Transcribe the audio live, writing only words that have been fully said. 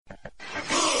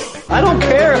I don't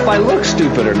care if I look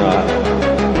stupid or not.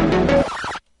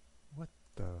 What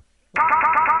the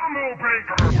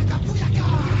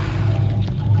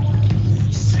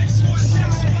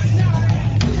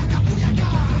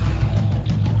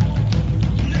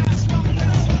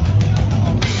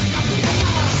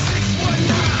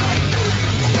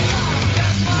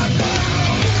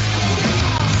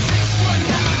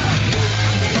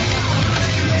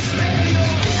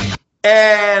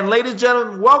And ladies and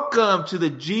gentlemen, welcome to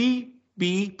the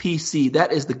GBPC.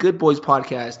 That is the Good Boys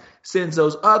Podcast. Since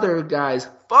those other guys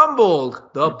fumbled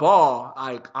the ball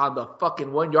on the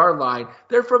fucking 1 yard line,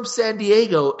 they're from San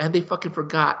Diego and they fucking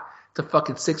forgot the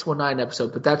fucking 619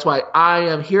 episode. But that's why I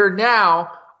am here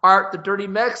now, Art the Dirty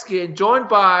Mexican, joined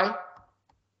by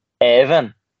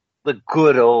Evan, the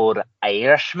good old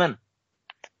Irishman.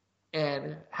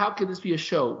 And how can this be a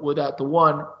show without the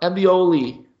one and the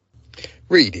only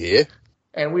Reed here.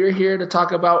 And we're here to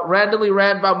talk about randomly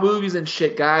rant about movies and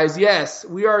shit, guys. Yes,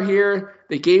 we are here.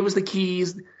 They gave us the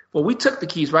keys. Well, we took the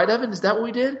keys, right, Evan? Is that what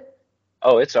we did?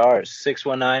 Oh, it's ours.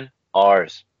 619,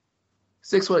 ours.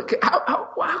 619.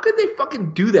 How could they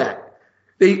fucking do that?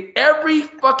 Every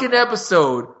fucking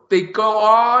episode, they go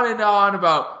on and on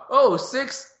about,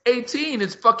 618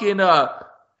 is fucking, I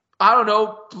don't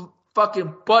know,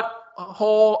 fucking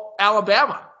butthole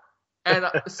Alabama. And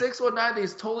 619, they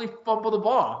totally fumble the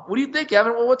ball. What do you think,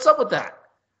 Evan? Well, what's up with that?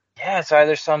 Yeah, it's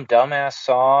either some dumbass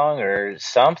song or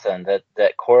something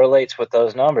that correlates with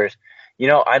those numbers. You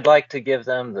know, I'd like to give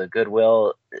them the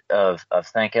goodwill of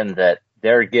thinking that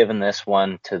they're giving this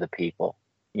one to the people,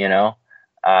 you know?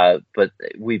 But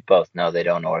we both know they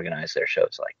don't organize their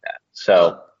shows like that.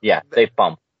 So, yeah, they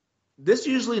fumble. This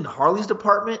usually in Harley's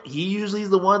department, he usually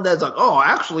is the one that's like,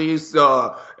 actually, it's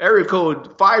area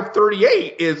code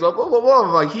 538 is blah, blah, blah, blah.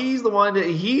 Like, he's the one that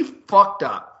he fucked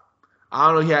up.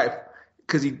 I don't know,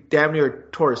 because he damn near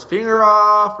tore his finger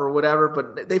off or whatever,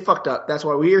 but they fucked up. That's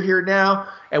why we're here now,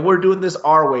 and we're doing this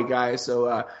our way, guys. So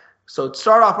we're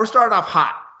starting off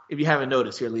hot, if you haven't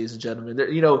noticed here, ladies and gentlemen.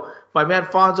 My man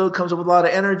Fonzo comes up with a lot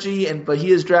of energy, but he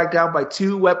is dragged down by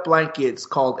two wet blankets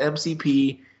called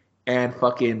MCP and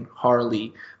fucking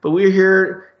Harley. But we're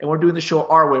here and we're doing the show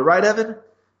our way, right, Evan?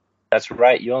 That's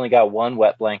right. You only got one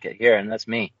wet blanket here, and that's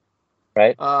me,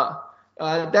 right?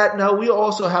 No, we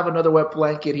also have another wet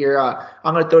blanket here. I'm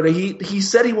gonna throw it. He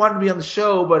said he wanted to be on the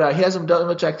show, but he hasn't done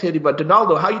much activity. But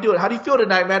Donaldo, how you doing? How do you feel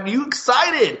tonight, man? Are you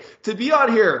excited to be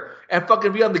on here and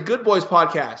fucking be on the Good Boys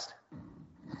Podcast?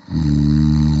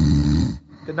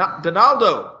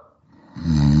 Donaldo.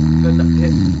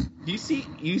 You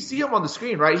see him on the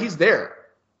screen, right? He's there.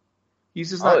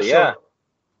 He's just not showing.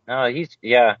 No, you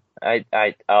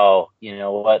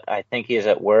know what? I think he's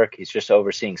at work. He's just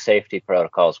overseeing safety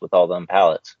protocols with all them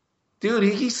pallets. Dude,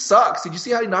 he sucks. Did you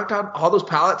see how he knocked out all those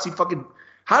pallets?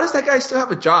 How does that guy still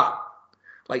have a job?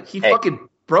 Like, fucking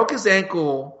broke his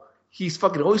ankle. He's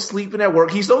fucking always sleeping at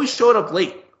work. He's always showing up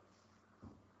late.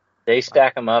 They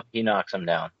stack him up. He knocks them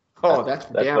down. Oh, that's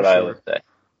damn what sure. I would say.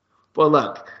 But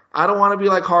look, I don't want to be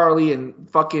like Harley and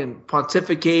fucking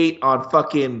pontificate on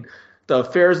fucking the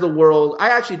affairs of the world. I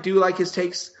actually do like his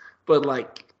takes, but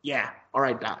all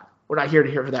right, Doc. We're not here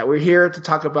to hear for that. We're here to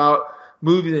talk about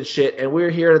movies and shit, and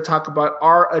we're here to talk about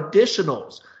our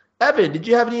additionals. Evan, did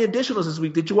you have any additionals this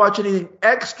week? Did you watch anything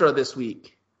extra this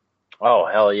week? Oh,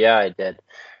 hell yeah, I did.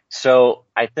 So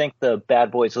I think the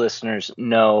Bad Boys listeners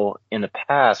know in the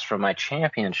past from my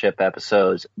championship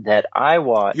episodes that I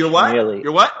watched. Your what?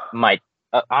 Your what?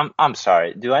 I'm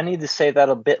sorry. Do I need to say that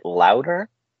a bit louder?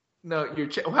 No,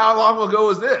 how long ago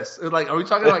was this? Like, are we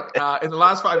talking in the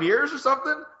last 5 years or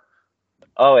something?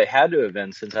 Oh, it had to have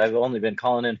been since I've only been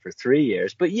calling in for 3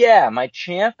 years. But yeah, my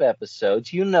champ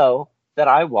episodes, you know that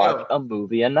I watch a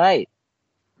movie a night.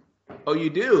 Oh, you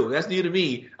do? That's new to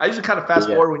me. I usually kind of fast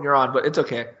forward when you're on, but it's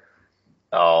okay.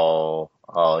 Oh,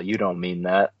 you don't mean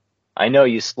that. I know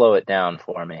you slow it down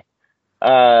for me.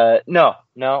 No,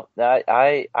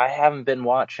 I haven't been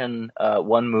watching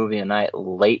one movie a night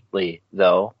lately,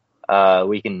 though.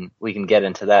 We can get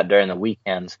into that during the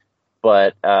weekends.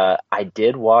 But I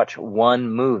did watch one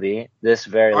movie this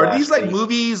very last week. Are these like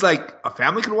movies like a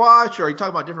family can watch, or are you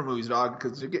talking about different movies, dog?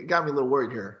 Because it got me a little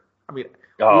worried here. I mean,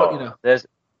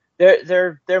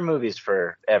 they're movies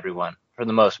for everyone for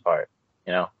the most part.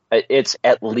 You know, it's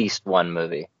at least one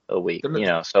movie a week. You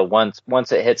know, so once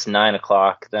it hits 9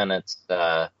 o'clock, then it's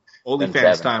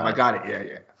OnlyFans time. I got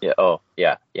it. Yeah. Oh,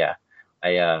 yeah.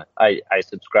 I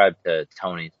subscribe to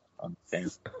Tony's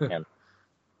OnlyFans. And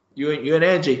you and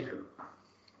Angie.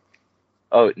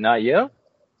 Oh, not you?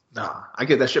 Nah, I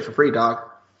get that shit for free, dog.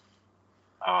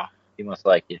 Oh, he must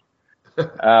like you.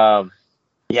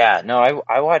 Yeah, no,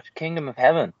 I watched Kingdom of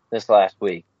Heaven this last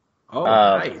week. Oh,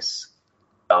 Um, nice.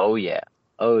 oh yeah,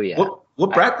 oh yeah.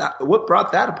 What I, brought that? What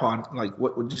brought that upon? Like,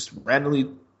 what just randomly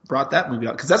brought that movie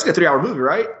out? Because that's like a 3 hour movie,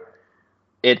 right?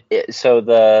 so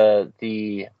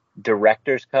the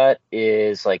director's cut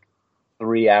is like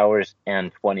 3 hours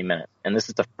and 20 minutes, and this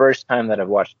is the first time that I've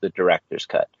watched the director's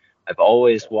cut. I've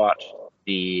always watched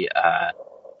the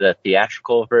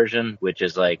theatrical version, which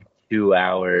is like 2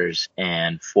 hours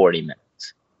and 40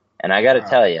 minutes. And I got to Wow.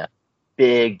 tell you,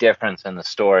 big difference in the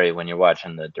story when you're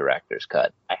watching the director's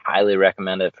cut. I highly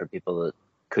recommend it for people that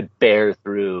could bear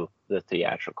through the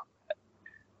theatrical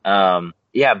cut.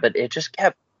 Yeah, but it just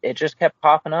kept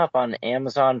popping up on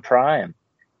Amazon Prime,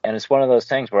 and it's one of those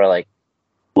things where like,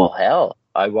 well, hell,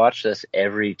 I watch this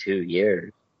every 2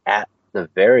 years at the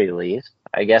very least.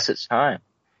 I guess it's time.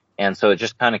 And so it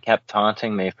just kind of kept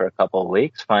taunting me for a couple of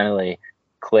weeks. Finally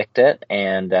clicked it,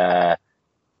 and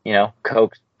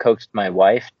coaxed my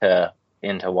wife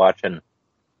into watching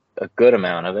a good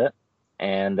amount of it,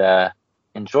 and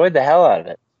enjoyed the hell out of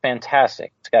it.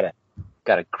 Fantastic. It's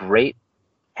got a great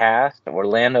cast.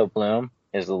 Orlando Bloom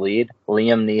is the lead.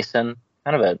 Liam Neeson,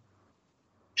 kind of a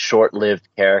short-lived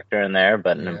character in there,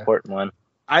 but an important one.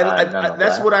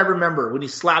 That's what I remember when he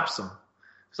slaps him.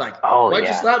 It's like, why'd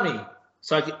you slap me?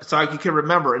 So I can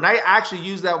remember. And I actually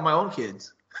use that with my own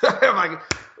kids. I'm like,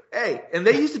 hey, and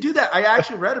they used to do that. I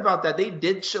actually read about that. They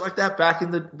did shit like that back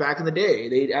in the day.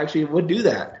 They actually would do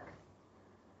that.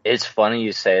 It's funny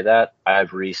you say that.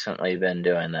 I've recently been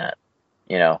doing that.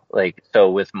 Like,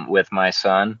 so with my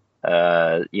son,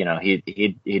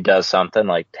 he does something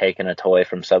like taking a toy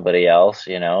from somebody else,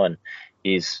 and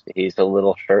he's a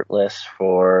little shirtless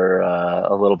for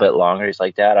a little bit longer. He's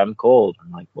like, Dad, I'm cold.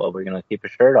 I'm like, well, we're gonna keep your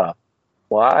shirt off.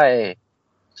 Why?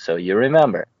 So you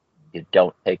remember, you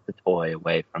don't take the toy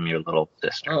away from your little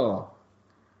sister. Oh,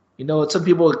 some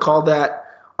people would call that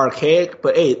archaic,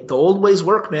 but hey, the old ways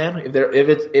work, man. If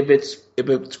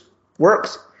it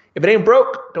works, if it ain't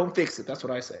broke, don't fix it. That's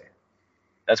what I say.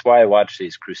 That's why I watch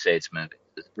these Crusades movies.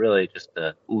 It's really just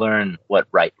to learn what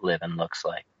right living looks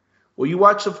like. Well, you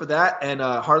watch them for that, and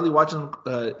Harley watching.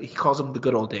 He calls them the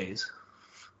good old days.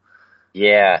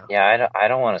 Yeah. I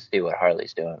don't want to see what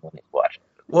Harley's doing when he's watching.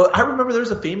 Well, I remember there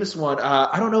was a famous one.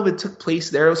 I don't know if it took place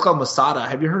there. It was called Masada.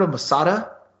 Have you heard of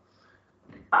Masada?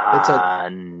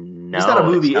 No. It's not a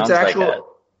movie. It's actual. Like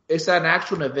It's an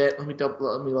actual event. Let me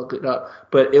look it up.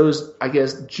 But it was, I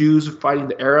guess, Jews fighting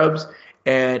the Arabs,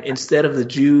 and instead of the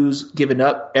Jews giving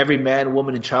up, every man,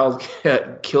 woman, and child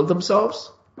killed themselves.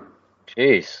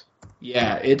 Jeez.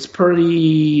 Yeah, it's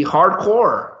pretty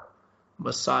hardcore.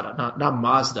 Masada, not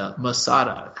Mazda.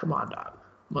 Masada. Come on, dog.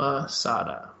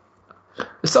 Masada.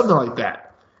 It's something like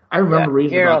that. I remember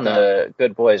reading here about on that. the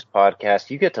Good Boys podcast.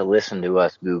 You get to listen to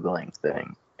us Googling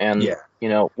things, and Yeah.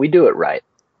 we do it right.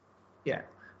 Yeah.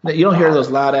 You don't hear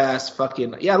those loud ass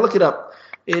fucking. Yeah, look it up.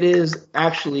 It is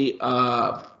actually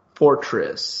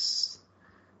Fortress.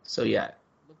 So yeah,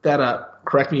 look that up.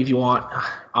 Correct me if you want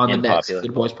on the next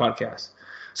Good Boys podcast.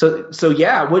 So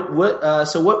yeah,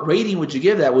 what rating would you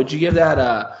give that? Would you give that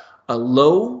a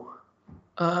low?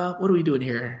 What are we doing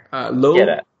here?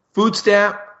 Low food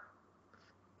stamp,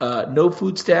 no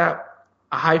food stamp,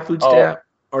 a high food stamp,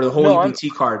 or the whole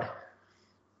EBT card?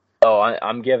 Oh,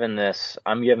 I'm giving this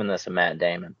a Matt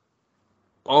Damon.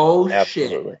 Oh,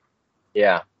 absolutely. Shit.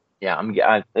 Yeah.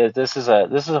 This is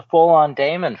a full on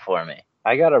Damon for me.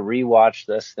 I gotta rewatch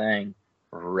this thing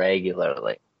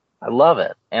regularly. I love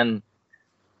it, and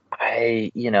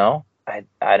I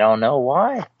don't know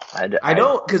why. I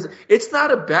know, because it's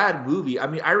not a bad movie. I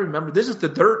mean, I remember this is the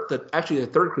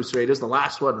third Crusade is the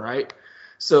last one, right?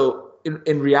 So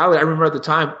in reality, I remember at the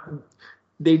time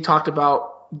they talked about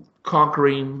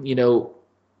conquering, at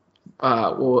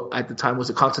the time was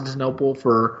it Constantinople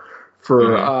for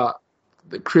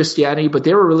the Christianity, but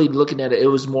they were really looking at it. It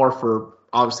was more for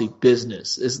obviously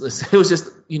business. It was just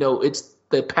it's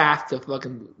the path to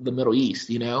fucking the Middle East,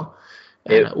 And,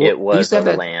 it was a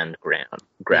land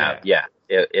grab. Yeah.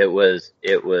 It was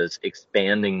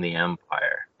expanding the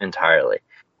empire entirely.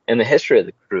 And the history of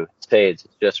the Crusades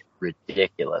is just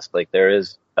ridiculous. Like there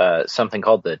is something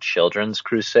called the Children's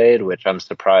Crusade, which I'm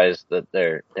surprised that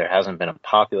there hasn't been a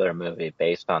popular movie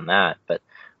based on that. But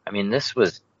I mean, this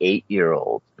was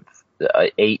 8-year-olds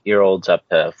up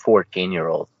to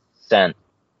 14-year-olds sent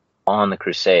on the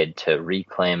crusade to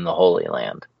reclaim the Holy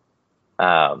Land.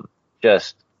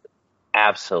 Just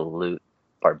absolute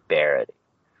barbarity.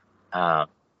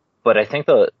 But I think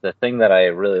the thing that I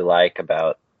really like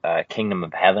about Kingdom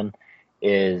of Heaven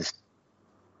is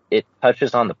it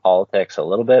touches on the politics a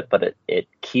little bit, but it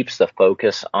keeps the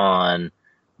focus on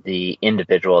the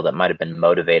individual that might have been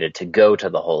motivated to go to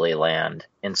the Holy Land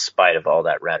in spite of all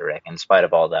that rhetoric, in spite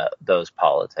of all those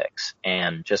politics,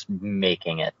 and just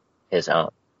making it his own.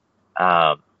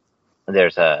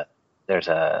 There's a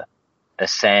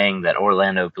saying that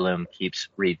Orlando Bloom keeps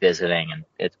revisiting, and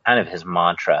it's kind of his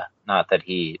mantra. Not that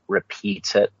he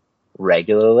repeats it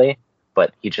regularly,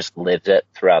 but he just lives it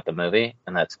throughout the movie,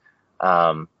 and that's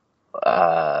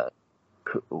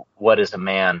what is a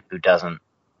man who doesn't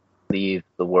leave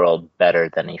the world better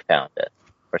than he found it,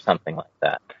 or something like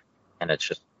that. And it's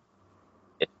just,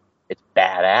 it's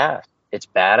badass. It's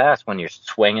badass when you're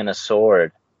swinging a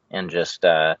sword and just,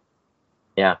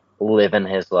 living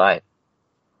his life.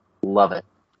 Love it.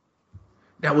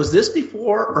 Now, was this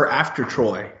before or after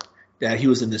Troy that he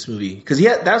was in this movie? Because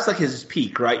that's like his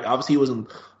peak, right? Obviously, he was in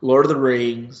Lord of the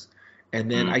Rings,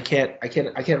 and then I can't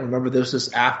remember this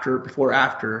is after, before,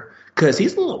 after, because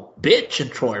he's a little bitch in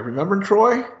Troy. Remember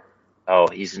Troy? Oh,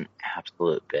 he's an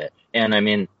absolute bitch. And I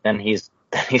mean, then he's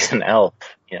an elf,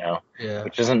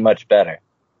 which isn't much better.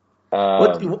 You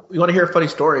want to hear a funny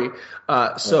story?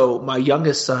 So my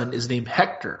youngest son is named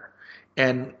Hector,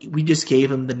 and we just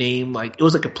gave him the name, like it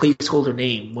was like a placeholder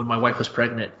name when my wife was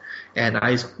pregnant, and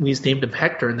we just named him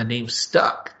Hector, and the name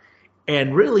stuck.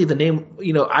 And really, the name,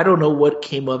 I don't know what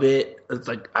came of it. It's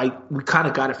like we kind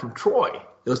of got it from Troy.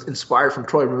 It was inspired from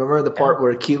Troy. Remember the part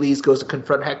where Achilles goes to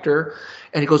confront Hector,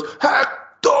 and he goes,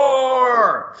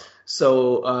 Hector!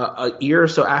 So a year or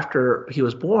so after he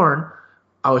was born,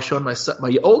 I was showing my son,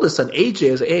 my oldest son, AJ,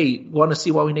 I was like, hey, want to see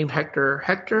why we named Hector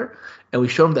Hector? And we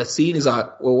showed him that scene. He's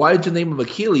like, well, why did you name him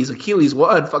Achilles? Achilles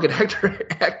won. Fucking Hector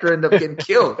ended up getting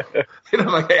killed. And I'm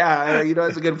like, yeah,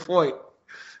 that's a good point.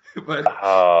 But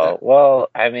well,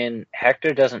 I mean,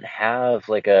 Hector doesn't have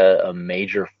like a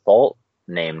major fault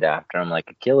named after him like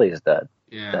Achilles does.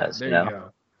 Yeah, there you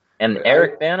go. And but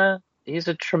Eric Bana, he's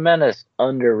a tremendous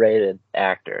underrated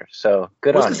actor. So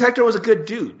good on you. Because Hector was a good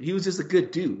dude. He was just a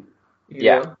good dude. You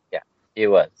know? He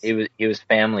was. He was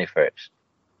family first.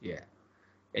 Yeah,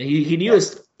 and he knew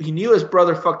his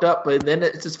brother fucked up, but then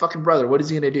it's his fucking brother. What is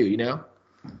he gonna do?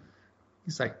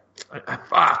 He's like,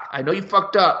 fuck. I know you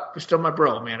fucked up, but still my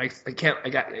bro, man. I'm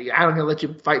gonna let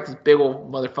you fight this big old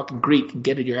motherfucking Greek and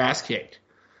get your ass kicked.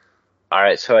 All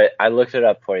right, so I looked it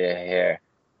up for you here.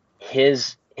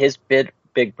 His big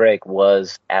break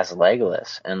was as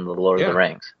Legolas in The Lord of the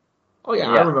Rings. Oh yeah,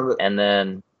 I remember. And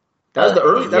then that was the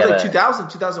early. That was like 2000,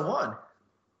 2001.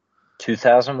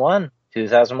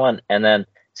 2001, and then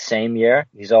same year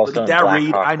he's also in Black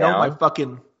Hawk Down. I know my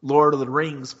fucking Lord of the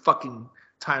Rings fucking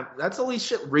time. That's the only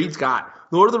shit Reed's got.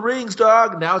 Lord of the Rings,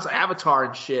 dog. Now it's Avatar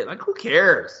and shit. Like, who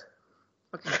cares?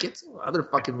 Fucking get some other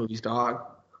fucking movies, dog.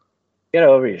 Get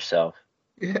over yourself.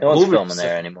 Yeah, no one's filming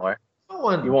there anymore. You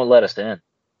won't let us in.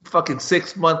 Fucking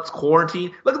 6 months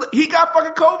quarantine. Look, he got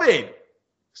fucking COVID.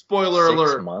 Spoiler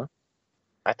alert. 6 months?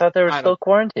 I thought they were still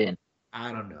quarantined.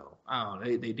 I don't know.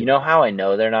 They do. You know how I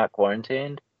know they're not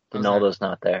quarantined? Donaldo's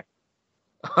not there.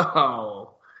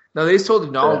 Oh. No, they just told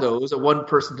Donaldo. It was a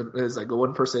one-person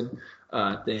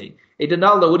thing. Hey,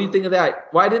 Donaldo, what do you think of that?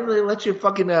 Why didn't they let you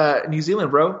fucking New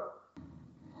Zealand, bro?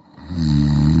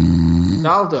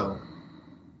 Donaldo.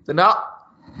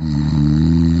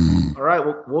 All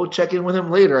right, we'll check in with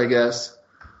him later, I guess.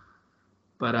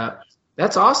 But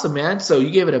that's awesome, man. So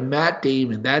you gave it a Matt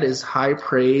Damon. That is high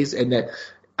praise, and that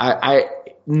I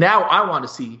want to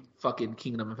see fucking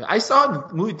Kingdom of Heaven. I saw it in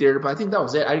the movie theater, but I think that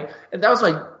was it. And that was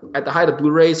like at the height of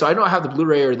Blu-ray, so I know I have the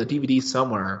Blu-ray or the DVD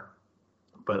somewhere,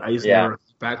 but I just never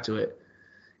get back to it.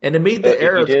 And it made the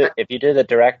Arabs. If you do the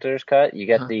director's cut, you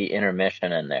get the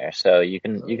intermission in there, so you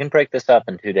can break this up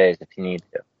in 2 days if you need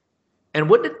to. And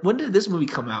when did this movie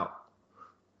come out?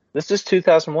 This is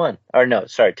 2001, or no,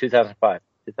 sorry, 2005.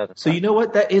 2005. So you know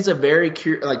what? That is a very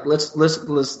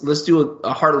let's do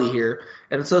a Harley here,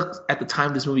 and let's look at the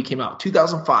time this movie came out,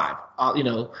 2005.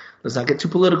 Let's not get too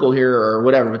political here or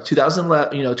whatever. But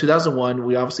 2001,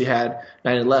 we obviously had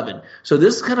 9/11. So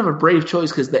this is kind of a brave choice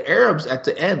because the Arabs at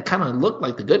the end kind of looked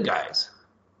like the good guys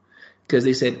because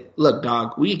they said, "Look,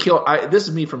 dog, we can kill." This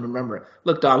is me from remembering.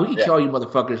 Look, dog, we can kill you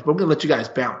motherfuckers, but we're gonna let you guys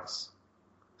bounce.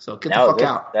 So get the fuck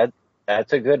out.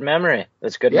 That's a good memory.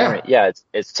 That's good memory. Yeah,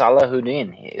 it's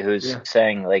Salahuddin who's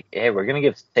saying like, "Hey, we're gonna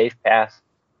give safe pass."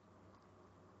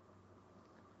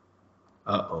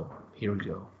 Here we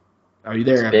go. Are you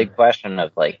there? It's a big question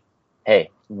of like, hey,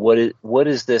 what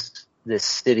is this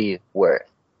city worth?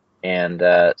 And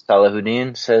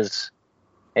Salahuddin says,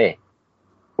 "Hey,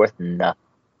 worth nothing."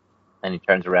 And he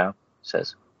turns around, and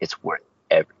says, "It's worth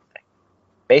everything."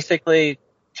 Basically,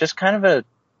 just kind of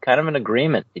an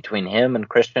agreement between him and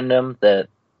Christendom that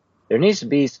there needs to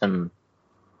be some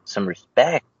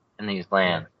respect in these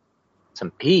lands.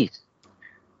 Some peace.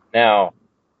 Now,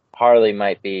 Harley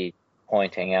might be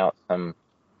pointing out some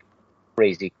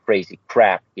crazy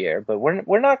crap here, but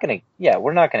we're not gonna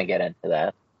get into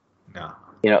that. No.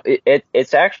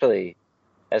 It's actually,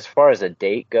 as far as a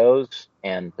date goes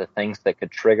and the things that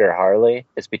could trigger Harley,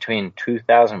 it's between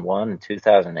 2001 and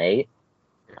 2008.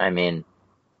 I mean,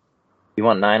 you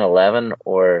want 9/11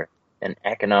 or an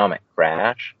economic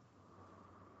crash?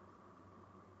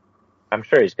 I'm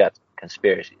sure he's got some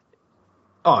conspiracies.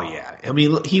 Oh yeah, I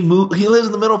mean he lives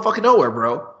in the middle of fucking nowhere,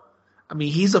 bro. I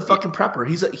mean he's a fucking prepper.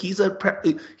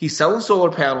 He's selling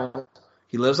solar panels.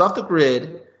 He lives off the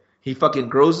grid. He fucking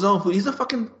grows his own food. He's a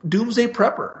fucking doomsday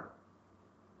prepper.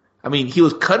 I mean he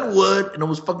was cutting wood and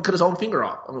almost fucking cut his own finger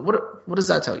off. I mean what does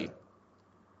that tell you?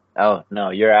 Oh no,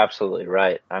 you're absolutely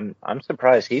right. I'm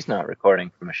surprised he's not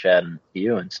recording from a shed and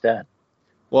you instead.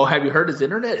 Well, have you heard his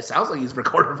internet? It sounds like he's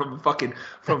recording from fucking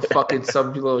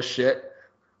some little shit.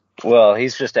 Well,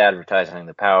 he's just advertising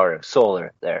the power of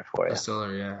solar there for you.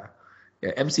 Solar,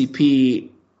 yeah. MCP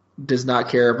does not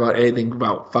care about anything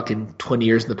about fucking 20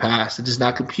 years in the past. It does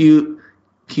not compute.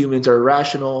 Humans are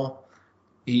irrational.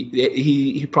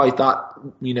 He probably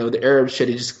thought, the Arab shit,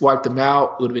 he just wiped them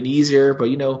out. It would have been easier. But,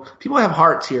 people have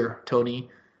hearts here, Tony.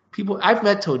 I've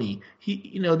met Tony.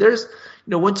 There's,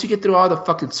 once you get through all the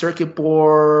fucking circuit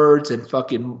boards and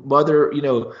fucking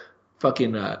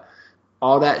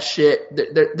all that shit,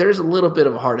 there's a little bit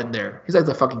of a heart in there. He's like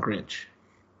the fucking Grinch.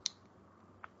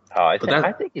 Oh,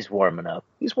 I think he's warming up.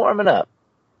 He's warming up.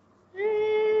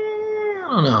 I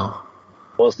don't know.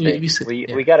 We'll see.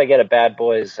 We got to get a Bad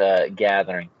Boys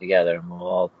gathering together, and we'll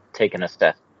all take an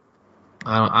assessment.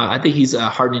 I think he's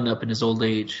hardening up in his old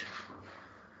age.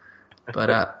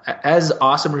 But as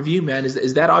awesome review, man,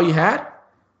 is that all you had?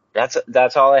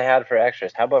 That's all I had for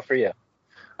extras. How about for you?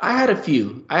 I had a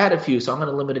few, so I'm going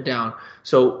to limit it down.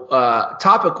 So,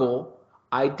 topical,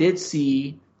 I did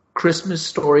see Christmas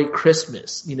Story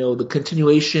Christmas, the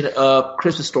continuation of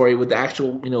Christmas Story with the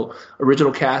actual,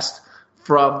 original cast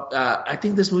from, I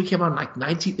think this movie came out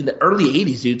in the early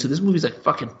 80s, dude. So this movie's like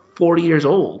fucking 40 years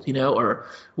old, or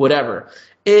whatever.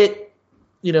 It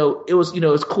was,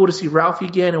 it's cool to see Ralphie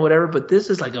again and whatever, but this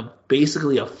is like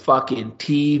basically a fucking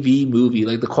TV movie.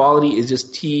 Like the quality is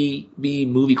just TV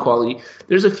movie quality.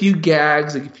 There's a few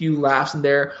gags, like a few laughs in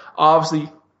there.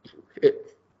 Obviously,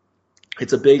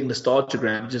 it's a big nostalgia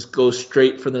grab. It just goes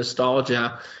straight for the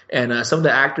nostalgia. And some of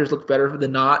the actors look better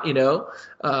than not, you got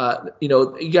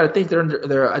to think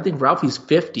they're I think Ralphie's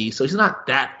 50, so he's not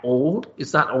that old.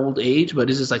 It's not old age,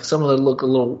 but it's just like some of them look a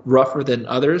little rougher than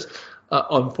others.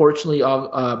 Unfortunately,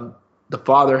 the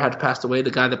father had passed away.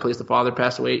 The guy that plays the father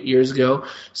passed away years ago.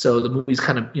 So the movie's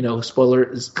kind of, spoiler,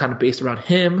 is kind of based around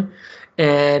him.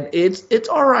 And it's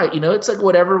all right. It's like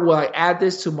whatever. Will I add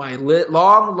this to my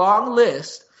long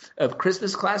list of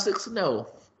Christmas classics? No.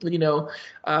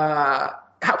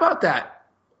 How about that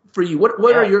for you?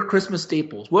 What are your Christmas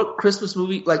staples? What Christmas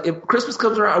movie, like if Christmas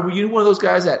comes around, are you one of those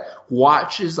guys that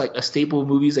watches like a staple of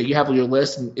movies that you have on your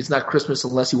list and it's not Christmas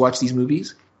unless you watch these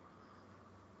movies?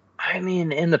 I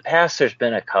mean, in the past, there's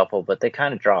been a couple, but they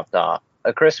kind of dropped off.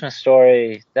 A Christmas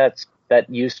Story, that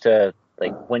used to,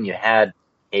 like, when you had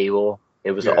cable, it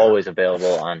was always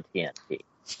available on TNT,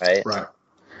 right? Right.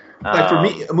 Like, for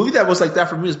me, a movie that was like that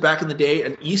for me was back in the day,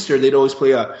 at Easter, they'd always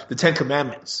play the Ten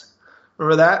Commandments.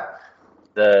 Remember that?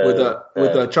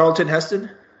 With Charlton Heston?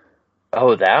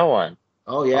 Oh, that one.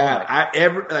 Oh, yeah.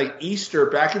 Easter,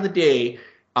 back in the day,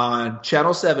 on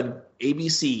Channel 7,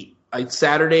 ABC, like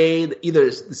Saturday, either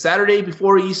the Saturday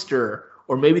before Easter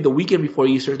or maybe the weekend before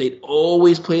Easter, they'd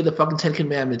always play the fucking Ten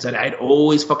Commandments, and I'd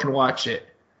always fucking watch it.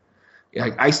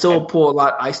 Like I still pull a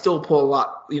lot.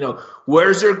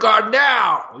 Where's your God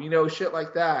now? Shit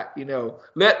like that.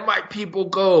 Let my people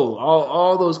go.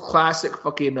 All those classic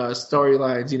fucking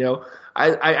storylines.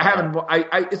 I haven't.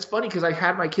 It's funny because I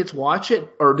had my kids watch it,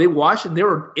 or they watched it and they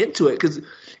were into it because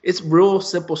it's real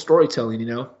simple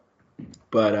storytelling.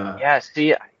 But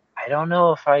see. I don't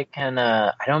know if I can.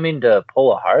 I don't mean to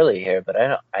pull a Harley here, but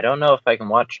I don't know if I can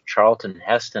watch Charlton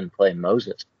Heston play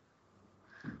Moses.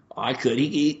 I could.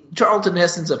 Charlton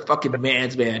Heston's a fucking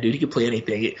man's man, dude. He could play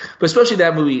anything. But especially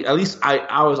that movie. At least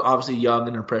I was obviously young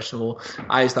and impressionable.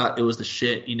 I just thought it was the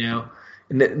shit,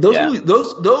 And those movies,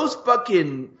 those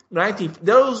fucking 19.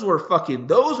 Those were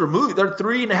movies. They're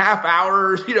 3.5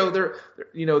 hours. They're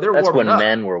That's warming when up.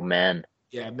 Men were men.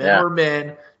 Yeah, men were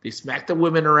men. They smacked the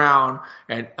women around,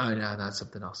 and no, that's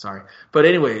something else. Sorry, but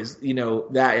anyways, that.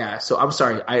 Yeah. So I'm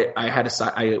sorry.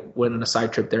 I went on a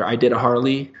side trip there. I did a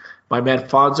Harley, my man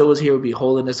Fonzo was here, would be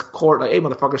holding this court like, hey,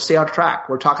 motherfucker, stay on track.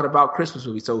 We're talking about Christmas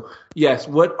movies. So, yes,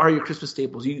 what are your Christmas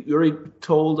staples? You already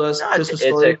told us Christmas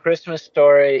Story. It's a Christmas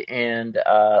Story and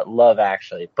Love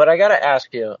Actually. But I got to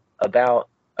ask you about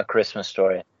A Christmas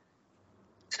Story.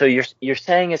 So you're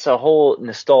saying it's a whole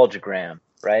nostalgiagram,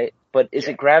 right? But is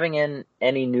it grabbing in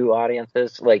any new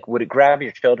audiences? Like, would it grab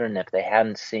your children if they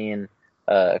hadn't seen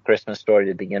A Christmas Story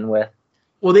to begin with?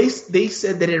 Well, they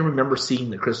said they didn't remember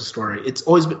seeing The Christmas Story. It's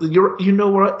always been, you know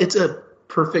what? It's a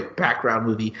perfect background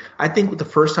movie. I think the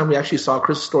first time we actually saw A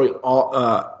Christmas Story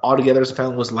all together as a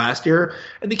family was last year,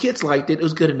 and the kids liked it. It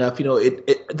was good enough. You know,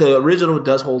 the original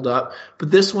does hold up, but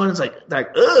this one is like,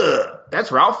 ugh,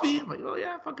 that's Ralphie. I'm like, oh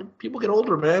yeah, fucking people get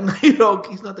older, man. You know,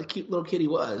 he's not the cute little kid he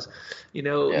was. You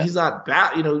know, he's not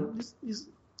bad. You know, he's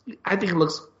I think it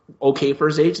looks okay for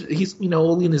his age. He's, you know,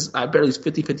 only in his, I bet he's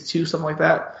 50, 52, something like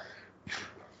that.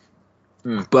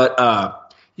 But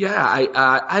yeah,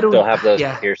 I don't still have those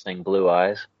piercing blue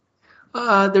eyes.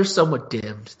 They're somewhat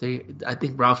dimmed. I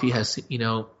think Ralphie has, you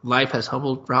know, life has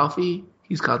humbled Ralphie.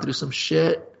 He's gone through some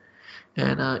shit,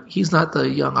 and he's not the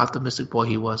young optimistic boy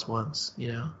he was once,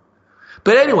 you know.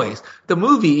 But anyways, the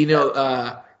movie, you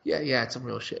know, it's some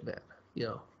real shit, man. You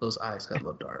know, those eyes got a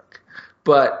little dark.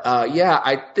 But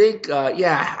I think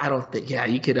I don't think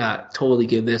you could totally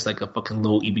give this like a fucking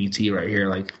low EBT right here,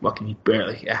 like fucking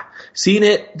barely. Yeah, seen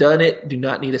it, done it, do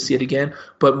not need to see it again.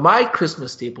 But my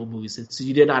Christmas staple movies, since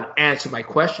you did not answer my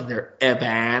question there,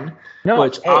 Evan. No,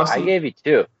 which I gave you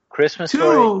two: Christmas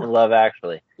Story and Love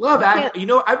Actually. Love Actually. You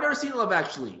know, I've never seen Love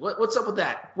Actually. What's up with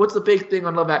that? What's the big thing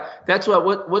on Love Actually? That's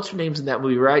what's her name's in that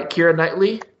movie, right? Keira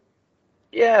Knightley.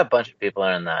 Yeah, a bunch of people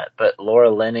are in that, but Laura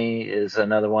Linney is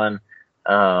another one.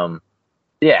 Love.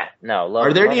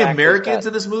 Are there any Americans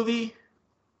in this movie?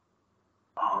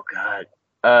 Oh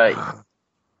God.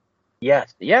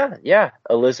 Yes, yeah.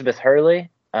 Elizabeth Hurley.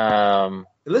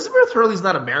 Elizabeth Hurley's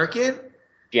not American.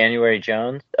 January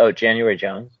Jones. Oh, January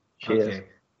Jones. She is.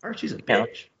 She's a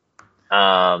bitch.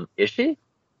 Is she?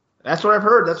 That's what I've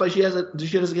heard. That's why she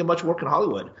doesn't get much work in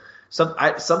Hollywood.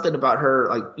 Something about her,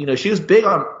 like, you know, she was big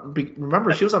on.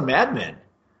 Remember, she was on Mad Men.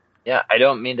 Yeah, I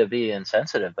don't mean to be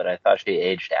insensitive, but I thought she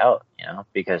aged out, you know,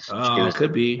 because she was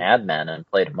in Mad Men and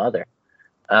played a mother.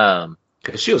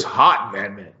 Because she was hot in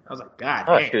Mad Men. I was like, God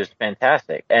damn. She was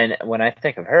fantastic. And when I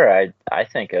think of her, I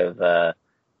think of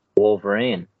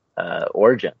Wolverine,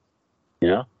 Origin, you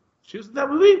know? She was in that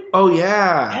movie? Oh,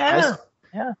 yeah.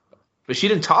 Yeah. But she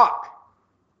didn't talk.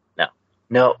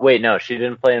 No, she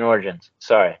didn't play in Origins.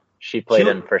 Sorry. She played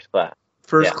in First Class.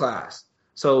 First Class.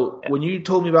 So when you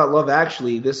told me about Love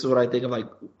Actually, this is what I think of. Like,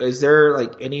 is there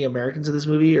like any Americans in this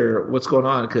movie, or what's going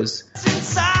on? Because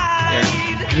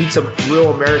you need some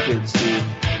real Americans, dude.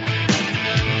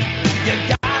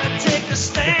 You gotta take a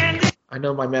stand. I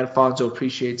know my man Fonzo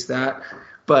appreciates that,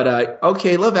 but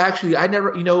okay, Love Actually. I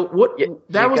never, you know what?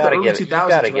 That was the early 2000s. You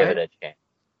gotta give it a chance.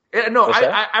 No,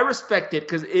 I respect it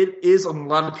because it is on a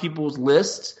lot of people's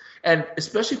lists, and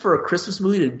especially for a Christmas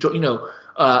movie to, you know,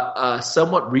 a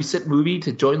somewhat recent movie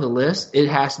to join the list, it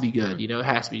has to be good. You know, it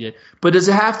has to be good. But does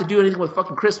it have to do anything with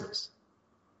fucking Christmas?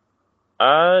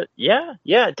 Yeah,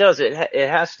 it does. It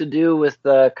has to do with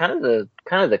kind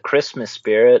of the Christmas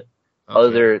spirit,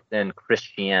 other than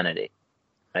Christianity,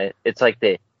 right? It's like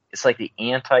the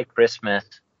anti-Christmas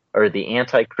or the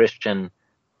anti-Christian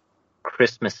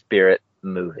Christmas spirit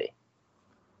movie.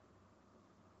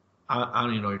 I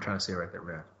don't even know what you're trying to say right there,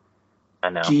 man. I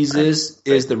know. Jesus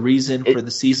is the reason for the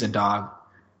season, dog.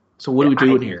 So what are we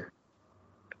doing here?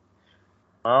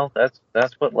 Well, that's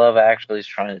what Love Actually is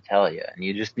trying to tell you, and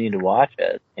you just need to watch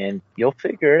it, and you'll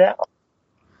figure it out.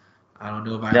 I don't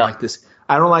know if I like this.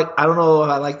 I don't know if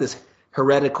I like this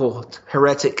heretical,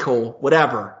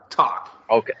 whatever talk.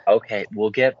 Okay. We'll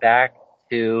get back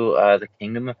to the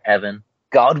kingdom of heaven.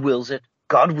 God wills it.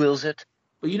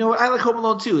 But you know what? I like Home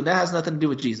Alone too, and that has nothing to do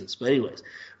with Jesus. But anyways,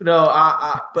 no.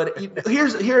 But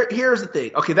here's the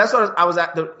thing. Okay, that's what I was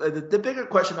at. The bigger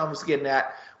question I was getting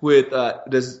at with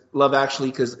does Love Actually,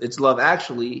 because it's Love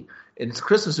Actually and it's a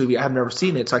Christmas movie. I've never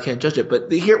seen it, so I can't judge it. But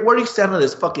where do you stand on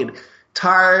this fucking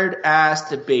tired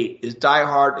ass debate? Is Die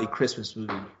Hard a Christmas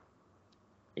movie?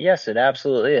 Yes, it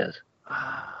absolutely is.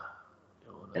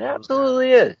 It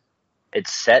absolutely is.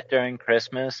 It's set during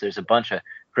Christmas. There's a bunch of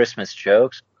Christmas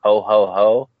jokes. Ho, ho,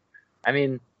 ho. I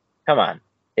mean, come on.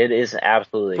 It is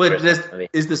absolutely a Christmas movie.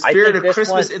 Is the spirit of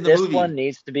Christmas in the movie? This one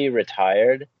needs to be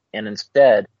retired, and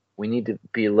instead, we need to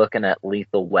be looking at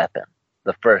Lethal Weapon,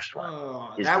 the first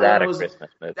one. Is that a Christmas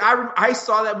movie? I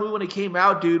saw that movie when it came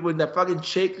out, dude, when that fucking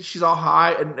chick, she's all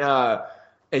high, and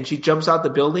and she jumps out the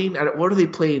building. And what are they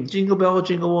playing? Jingle Bell,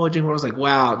 Jingle Bell, Jingle Bell. I was like,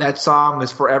 wow, that song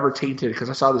is forever tainted because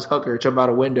I saw this hooker jump out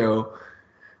a window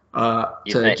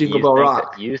to Jingle Bell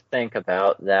Rock. You think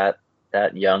about that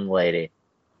young lady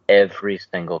every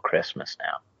single Christmas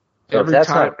now. So Every if that's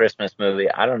time. not a Christmas movie,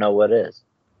 I don't know what is.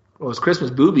 Well, it's Christmas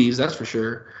boobies, that's for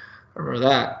sure. I remember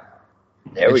that.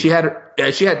 There And we she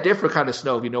had different kind of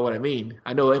snow, if you know what I mean.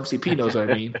 I know MCP knows what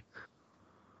I mean.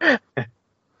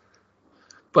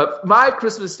 But my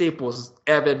Christmas staples,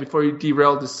 Evan, before you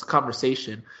derail this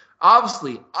conversation,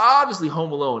 obviously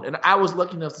Home Alone. And I was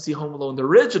lucky enough to see Home Alone, the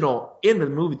original, in the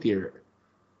movie theater.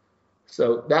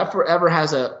 So that forever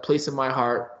has a place in my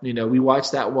heart. You know, we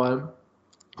watched that one.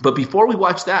 But before we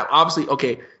watched that, obviously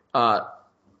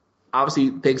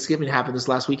Thanksgiving happened this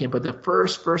last weekend, but the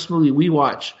first movie we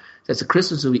watched that's a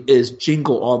Christmas movie is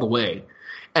Jingle All the Way.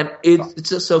 And it's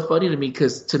just so funny to me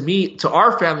because to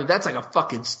our family, that's like a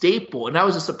fucking staple. And I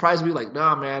was just surprised to be like,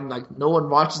 nah, man, like no one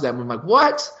watches that. And I'm like,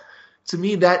 what? To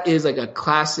me, that is like a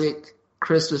classic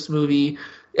Christmas movie.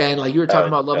 And like you were talking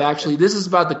about Love Actually, this is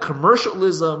about the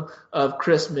commercialism of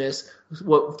Christmas.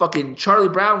 What fucking Charlie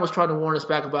Brown was trying to warn us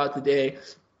back about today,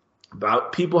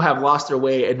 about people have lost their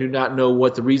way and do not know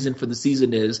what the reason for the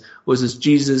season is, was this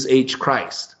Jesus H.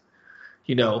 Christ.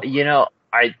 You know,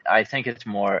 I think it's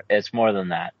more than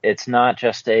that. It's not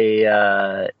just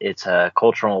it's a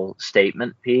cultural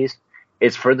statement piece.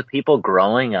 It's for the people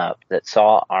growing up that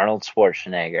saw Arnold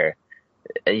Schwarzenegger,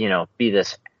 be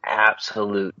this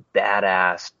absolute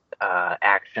badass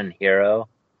action hero,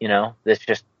 this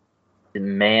just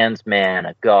man's man,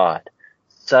 a god,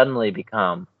 suddenly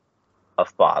become a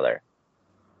father.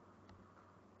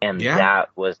 And that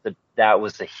was the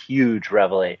huge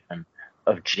revelation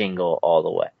of Jingle All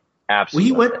the Way.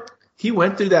 Absolutely. Well, he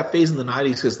went through that phase in the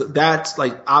 90s because that's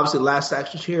like obviously Last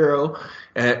Action Hero,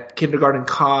 Kindergarten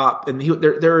Cop, and he was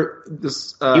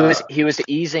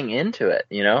easing into it,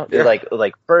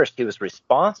 like first he was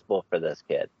responsible for this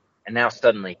kid, and now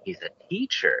suddenly he's a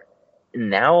teacher, and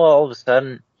now all of a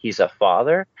sudden he's a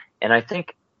father. And I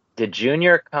think, did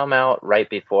Junior come out right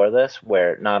before this,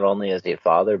 where not only is he a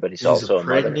father, but he's also a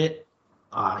mother?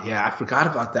 Yeah, I forgot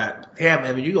about that. Damn,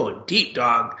 Evan, you're going deep,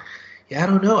 dog. Yeah, I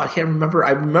don't know. I can't remember.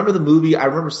 I remember the movie. I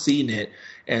remember seeing it.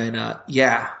 And,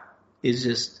 it's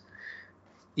just,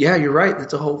 you're right.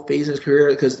 That's a whole phase in his career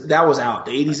because that was out.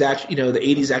 The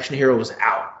 80s action hero was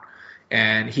out.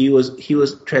 And he was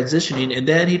transitioning, and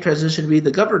then he transitioned to be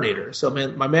the Governator. So,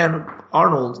 man, my man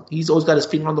Arnold, he's always got his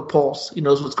finger on the pulse. He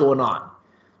knows what's going on.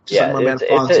 Just like my man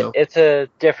Fonzo. It's a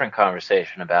different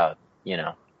conversation about,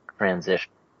 transition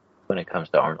when it comes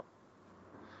to Arnold.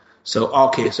 So I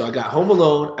got Home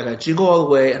Alone, I got Jingle All the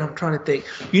Way, and I'm trying to think.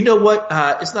 You know what?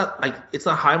 It's not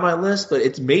high on my list, but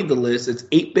it's made the list. It's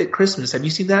 8-Bit Christmas. Have you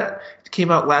seen that? It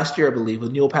came out last year, I believe,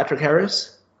 with Neil Patrick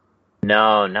Harris.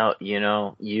 No.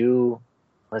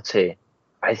 Let's see.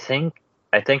 I think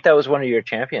that was one of your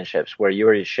championships where you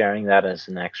were sharing that as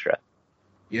an extra.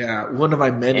 Yeah, one of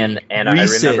my many. And I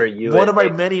remember you. One of my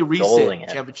many recent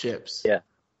championships. Yeah.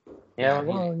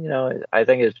 Well, I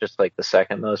think it's just like the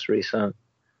second most recent.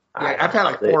 Yeah, I've had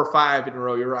like 4 or 5 in a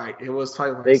row. You're right. It was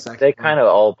probably the second. They kind of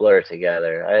all blur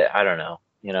together. I don't know.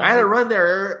 I had a run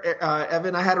there,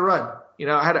 Evan. I had a run.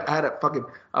 I had a fucking.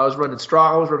 I was running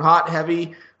strong. I was running hot,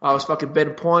 heavy. I was fucking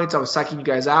betting points. I was psyching you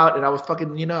guys out, and I was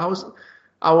fucking. I was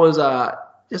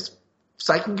just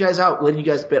psyching you guys out, letting you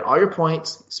guys bet all your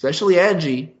points, especially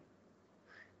Angie.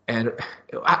 And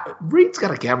Reed's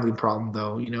got a gambling problem,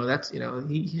 though. That's he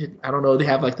I don't know. They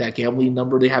have like that gambling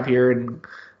number they have here in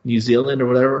New Zealand or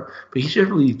whatever, but he should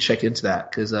really check into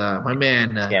that because my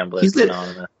man, he's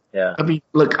yeah. I mean,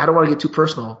 look, I don't want to get too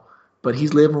personal, but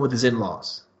he's living with his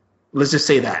in-laws. Let's just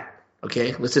say that,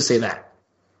 okay? Let's just say that.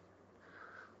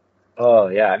 Oh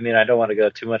yeah, I mean, I don't want to go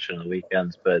too much on the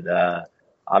weekends, but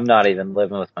I'm not even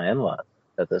living with my in-laws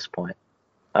at this point.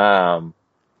 But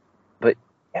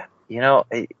yeah,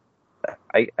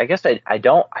 I guess I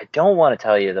don't want to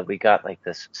tell you that we got like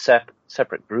this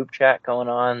separate group chat going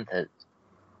on that's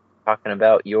talking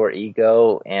about your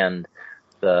ego and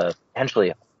the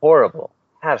potentially horrible,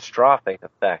 catastrophic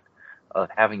effect of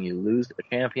having you lose a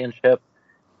championship.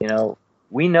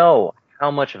 We know how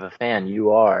much of a fan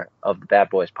you are of the Bad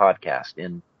Boys podcast,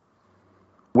 and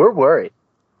we're worried.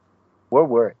 Well,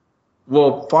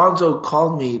 Fonzo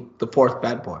called me the 4th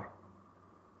bad boy.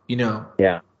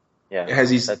 Yeah. Has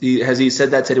he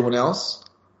said that to anyone else?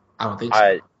 I don't think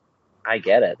so. I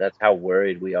get it. That's how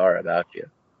worried we are about you.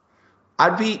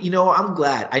 I'd be, I'm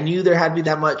glad. I knew there had to be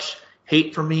that much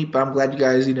hate for me, but I'm glad you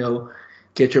guys,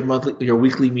 get your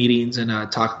weekly meetings and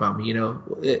talk about me.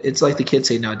 It's like the kids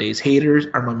say nowadays: haters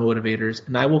are my motivators,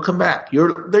 and I will come back.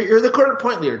 You're the current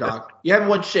point leader, dog. You haven't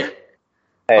won shit.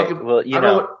 Hey,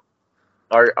 well,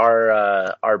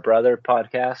 our brother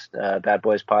podcast, Bad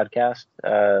Boys Podcast,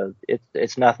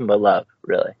 it's nothing but love,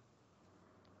 really.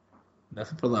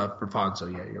 Nothing but love for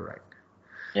Fonzo. Yeah, you're right.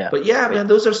 Yeah, but yeah, man,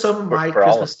 those are some of my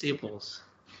Christmas staples.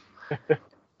 And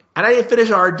I didn't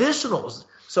finish our additionals.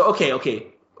 So okay,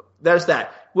 there's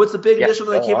that. What's the big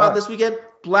additional that came out this weekend?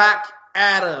 Black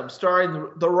Adam, starring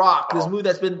The Rock. This movie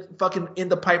that's been fucking in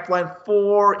the pipeline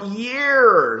for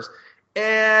years,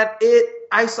 and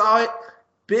I saw it.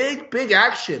 Big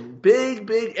action, big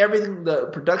everything. The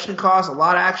production costs a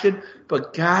lot of action,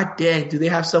 but god dang, do they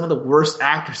have some of the worst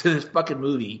actors in this fucking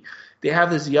movie? They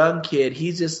have this young kid.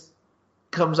 He just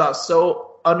comes out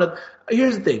so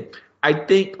Here's the thing. I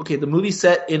think the movie's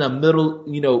set in a middle,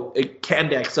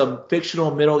 Kandak, some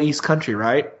fictional Middle East country,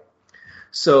 right?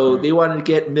 So they wanted to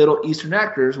get Middle Eastern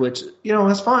actors, which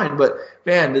that's fine. But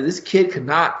man, this kid could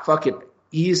not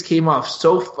he just came off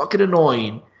so fucking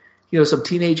annoying. Some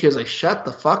teenage kids like, shut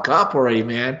the fuck up already,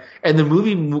 man. And the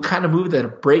movie kind of moved at a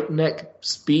breakneck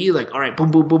speed. Like, all right,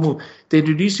 boom, boom, boom, boom. They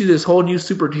introduced you to this whole new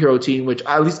superhero team, which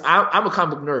at least I'm a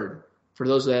comic nerd, for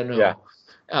those that know. Yeah.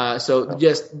 So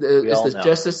it's the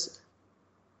Justice.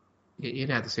 You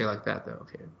didn't have to say it like that, though.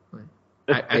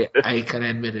 Okay. I kind of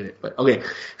admitted it. But okay.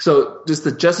 So just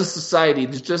the Justice Society.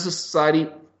 The Justice Society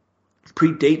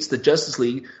predates the Justice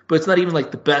League, but it's not even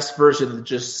like the best version of the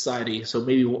Justice Society. So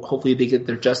maybe hopefully they get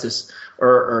their justice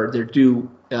or their due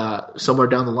somewhere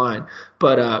down the line.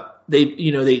 But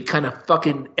they kind of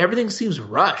fucking everything seems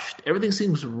rushed.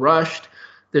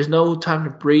 There's no time to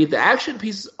breathe. The action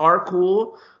pieces are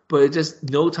cool, but it's just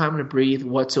no time to breathe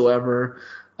whatsoever.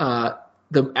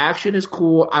 The action is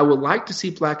cool. I would like to see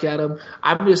Black Adam.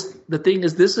 The thing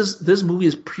is, this movie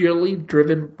is purely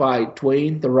driven by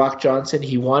Dwayne "The Rock" Johnson.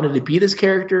 He wanted to be this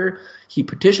character. He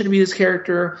petitioned to be this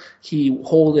character. He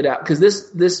hold it out because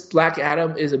this Black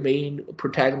Adam is a main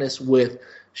protagonist with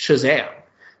Shazam.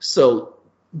 So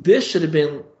this should have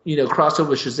been crossover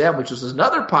with Shazam, which was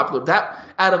another popular. That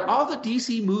out of all the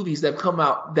DC movies that have come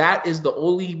out, that is the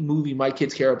only movie my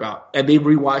kids care about, and they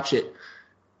rewatch it.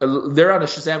 They're on a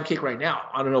Shazam kick right now.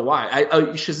 I don't know why.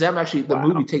 Shazam actually, the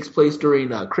movie takes place during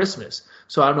Christmas.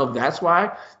 So I don't know if that's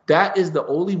why. That is the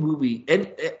only movie.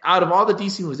 And out of all the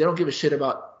DC movies, they don't give a shit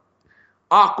about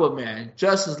Aquaman,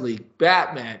 Justice League,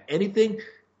 Batman, anything.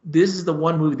 This is the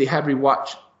one movie they have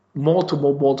rewatched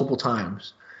multiple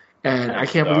times. And I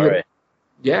can't believe it.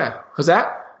 Yeah. Was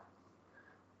that?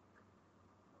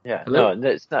 Yeah. Hello? No,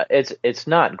 it's not. It's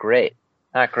not great.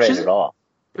 Not great at all.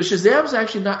 But Shazam's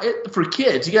actually not for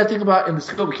kids. You got to think about in the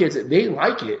scope of kids, they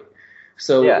like it.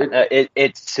 So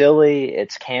it's silly,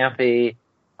 it's campy,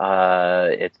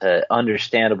 it's an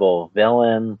understandable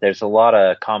villain. There's a lot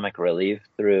of comic relief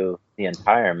through the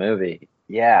entire movie.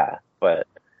 Yeah, but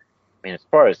I mean, as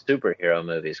far as superhero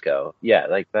movies go,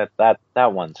 like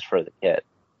that one's for the kid.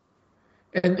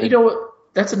 And you know what?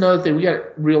 That's another thing we got to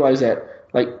realize that,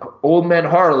 like Old Man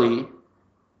Harley.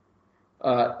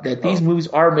 That these movies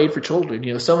are made for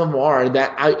children. Some of them are.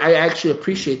 That I actually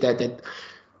appreciate that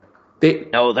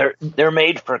they're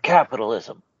made for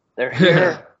capitalism. They're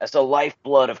here as the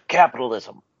lifeblood of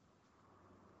capitalism.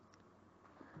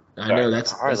 I know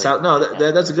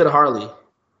that's a good Harley.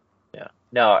 Yeah.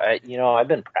 No, I've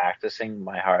been practicing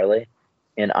my Harley,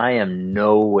 and I am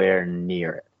nowhere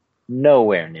near it.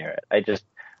 Nowhere near it. I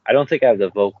don't think I have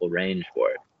the vocal range for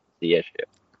it. The issue.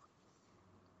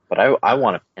 But I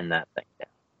want to pin that thing down.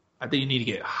 I think you need to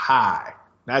get high.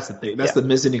 That's the thing. That's the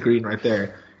missing ingredient right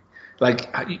there. Like,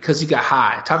 because you got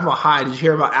high. Talking about high, did you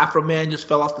hear about Afro Man just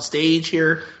fell off the stage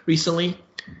here recently?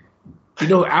 Do you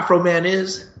know who Afro Man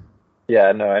is?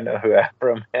 Yeah, no, I know who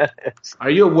Afro Man is. Are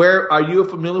you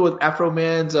familiar with Afro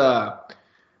Man's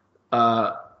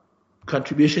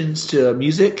contributions to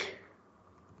music?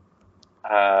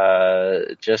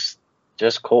 Just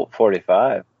Colt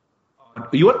 45.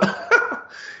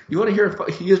 You want to hear?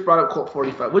 He just brought up Colt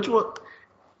 45. Which one?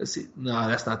 Let's see. No,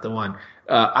 that's not the one.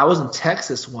 I was in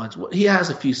Texas once. He has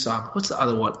a few songs. What's the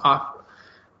other one?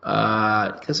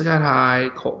 Because I got high.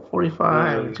 Colt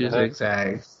 45. Two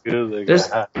zigzags.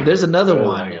 There's another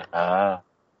one. I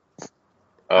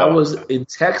was in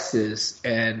Texas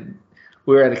and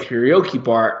we were at a karaoke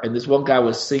bar and this one guy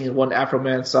was singing one Afro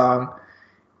Man song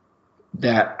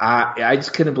that I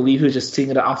just couldn't believe he was just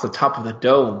singing it off the top of the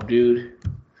dome, dude.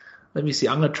 Let me see.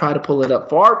 I'm going to try to pull it up.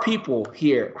 For our people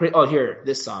here. Here.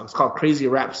 This song. It's called Crazy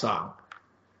Rap Song.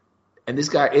 And this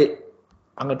guy,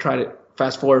 I'm going to try to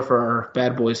fast forward for our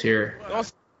bad boys here.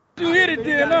 You hit it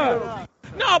then, huh?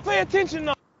 No, pay attention,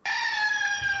 no.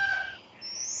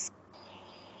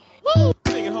 Woo!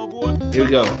 Singing, homeboy. Here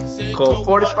we go. Code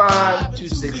 45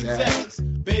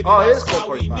 267. Oh, it is code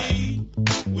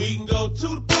 45. We can go to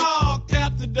the park,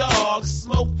 tap the dog,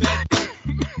 smoke that.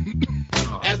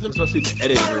 This must be the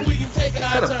edited version. What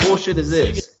kind of bullshit is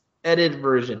this? Edited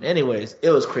version. Anyways,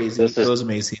 it was crazy. It was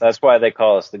amazing. That's why they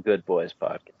call us the Good Boys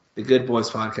Podcast. The Good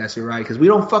Boys Podcast. You're right, because we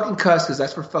don't fucking cuss, because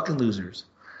that's for fucking losers.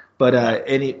 But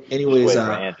anyways,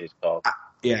 Angie's called.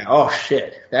 yeah. Oh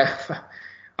shit.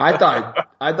 I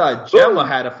thought Gemma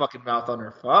had a fucking mouth on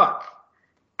her. Fuck.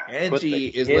 Angie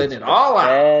is letting it all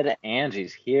out.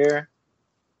 Angie's here.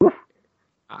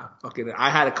 I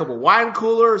had a couple wine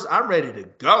coolers. I'm ready to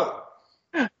go.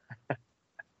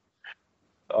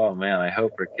 Oh man, I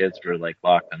hope her kids were like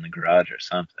locked in the garage or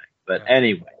something. But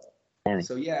anyway.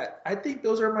 So yeah, I think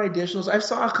those are my additionals. I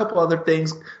saw a couple other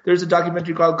things. There's a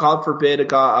documentary called God Forbid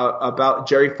about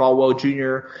Jerry Falwell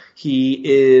Jr. He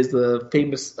is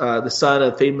the son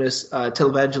of famous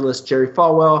televangelist Jerry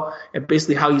Falwell, and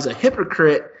basically how he's a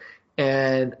hypocrite.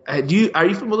 And are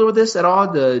you familiar with this at all?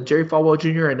 The Jerry Falwell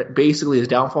Jr. and basically his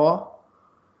downfall.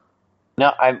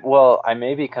 No, I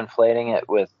may be conflating it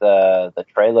with the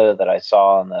trailer that I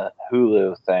saw on the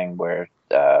Hulu thing where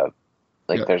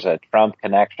there's a Trump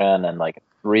connection and like a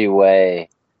three-way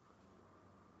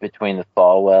between the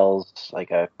Falwells,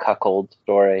 like a cuckold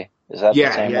story. Is that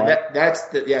the same one? That's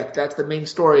the main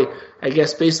story. I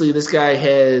guess basically this guy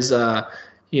has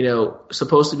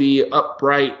supposed to be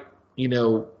upright,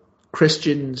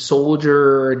 Christian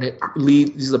soldier, and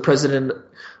he's the president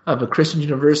of a Christian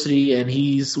university, and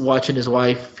he's watching his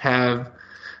wife have,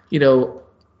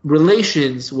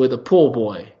 relations with a pool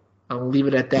boy. I'll leave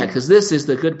it at that, because this is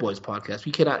the Good Boys Podcast.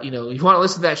 We cannot, if you want to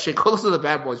listen to that shit, go listen to the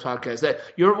Bad Boys Podcast.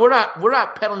 We're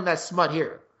not peddling that smut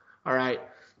here. All right,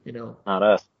 Not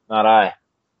us, not I.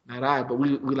 Not I, but we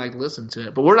like to listen to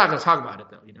it. But we're not going to talk about it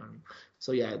though. You know what I mean?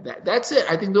 So yeah, that's it.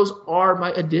 I think those are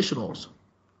my additionals.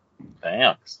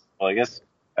 Damn. Well,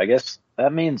 I guess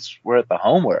that means we're at the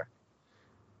homework.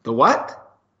 The what?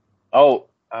 Oh,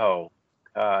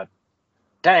 God.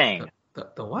 Dang.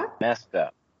 The what? Messed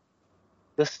up.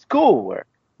 The schoolwork.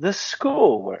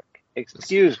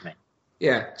 Excuse me.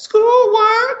 Yeah.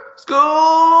 Schoolwork.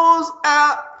 School's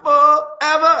out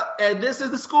forever. And this is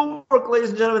the schoolwork, ladies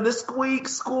and gentlemen. This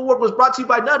week's schoolwork was brought to you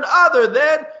by none other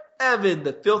than Evan,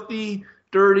 the filthy,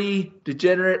 dirty,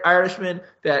 degenerate Irishman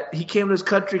that he came to this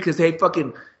country because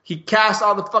he cast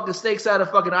all the fucking snakes out of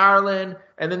fucking Ireland,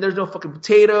 and then there's no fucking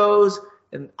potatoes,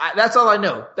 and that's all I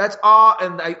know. That's all.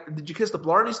 And did you kiss the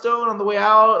Blarney Stone on the way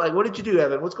out? Like, what did you do,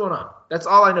 Evan? What's going on? That's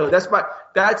all I know. That's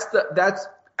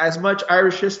as much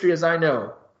Irish history as I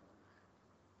know.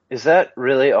 Is that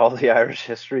really all the Irish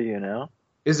history you know?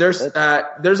 Is there's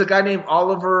a guy named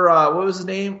Oliver? What was his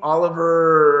name?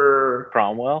 Oliver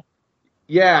Cromwell.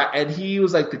 Yeah, and he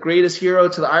was like the greatest hero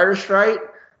to the Irish, right?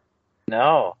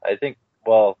 No, I think.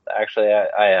 Well, actually,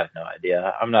 I have no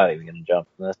idea. I'm not even going to jump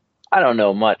in this. I don't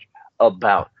know much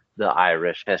about the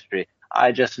Irish history.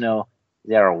 I just know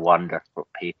they're wonderful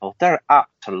people. They're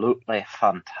absolutely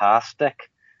fantastic.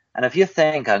 And if you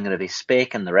think I'm going to be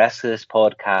speaking the rest of this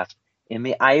podcast in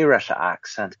the Irish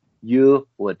accent, you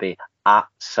would be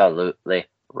absolutely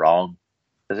wrong.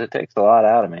 Because it takes a lot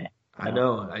out of me. I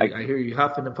know. I hear you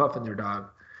huffing and puffing there,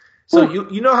 dog. So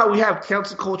you know how we have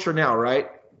cancel culture now, right?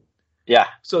 Yeah.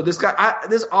 So this guy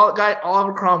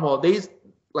Oliver Cromwell,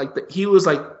 he was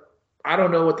like, I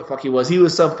don't know what the fuck he was. He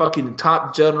was some fucking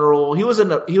top general. He was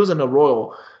in a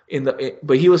royal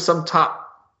but he was some top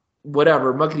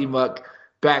whatever muckety muck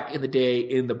back in the day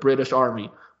in the British Army.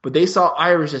 But they saw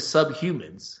Irish as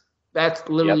subhumans. That's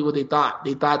literally what they thought.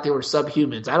 They thought they were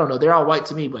subhumans. I don't know. They're all white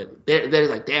to me, but they're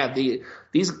like, damn,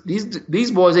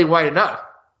 these boys ain't white enough.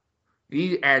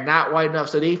 These are not white enough.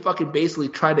 So they fucking basically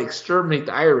tried to exterminate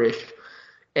the Irish.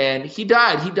 And he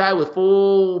died. He died with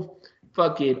full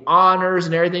fucking honors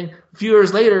and everything. A few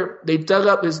years later, they dug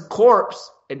up his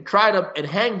corpse and tried him and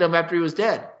hanged him after he was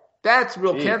dead. That's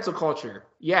real cancel culture.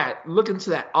 Yeah, look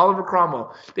into that. Oliver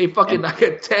Cromwell. They fucking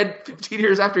 10, 15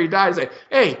 years after he died, say,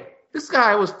 hey, this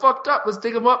guy was fucked up. Let's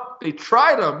dig him up. They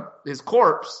tried him, his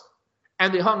corpse,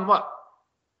 and they hung him up.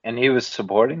 And he was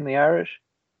supporting the Irish?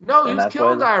 No, he was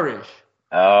killing the Irish.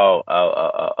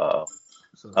 Oh.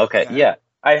 So, okay, yeah.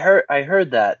 I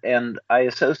heard that, and I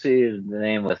associated the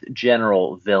name with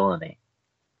general villainy.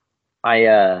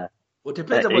 Well, it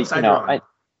depends on what side you're on.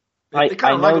 They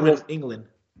kind of like him in England.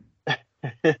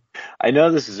 I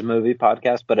know this is a movie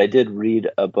podcast, but I did read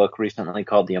a book recently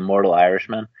called The Immortal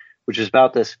Irishman, which is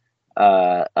about this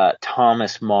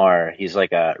Thomas More. He's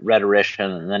like a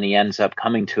rhetorician, and then he ends up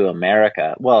coming to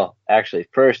America. Well, actually,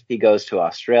 first he goes to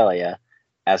Australia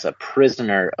as a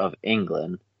prisoner of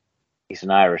England. He's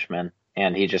an Irishman,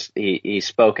 and he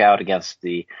spoke out against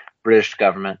the British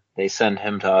government. They send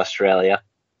him to Australia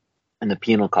in the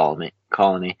penal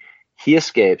colony. He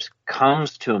escapes,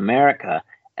 comes to America,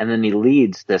 and then he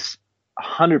leads this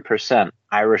 100%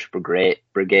 Irish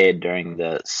brigade during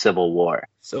the Civil War.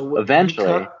 So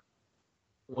eventually,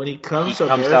 when he he comes to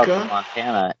comes out to America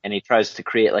Montana and he tries to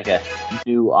create like a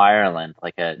new Ireland,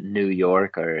 like a New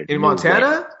York or a in New Montana,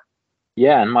 Wales.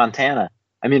 Yeah, in Montana.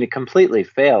 I mean, it completely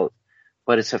failed,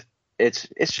 but it's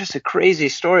just a crazy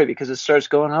story because it starts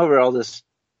going over all this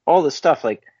stuff.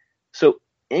 Like, so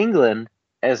England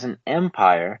as an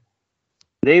empire,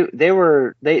 they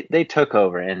took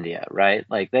over India, right?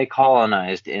 Like they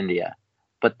colonized India,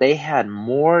 but they had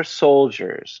more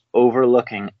soldiers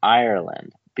overlooking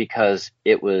Ireland because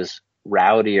it was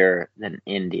rowdier than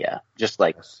India, just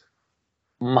like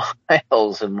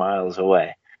miles and miles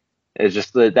away. It's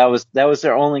just that was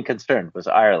their only concern was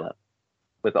Ireland,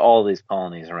 with all these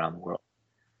colonies around the world.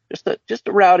 Just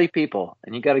a rowdy people,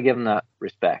 and you got to give them that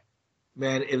respect.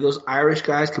 man, if those Irish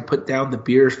guys could put down the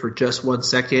beers for just 1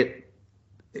 second,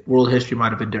 world history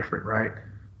might have been different, right?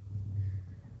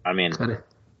 I mean,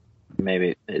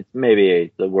 maybe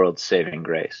the world's saving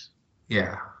grace.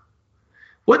 Yeah.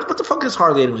 What the fuck is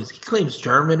Harley anyways? He claims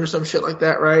German or some shit like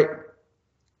that, right?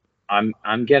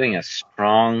 I'm getting a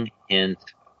strong hint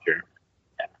of German.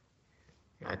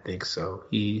 Yeah. I think so.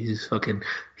 He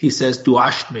says "Du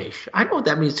hast mich." I know what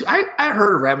that means too. I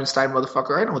heard of Rammstein,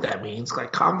 motherfucker. I know what that means.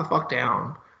 Like, calm the fuck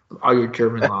down with all your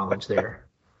German knowledge there.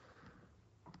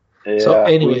 Yeah, so,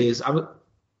 anyways,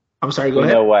 I'm sorry. Go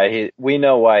ahead. We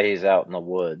know why he's out in the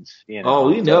woods. You know, Oh,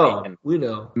 we so know. he can We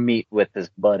know. meet with his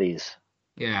buddies.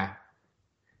 Yeah.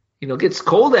 It gets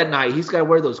cold at night. He's got to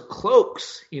wear those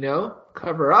cloaks.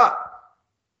 Cover up.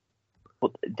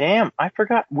 Well, damn, I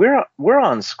forgot. We're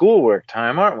on schoolwork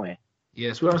time, aren't we?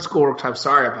 Yes, we're on schoolwork time.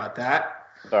 Sorry about that.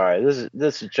 Sorry,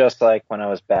 this is just like when I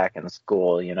was back in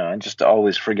school. I just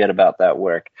always forget about that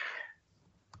work.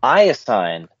 I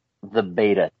assigned the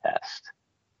beta test.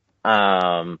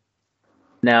 Now,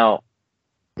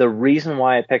 the reason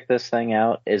why I picked this thing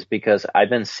out is because I've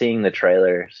been seeing the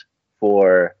trailers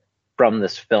from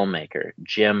this filmmaker,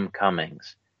 Jim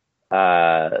Cummings,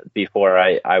 before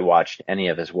I watched any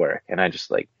of his work. And I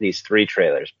just like these 3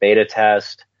 trailers, Beta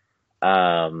Test,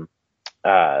 Thunder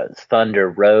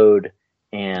Road,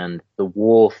 and The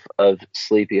Wolf of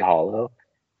Sleepy Hollow.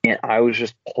 And I was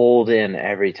just pulled in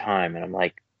every time. And I'm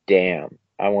like, damn,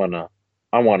 I want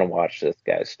to watch this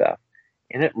guy's stuff.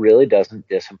 And it really doesn't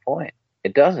disappoint.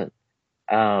 It doesn't.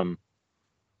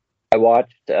 I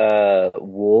watched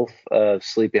Wolf of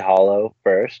Sleepy Hollow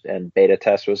first, and Beta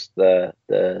Test was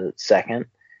the second,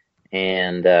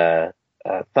 and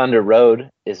Thunder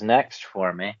Road is next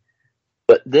for me.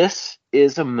 But this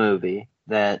is a movie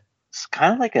that's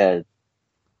kind of like I'd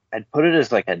put it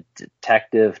as like a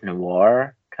detective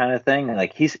noir kind of thing.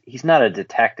 Like he's not a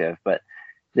detective, but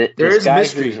There this is guy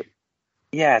mystery.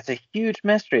 yeah, it's a huge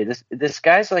mystery. This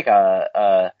guy's like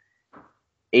a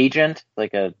agent,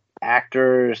 like a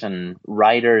actors and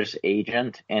writers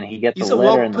agent, and he gets He's a a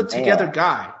letter well in the put together mail.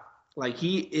 guy. Like,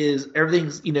 he is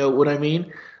everything's. You know what I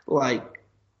mean? Like,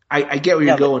 I get where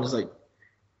Yeah, you're going. It's like,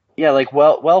 Yeah, like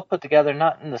well put together,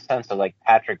 not in the sense of like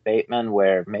Patrick Bateman,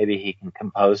 where maybe he can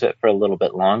compose it for a little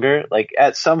bit longer. Like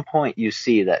at some point, you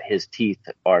see that his teeth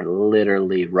are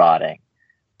literally rotting,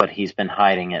 but he's been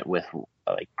hiding it with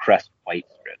like Crest white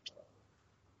strips.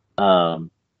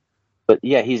 But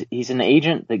yeah, he's an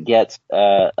agent that gets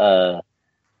an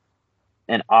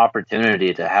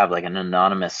opportunity to have like an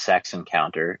anonymous sex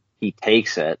encounter. He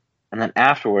takes it, and then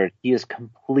afterward, he is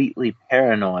completely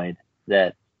paranoid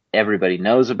that everybody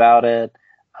knows about it.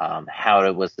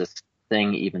 How was this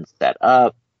thing even set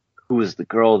up? Who was the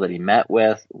girl that he met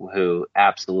with who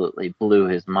absolutely blew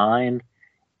his mind?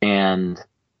 And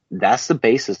that's the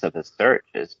basis of his search,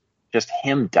 is just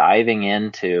him diving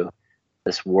into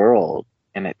this world,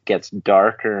 and it gets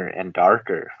darker and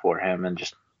darker for him and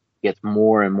just gets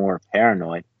more and more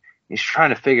paranoid. He's trying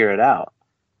to figure it out.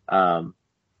 And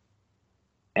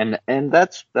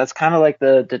that's kind of like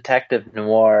the detective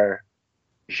noir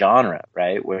genre,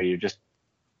 right? Where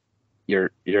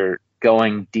you're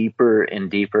going deeper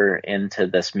and deeper into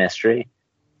this mystery,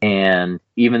 and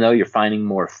even though you're finding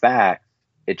more facts,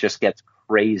 it just gets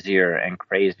crazier and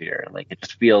crazier. Like it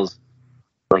just feels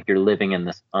like you're living in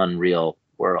this unreal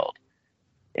world,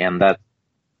 and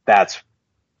that's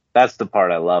the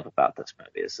part I love about this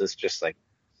movie. Is this just like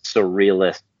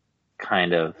surrealist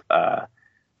kind of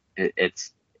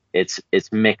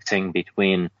it's mixing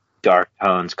between dark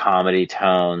tones, comedy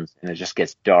tones, and it just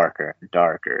gets darker and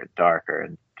darker and darker,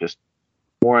 and just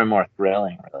more and more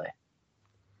thrilling, really.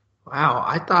 Wow,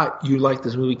 I thought you liked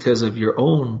this movie because of your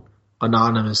own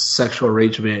anonymous sexual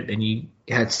arrangement, and you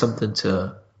had something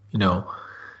to,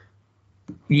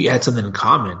 you had something in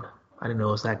common. I didn't know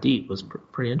it was that deep. It was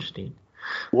pretty interesting.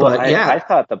 Well, But yeah, I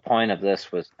thought the point of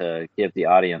this was to give the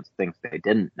audience things they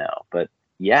didn't know. But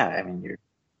yeah, I mean,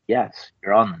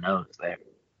 you're on the nose there.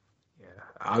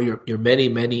 your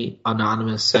many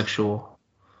anonymous sexual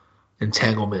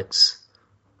entanglements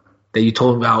that you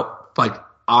told about,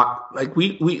 like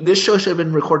we this show should have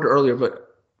been recorded earlier,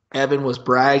 but Evan was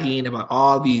bragging about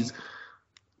all these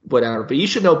whatever. But you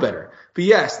should know better. But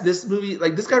yes, this movie,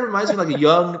 like, this guy reminds me of like a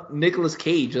young Nicolas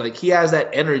Cage. Like, he has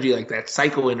that energy, like that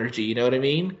psycho energy. You know what I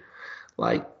mean?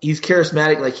 Like, he's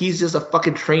charismatic. Like, he's just a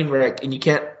fucking train wreck, and you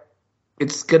can't.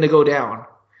 It's gonna go down.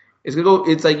 It's gonna go.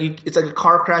 It's like a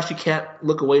car crash you can't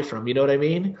look away from. You know what I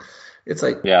mean? It's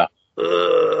like, Yeah.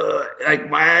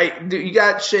 Like, dude, you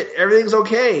got shit. Everything's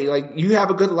okay. Like, you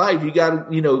have a good life. You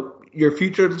got, your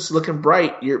future's looking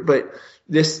bright. But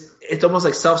it's almost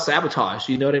like self-sabotage.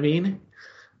 You know what I mean?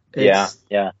 Yeah.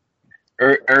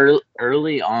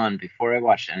 Early on, before I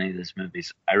watched any of these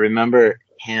movies, I remember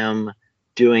him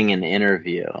doing an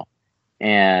interview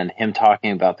and him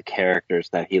talking about the characters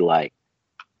that he liked,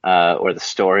 or the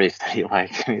stories that he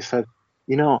liked. And he said,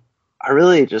 I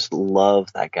really just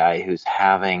love that guy who's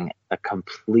having a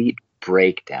complete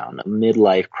breakdown, a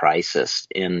midlife crisis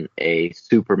in a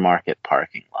supermarket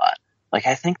parking lot. Like,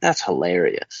 I think that's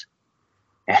hilarious.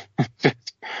 And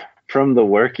just from the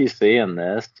work you see in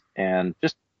this, and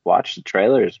just watch the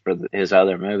trailers for his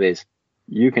other movies,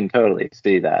 you can totally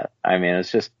see that. I mean,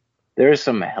 it's just, there's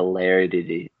some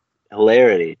hilarity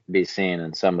to be seen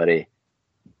in somebody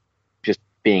just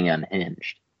being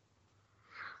unhinged.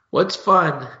 What's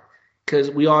fun,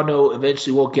 because we all know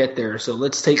eventually we'll get there. So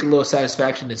let's take a little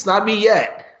satisfaction. It's not me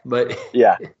yet, but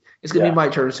Yeah. it's going to be my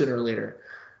turn sooner or later.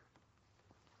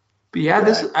 But yeah,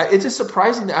 it's just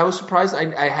surprising. I was surprised.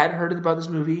 I hadn't heard about this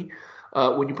movie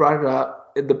when you brought it up.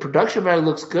 The production value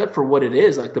looks good for what it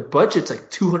is. Like, the budget's like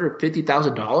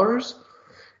 $250,000.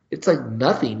 It's like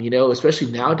nothing,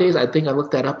 especially nowadays. I think I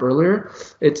looked that up earlier.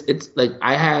 It's like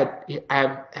I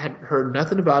had heard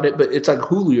nothing about it, but it's like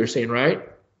Hulu, you're saying, right?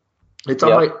 It's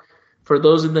all right. For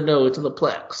those in the know, it's on the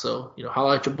Plex. So,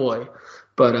 holla at your boy.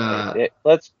 But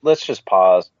let's just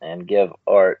pause and give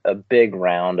Art a big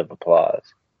round of applause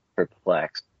for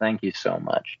Plex. Thank you so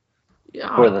much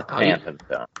for the Phantom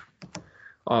Zone.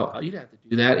 Oh, you'd have to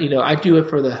do that. I do it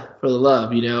for the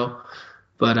love,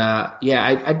 But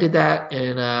I did that,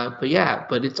 and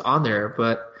but it's on there.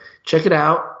 But check it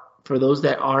out for those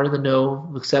that are in the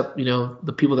know, except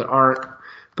the people that aren't.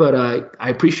 But I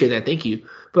appreciate that. Thank you.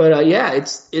 But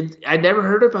I never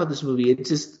heard about this movie. It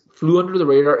just flew under the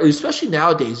radar, especially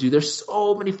nowadays, dude. There's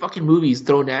so many fucking movies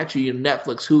thrown at you.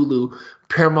 Netflix, Hulu,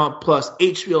 Paramount Plus,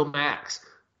 HBO Max.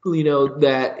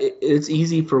 That it's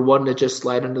easy for one to just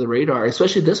slide under the radar.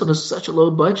 Especially this one is such a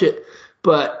low budget.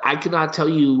 But I cannot tell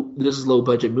you this is low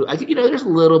budget movie. There's a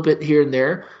little bit here and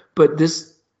there, but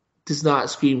this does not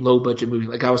scream low budget movie.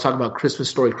 Like I was talking about Christmas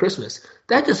Story Christmas.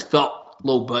 That just felt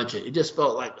low budget. It just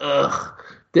felt like,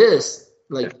 this.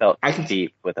 Like, it felt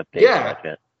cheap with a big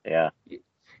budget. Yeah.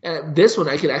 And this one,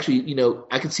 I could actually,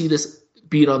 I could see this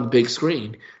being on the big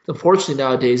screen. Unfortunately,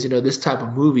 nowadays, this type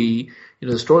of movie, the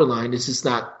storyline is just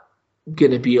not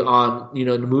going to be on, in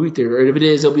the movie theater. Or if it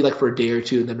is, it'll be like for a day or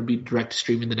two, and then it'll be direct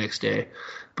streaming the next day.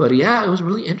 But yeah, it was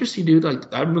really interesting, dude.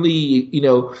 Like, I'm really,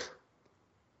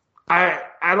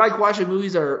 I like watching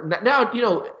movies that are now,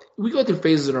 we go through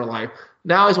phases in our life.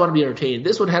 Now I just want to be entertained.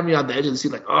 This one had me on the edge of the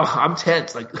seat, like, oh, I'm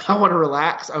tense. Like, I want to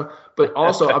relax. But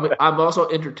also, I'm also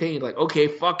entertained. Like, okay,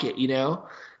 fuck it,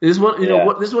 This one,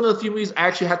 this is one of the few movies I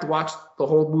actually have to watch the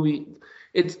whole movie.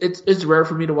 It's rare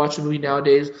for me to watch a movie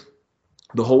nowadays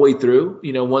the whole way through,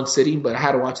 one sitting. But I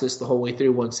had to watch this the whole way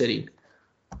through one sitting.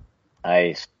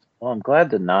 Nice. Well, I'm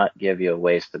glad to not give you a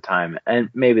waste of time,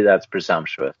 and maybe that's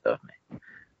presumptuous of me.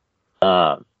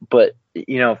 But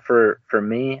for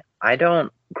me, I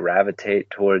don't gravitate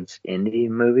towards indie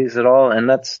movies at all, and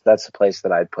that's the place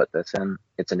that I'd put this in.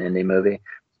 It's an indie movie,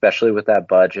 especially with that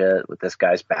budget, with this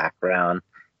guy's background,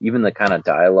 even the kind of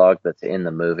dialogue that's in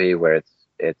the movie where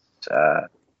it's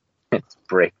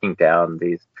breaking down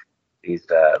these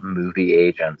movie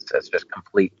agents as just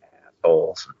complete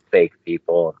assholes and fake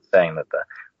people, and saying that the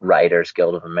Writers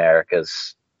Guild of America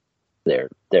is their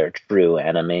true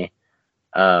enemy.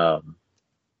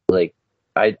 Like,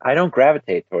 I don't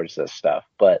gravitate towards this stuff,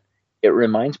 but it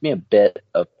reminds me a bit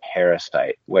of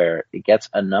Parasite, where it gets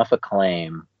enough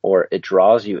acclaim or it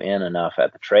draws you in enough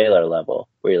at the trailer level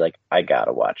where you're like, I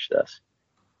gotta watch this.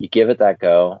 You give it that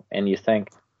go and you think,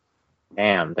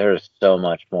 damn, there's so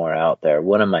much more out there.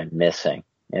 What am I missing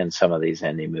in some of these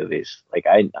indie movies? Like,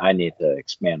 I need to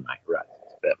expand my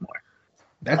horizons a bit more.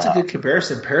 That's a good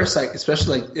comparison. Parasite,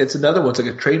 especially, like, it's another one. It's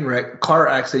like a train wreck, car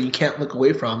accident you can't look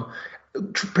away from.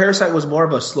 Parasite was more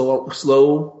of a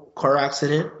slow car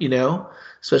accident, you know,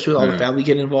 especially with all the family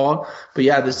getting involved. But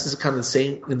yeah, this is kind of the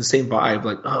same vibe.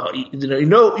 Like, oh, you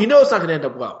know, it's not going to end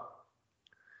up well.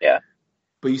 Yeah,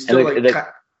 but you still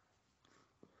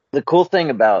the cool thing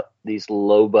about these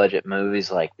low budget movies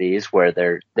like these, where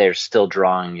they're still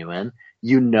drawing you in,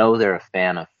 you know, they're a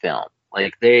fan of film.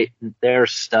 Like they're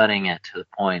studying it to the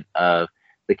point of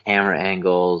the camera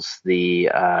angles, the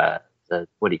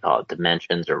what do you call it,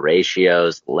 dimensions or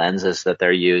ratios, lenses that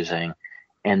they're using,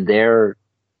 and they're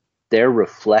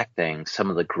reflecting some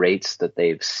of the greats that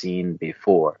they've seen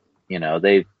before. You know,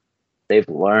 they've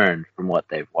learned from what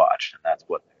they've watched, and that's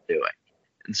what they're doing.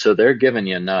 And so they're giving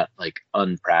you not like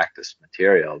unpracticed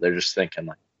material. They're just thinking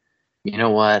like, you know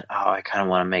what? Oh, I kind of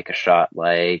want to make a shot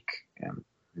like,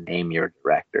 name your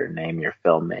director, name your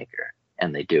filmmaker,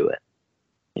 and they do it.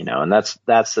 You know, and that's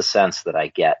the sense that I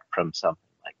get from something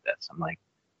like this. I'm like,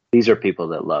 these are people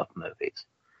that love movies.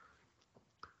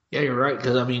 Yeah, you're right.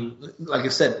 Because I mean, like I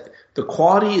said, the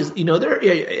quality is, you know,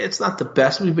 it's not the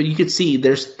best movie, but you can see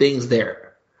there's things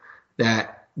there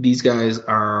that these guys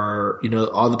are, you know,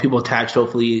 all the people attached.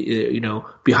 Hopefully, you know,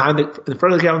 in front of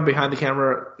the camera, behind the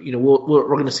camera, you know, we're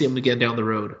going to see them again down the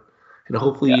road, and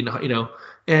hopefully, you know,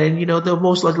 and you know, they'll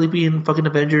most likely be in fucking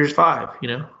Avengers 5. You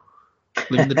know,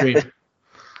 living the dream.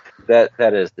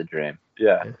 That is the dream.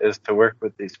 Yeah, is to work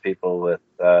with these people with,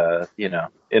 you know,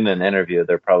 in an interview,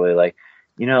 they're probably like,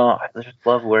 you know, I just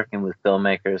love working with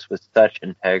filmmakers with such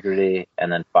integrity, and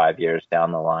then 5 years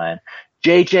down the line,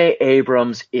 J.J.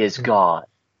 Abrams is God.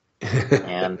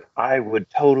 And I would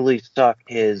totally suck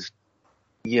his,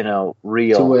 you know,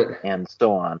 reel and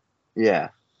so on. Yeah.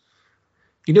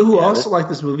 You know who also liked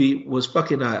this movie was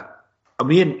fucking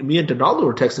me and Donaldo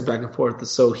were texting back and forth.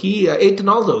 So hey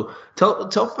Donaldo, tell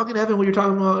fucking Evan what you're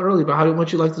talking about earlier about how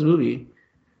much you like this movie.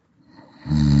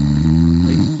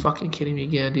 Are you fucking kidding me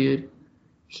again, dude?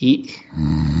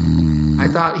 I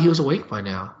thought he was awake by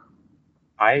now.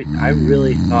 I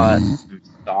really thought some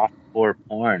softcore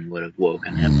porn would have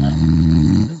woken him up.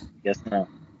 Guess not.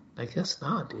 I guess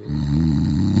not, dude.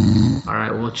 All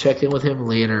right, we'll check in with him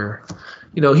later.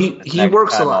 You know, he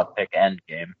works a lot. I'll pick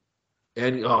Endgame.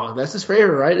 And that's his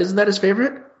favorite, right? Isn't that his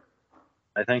favorite?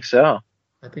 I think so.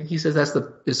 I think he says that's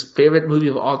his favorite movie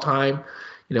of all time.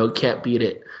 You know, can't beat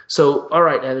it. So, all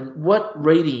right, Evan, what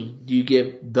rating do you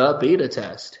give The Beta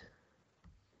Test?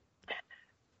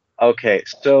 Okay,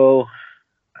 so,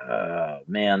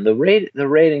 man, the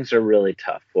ratings are really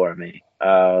tough for me.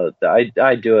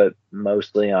 I do it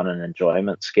mostly on an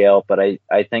enjoyment scale, but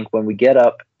I think when we get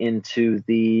up into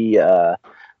the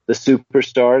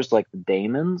superstars like the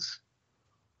Damons,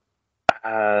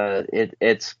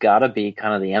 it's got to be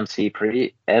kind of the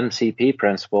MCP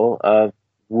principle of,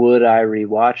 would I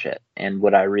rewatch it, and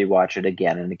would I rewatch it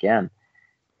again and again?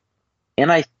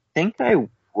 And I think I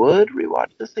would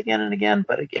rewatch this again and again,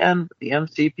 but again, the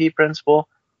MCP principle,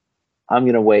 I'm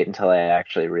going to wait until I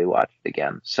actually rewatch it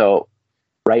again. So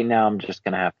right now, I'm just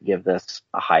going to have to give this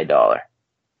a high dollar.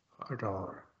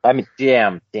 $1. I mean,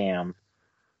 damn.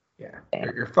 Yeah,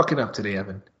 you're fucking up today,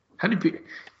 Evan. How do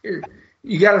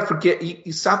you got to forget?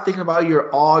 You stop thinking about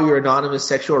all your anonymous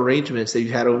sexual arrangements that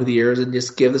you've had over the years, and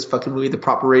just give this fucking movie the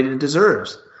proper rating it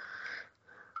deserves.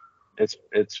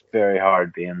 It's very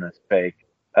hard being this fake.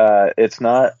 It's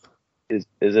not. Is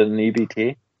it an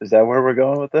EBT? Is that where we're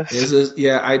going with this?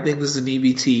 I think this is an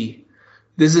EBT.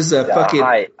 This is a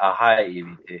high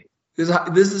EBT.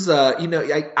 This is you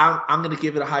know, I'm gonna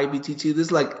give it a high EBT too. This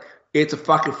is like, it's a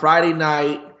fucking Friday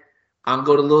night. I'm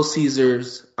going to Little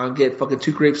Caesars. I'm get fucking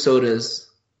 2 grape sodas,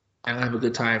 and I have a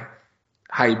good time.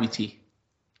 High EBT.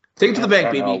 Take it to the bank,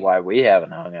 baby. I don't know why we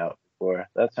haven't hung out before.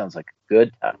 That sounds like a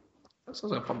good time. That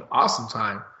sounds like an awesome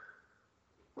time.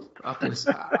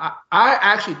 I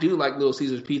actually do like Little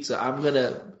Caesars pizza.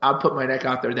 I'll put my neck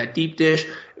out there. That deep dish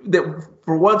that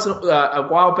for once a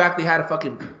while back they had a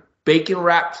fucking bacon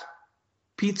wrapped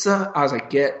pizza. I was like,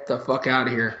 get the fuck out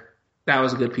of here. That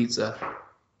was a good pizza.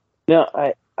 No,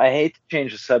 I hate to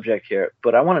change the subject here,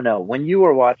 but I want to know, when you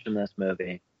were watching this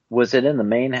movie, was it in the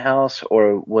main house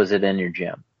or was it in your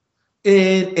gym?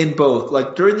 In both.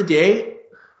 Like during the day,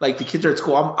 like the kids are at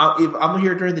school. If I'm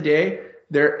here during the day,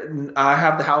 I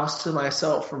have the house to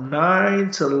myself from 9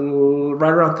 to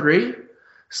right around 3.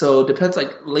 So it depends.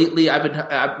 Like lately,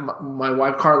 my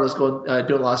wife Carla's doing a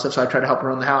lot of stuff, so I try to help her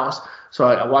around the house. So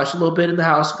I watch a little bit in the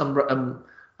house. I'm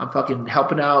fucking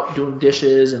helping out, doing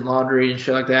dishes and laundry and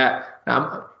shit like that.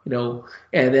 And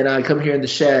then I come here in the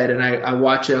shed and I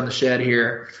watch it on the shed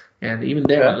here. And even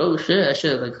there, I'm like, oh shit,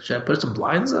 should I put some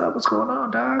blinds up? What's going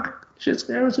on, dog? Shit's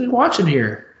there. What's watching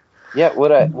here? Yeah,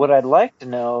 what I'd like to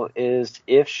know is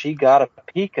if she got a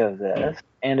peek of this,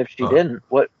 and if she didn't,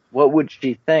 what would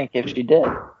she think if she did?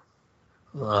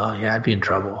 Oh yeah, I'd be in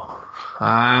trouble.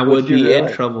 I would be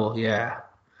in trouble. Yeah.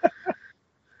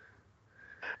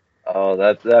 Oh,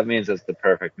 that means it's the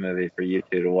perfect movie for you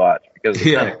two to watch because of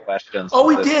the kind of questions. Oh,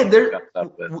 we did.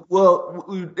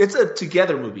 It's a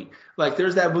together movie. Like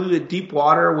there's that movie Deep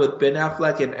Water with Ben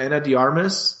Affleck and Ana de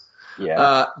Armas.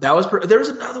 Yeah. There was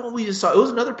another one we just saw. It was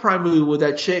another Prime movie with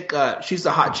that chick. She's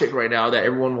the hot chick right now that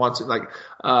everyone wants. Like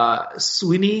Sarah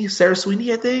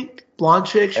Sweeney, I think, blonde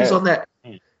chick. She's on that.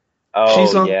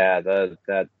 Oh,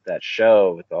 that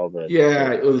show with all the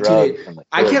drugs and the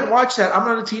I can't watch that. I'm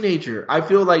not a teenager. I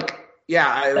feel like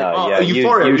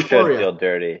Euphoria. You should feel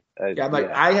dirty.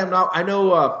 I am not. I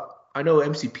know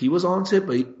MCP was on it,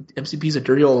 but MCP's a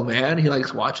dirty old man. He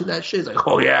likes watching that shit. He's like,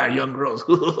 oh yeah, young girls,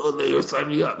 they sign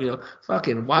me up.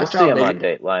 Fucking watch out. We'll see him on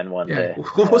Dateline one day.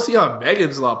 We'll see him on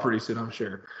Megan's Law pretty soon, I'm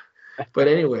sure. But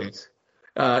anyways,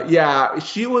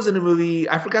 she was in a movie.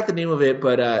 I forgot the name of it,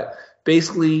 but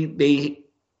basically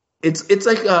it's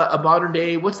like a modern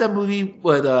day. What's that movie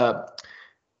with Shia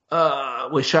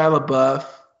LaBeouf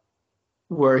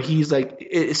where he's like?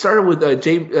 It started with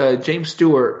James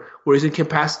Stewart. Where he's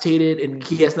incapacitated and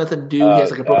he has nothing to do. He has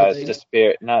like a broken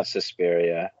leg. Not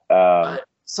Suspiria.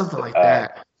 Something like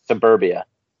that. Suburbia.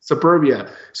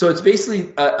 So it's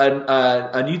basically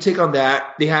a new take on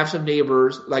that. They have some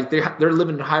neighbors, like they're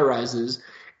living in high rises,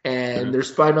 and they're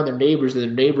spying on their neighbors, and their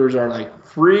neighbors are like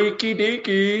freaky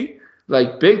deaky,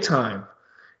 like big time.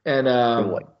 And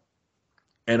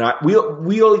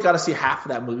we only got to see half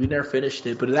of that movie. We never finished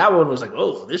it, but that one was like,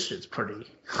 oh, this shit's pretty,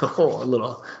 a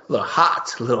little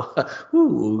hot, a little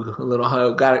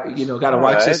gotta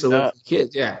watch this with the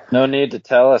kids. Yeah. No need to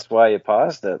tell us why you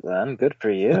paused it. Then good for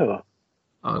you.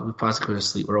 We paused to go to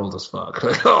sleep. We're old as fuck.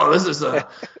 Oh, this is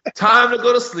time to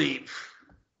go to sleep.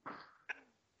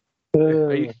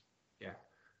 Yeah,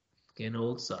 getting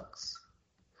old sucks.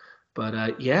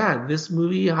 But this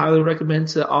movie I highly recommend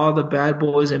to all the bad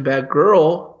boys and bad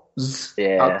girls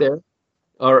out there,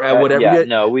 or whatever. Yeah,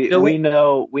 no, we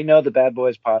know the Bad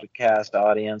Boys podcast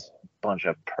audience, bunch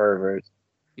of perverts.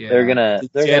 Yeah, they're gonna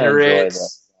enjoy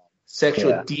this.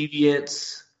 Sexual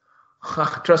deviants.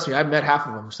 Trust me, I've met half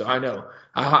of them, so I know.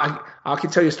 I can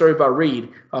tell you a story about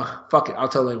Reed. Fuck it, I'll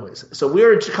tell it anyways. So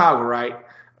we're in Chicago, right?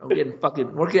 We're getting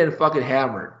fucking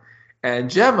hammered, and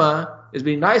Gemma is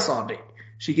being nice all day.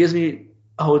 She gives me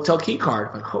a hotel key card.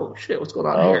 I'm like, oh shit, what's going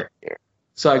on here?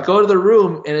 So I go to the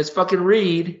room and it's fucking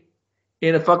Reed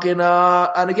in a fucking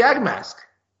on a gag mask.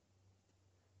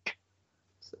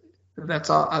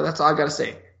 That's all I gotta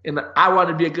say. And I want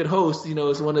to be a good host.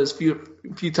 It's one of those few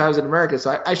times in America.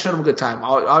 So I showed him a good time.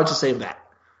 I'll just say that.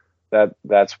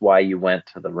 That's why you went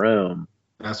to the room.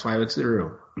 That's why I went to the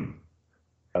room.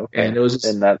 Okay. And it was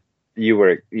that. You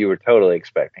were totally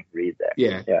expecting Reed there.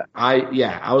 Yeah.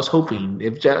 I was hoping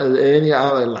if anything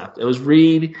I left. It was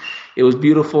Reed. It was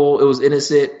beautiful. It was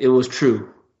innocent. It was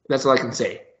true. That's all I can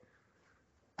say.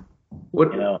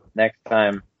 Next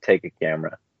time take a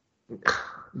camera.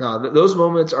 No, those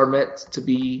moments are meant to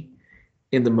be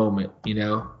in the moment.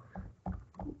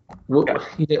 What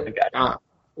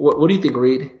do you think,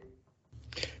 Reed?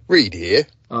 Reed here.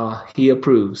 He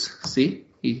approves. See,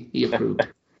 he approved.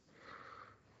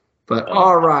 But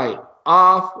all right,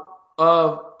 off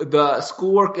of the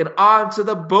schoolwork and on to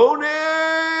the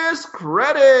bonus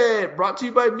credit brought to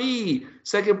you by me.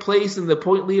 Second place in the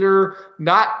point leader,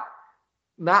 not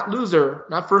loser,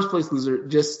 not first place loser,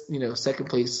 just second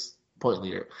place point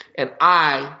leader. And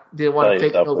I didn't want to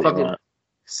pick no fucking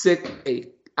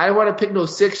I didn't want to pick no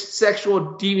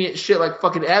sexual deviant shit like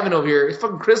fucking Evan over here. It's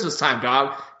fucking Christmas time,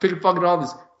 dog. Picking fucking all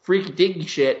this freaky dinky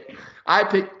shit. I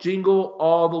picked Jingle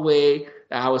All the Way.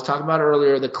 I was talking about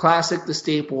earlier, the classic, the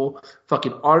staple,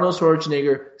 fucking Arnold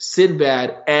Schwarzenegger,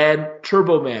 Sinbad, and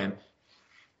Turbo Man.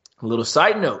 A little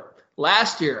side note.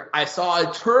 Last year, I saw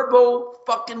a Turbo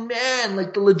fucking Man,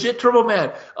 like the legit Turbo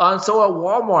Man, on sale at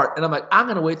Walmart. And I'm like, I'm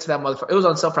going to wait till that motherfucker. It was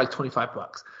on sale for like $25.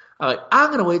 I'm like, I'm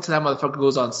going to wait till that motherfucker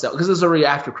goes on sale. Because it was already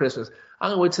after Christmas.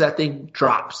 I'm going to wait till that thing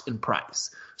drops in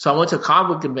price. So I went to a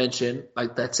comic book convention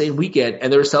like that same weekend,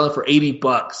 and they were selling for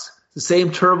 $80. The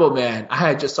same Turbo Man I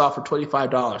had just saw for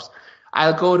 $25.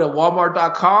 I go to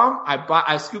Walmart.com.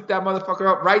 I scoop that motherfucker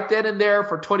up right then and there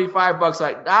for $25.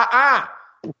 Like, I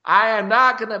am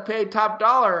not gonna pay top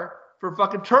dollar for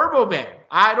fucking Turbo Man.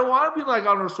 I don't want to be like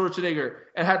Arnold Schwarzenegger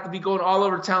and have to be going all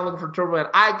over town looking for Turbo Man.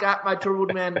 I got my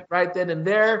Turbo Man right then and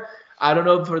there. I don't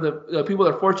know, for the people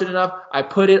that are fortunate enough, I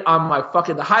put it on my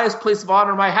fucking the highest place of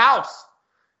honor in my house.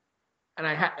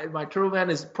 And my Turbo Man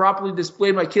is properly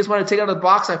displayed. My kids want to take it out of the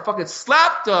box. I fucking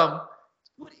slapped them.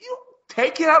 What, you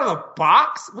take it out of the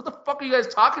box? What the fuck are you guys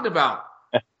talking about?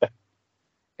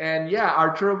 And yeah,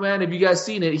 our Turbo Man, if you guys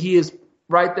seen it, he is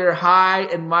right there, high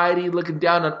and mighty, looking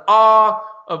down in awe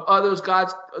of others,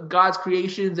 God's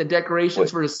creations and decorations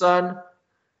for His Son.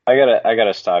 I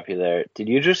gotta stop you there. Did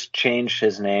you just change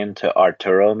his name to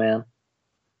Arturo Man?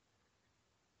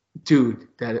 Dude,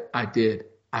 that I did.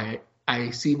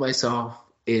 I see myself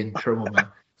in Turbo Man.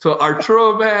 So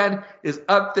Arturo Man is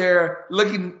up there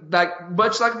looking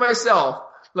much like myself,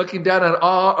 looking down in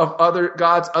awe of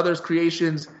others'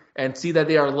 creations, and see that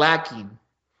they are lacking.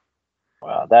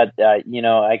 Wow, that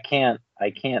I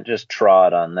can't just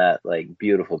trot on that like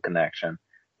beautiful connection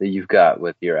that you've got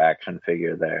with your action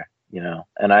figure there.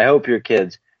 And I hope your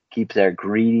kids keep their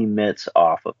greedy mitts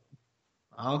off of them.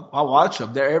 I'll watch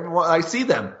them. They're everyone. I see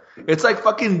them. It's like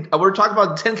fucking. We're talking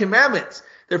about the 10 Commandments.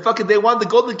 They want the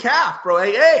golden calf, bro.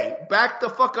 Hey, back the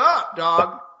fuck up,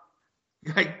 dog.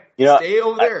 Stay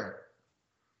over there.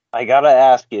 I gotta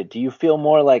ask you, do you feel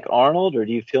more like Arnold or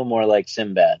do you feel more like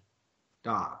Sinbad?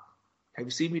 Dog, have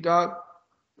you seen me, dog?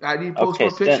 I need to post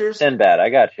more pictures. Sinbad, I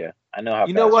got you. I know how.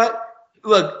 You know what?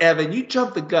 Look, Evan, you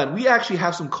jumped the gun. We actually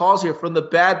have some calls here from the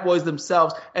bad boys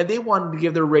themselves, and they wanted to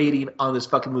give their rating on this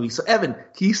fucking movie. So, Evan,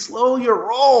 can you slow your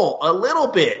roll a little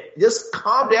bit? Just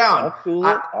calm down.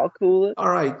 I'll cool it. All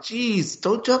right, jeez.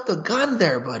 Don't jump the gun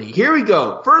there, buddy. Here we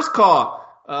go. First call.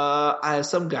 I have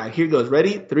some guy. Here goes.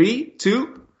 Ready? 3,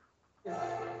 2.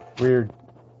 Weird.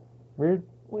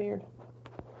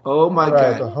 Oh, my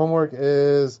God. The homework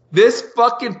is... This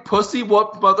fucking pussy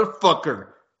whoop motherfucker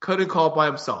couldn't call by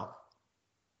himself.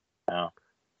 No.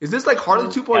 Is this like Harley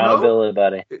 2.0? Accountability,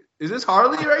 buddy. Is this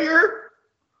Harley right here?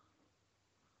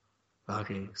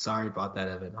 Okay, sorry about that,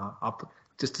 Evan.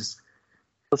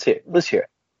 Let's hear it. Let's hear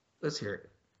it.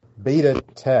 Beta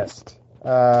test.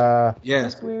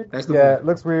 Yes, it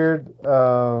looks weird,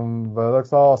 but it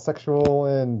looks all sexual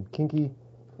and kinky.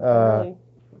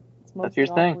 That's your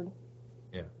thing.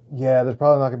 Yeah, there's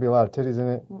probably not going to be a lot of titties in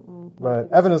it,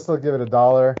 but Evan will still give it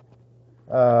 $1.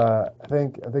 I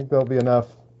think there'll be enough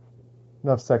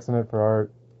sex in it for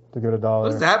Art to give it $1. What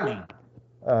does that mean?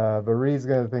 But Reed's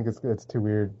gonna think it's too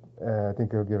weird. I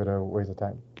think he'll give it a waste of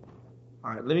time.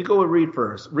 All right, let me go with Reed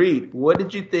first. Reed, what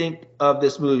did you think of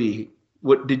this movie?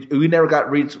 We never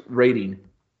got Reed's rating?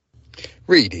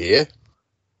 Reed here.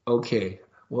 Okay,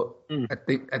 well, I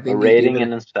think a rating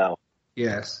in itself.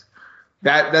 Yes,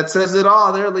 that says it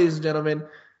all, there, ladies and gentlemen.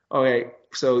 Okay,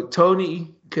 so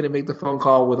Tony couldn't make the phone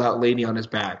call without Laney on his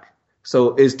back.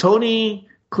 So is Tony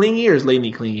clingy or is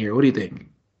Laney clingier? What do you think?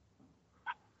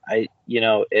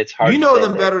 It's hard. You know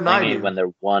them better than I do. When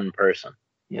they're one person,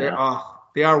 they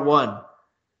are one.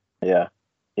 Yeah.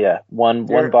 One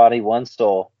body, one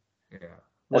soul. Yeah.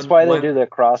 That's why they do their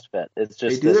CrossFit. It's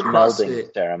just this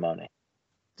melding ceremony.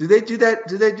 Do they do that?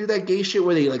 Do they do that gay shit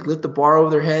where they like lift the bar over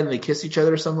their head and they kiss each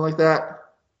other or something like that?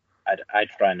 I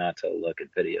try not to look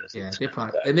at videos. Yeah, they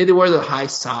probably, and then they wear the high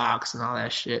socks and all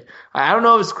that shit. I don't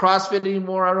know if it's CrossFit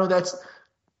anymore. I don't know if that's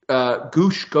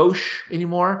gauche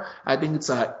anymore. I think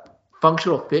it's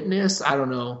functional fitness. I don't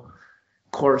know,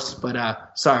 of course,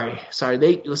 but sorry. So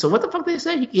what the fuck did they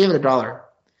say? He gave it $1.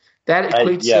 That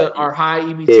equates to our high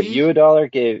EBT. Gave you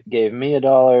 $1, gave me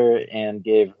 $1, and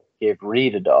gave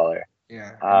Reed $1.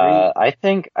 Yeah. I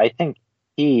think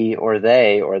he or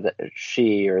they or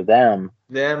she or them.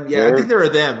 Them, yeah. I think they're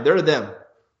them. They're them.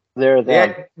 They're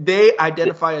them. They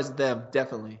identify as them,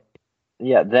 definitely.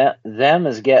 Yeah, them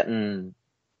is getting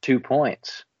 2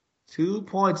 points. 2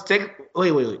 points.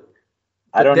 Wait.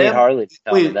 I don't need Harley to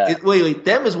tell me that. Wait.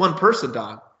 Them is one person,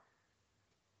 dog.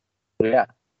 Yeah.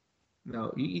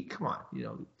 No, you come on.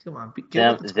 Come on.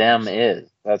 Them is.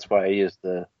 That's why I use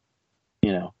the,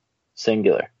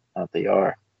 singular, not the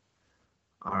R.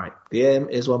 All right. Them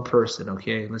is one person,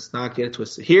 okay? Let's not get it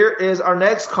twisted. Here is our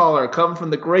next caller coming from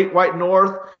the Great White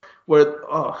North where,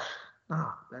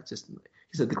 he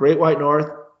said the Great White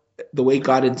North, the way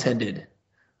God intended.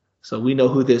 So we know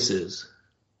who this is.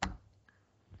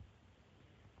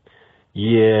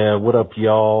 Yeah, what up,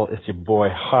 y'all? It's your boy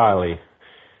Harley.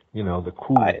 The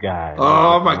cool guy.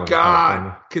 Oh, my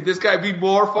God. Could this guy be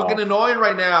more fucking annoying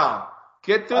right now?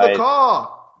 Get through the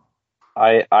call.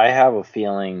 I have a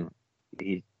feeling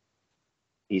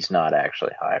he's not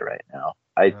actually high right now.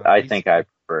 I think I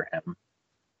prefer him.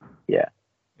 Yeah.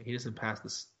 He doesn't pass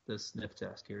the sniff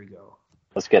test. Here we go.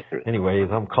 Let's get through it. Anyways,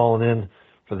 I'm calling in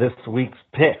for this week's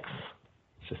picks.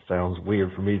 Just sounds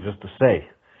weird for me just to say.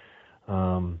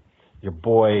 Your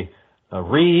boy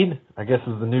Reed, I guess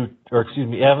is the new, or excuse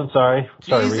me, Evan. Sorry,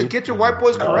 Jesus, Reed. get your white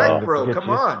boys correct, bro. Come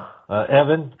on.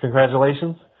 Evan,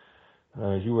 congratulations.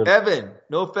 You were Evan,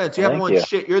 no offense. You haven't won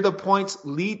shit. You're the points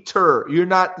leader. You're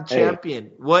not the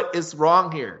champion. What is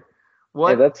wrong here?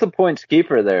 What? Hey, that's the points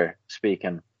keeper there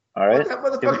speaking. All right.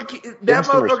 Well, that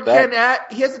motherfucker can't add.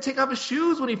 He has to take off his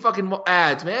shoes when he fucking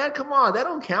adds, man. Come on, that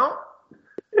don't count.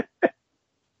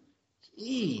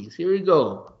 Jeez, here we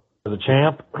go. For the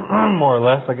champ, more or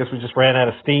less. I guess we just ran out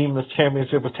of steam. This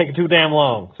championship was taking too damn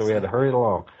long, so we had to hurry it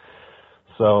along.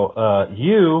 So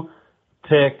you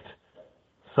picked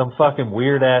some fucking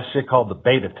weird ass shit called the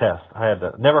beta test. I had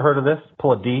never heard of this.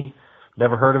 Pull a D.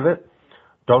 Never heard of it.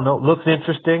 Don't know. Looks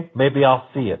interesting. Maybe I'll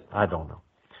see it. I don't know.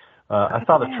 I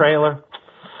saw the trailer.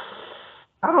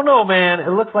 I don't know, man. It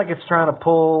looks like it's trying to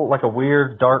pull like a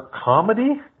weird dark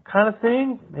comedy kind of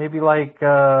thing. Maybe like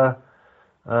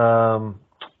American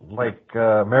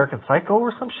Psycho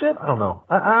or some shit. I don't know.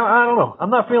 I don't know. I'm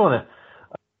not feeling it.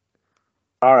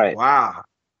 All right. Wow.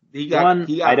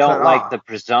 I don't like the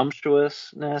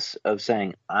presumptuousness of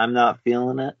saying I'm not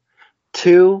feeling it.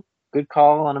 2, good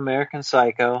call on American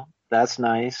Psycho. That's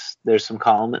nice. There's some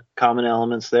common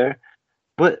elements there.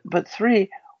 But 3,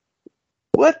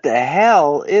 what the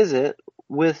hell is it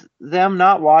with them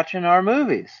not watching our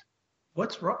movies?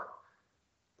 What's wrong?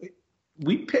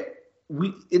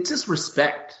 It's just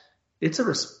respect. It's a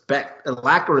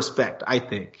lack of respect, I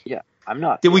think. Yeah, I'm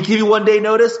not. Did we give you 1 day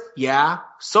notice? Yeah.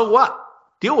 So what?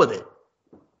 Deal with it.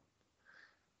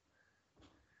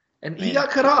 And he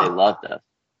got cut off. They loved us.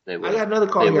 I got another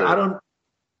call here.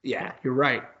 Yeah, you're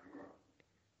right.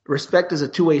 Respect is a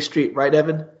two-way street, right,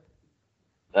 Evan?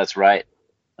 That's right.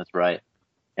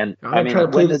 And I mean,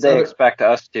 when did they expect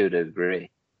us to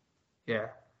agree? Yeah.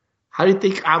 How do you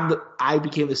think I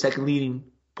became the second leading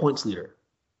points leader?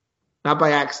 Not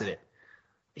by accident.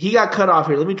 He got cut off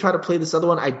here. Let me try to play this other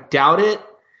one. I doubt it.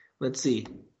 Let's see.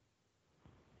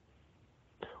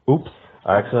 Oops.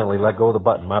 I accidentally let go of the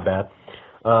button. My bad.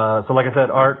 So like I said,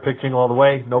 Art, pitching all the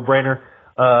way. No brainer.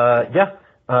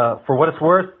 For what it's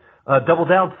worth, double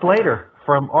down Slater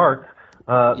from Art.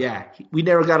 We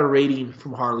never got a rating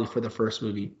from Harley for the first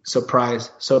movie.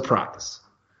 Surprise.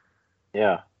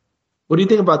 Yeah. What do you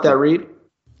think about that, Reed?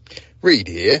 Reed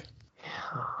here.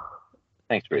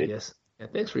 Thanks, Reed. Yes. Yeah,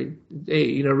 thanks, Reed.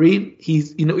 Hey, Reed,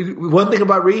 he's, one ththing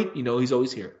about Reed, he's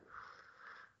always here.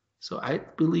 So I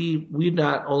believe we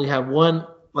not only have one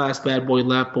last bad boy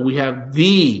left, but we have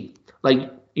I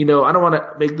don't want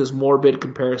to make this morbid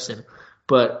comparison,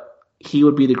 but he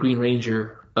would be the Green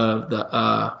Ranger of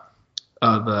the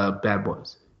Bad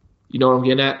Boys. You know what I'm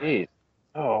getting at? Jeez.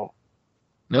 Oh.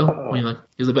 No? I mean,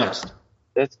 he's the best.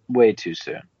 That's way too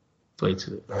soon. Way too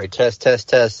soon. All right, test.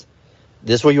 This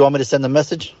is where you want me to send the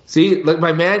message? See, look,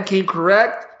 my man came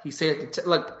correct. He said,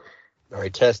 look. All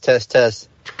right, test. Test.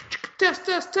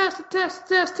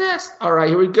 All right,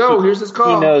 here we go. Here's his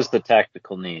call. He knows the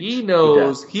tactical needs. He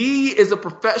knows. He is a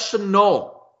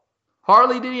professional.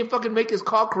 Harley didn't even fucking make his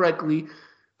call correctly.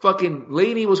 Fucking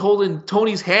Laney was holding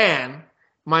Tony's hand.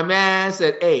 My man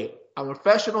said, hey, I'm a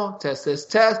professional.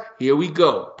 Test. Here we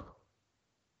go.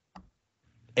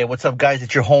 Hey, what's up, guys?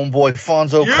 It's your homeboy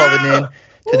Fonzo calling in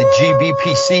to the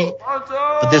GBPC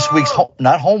for this week's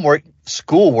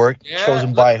schoolwork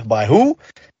chosen by who?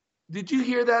 Did you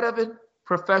hear that, Evan?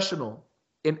 Professional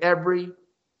in every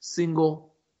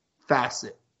single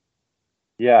facet.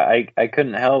 Yeah, I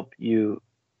couldn't help you,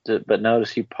 but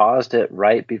notice he paused it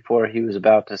right before he was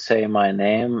about to say my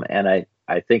name, and I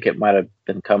think it might have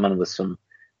been coming with some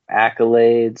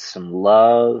accolades, some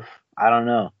love. I don't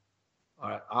know. All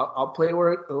right, I'll play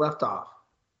where it left off.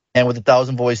 And with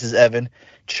 1,000 voices, Evan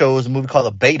chose a movie called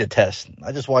The Beta Test.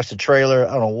 I just watched the trailer.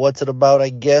 I don't know what's it about. I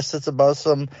guess it's about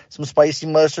some spicy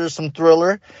mustard, some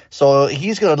thriller. So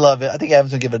he's going to love it. I think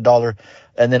Evan's going to give it $1.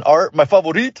 And then Art, my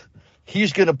favorite,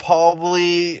 he's going to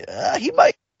probably, he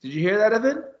might. Did you hear that,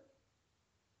 Evan?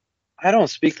 I don't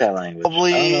speak that language.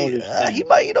 Probably, he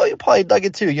might, you probably dug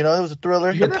it too. It was a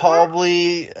thriller. And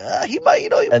probably, he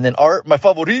might, And then Art, my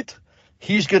favorite,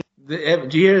 he's going to.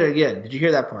 Did you hear it again? Did you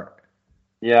hear that part?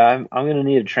 Yeah, I'm going to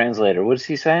need a translator. What is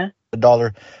he saying?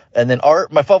 $1. And then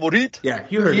Art, my favorite. Yeah,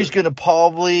 you heard he's going to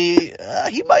probably,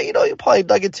 he might, he probably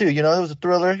dug it too. It was a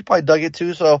thriller. He probably dug it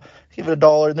too. So give it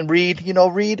 $1. And then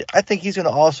Reed, I think he's going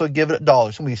to also give it $1.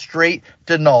 It's going to be straight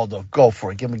Donaldo. Go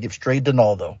for it. Give straight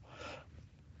Donaldo.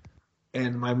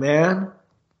 And my man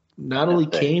not only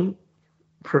came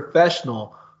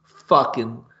professional,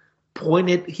 fucking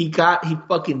pointed. He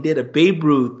fucking did a Babe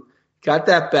Ruth, got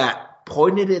that bat,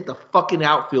 pointed it at the fucking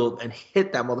outfield, and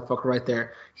hit that motherfucker right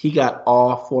there. He got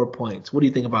all 4 points. What do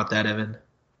you think about that, Evan?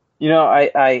 You know,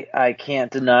 I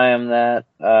can't deny him that,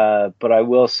 but I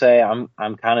will say I'm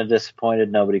kind of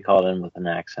disappointed nobody called in with an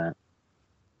accent.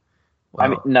 Wow. I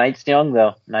mean, Knight's young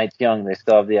though. Knight's young. They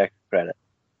still have the extra credit.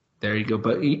 There you go.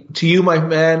 But to you, my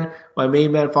man, my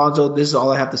main man, Fonzo, this is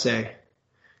all I have to say.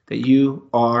 That you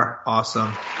are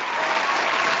awesome.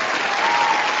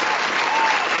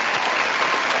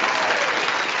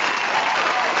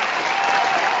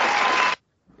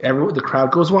 The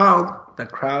crowd goes wild. The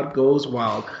crowd goes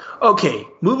wild. Okay,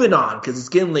 moving on because it's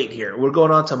getting late here. We're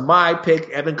going on to my pick.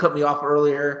 Evan cut me off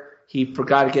earlier. He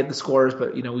forgot to get the scores,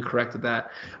 but, we corrected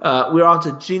that. We're on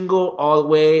to Jingle All the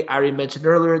Way. I already mentioned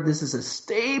earlier, this is a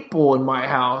staple in my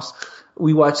house.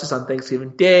 We watch this on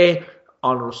Thanksgiving Day.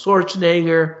 Arnold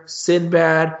Schwarzenegger,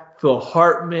 Sinbad, Phil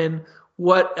Hartman.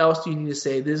 What else do you need to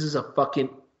say? This is a fucking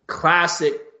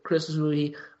classic Christmas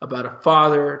movie about a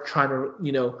father trying to,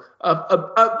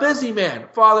 a busy man,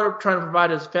 father trying to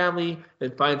provide his family,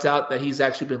 and finds out that he's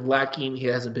actually been lacking. He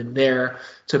hasn't been there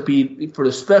to be for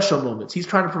the special moments. He's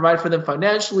trying to provide for them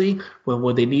financially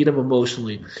when they need him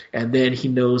emotionally. And then he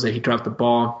knows that he dropped the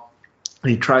ball,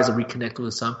 and he tries to reconnect with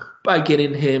his son by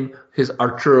getting him his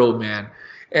Arturo man.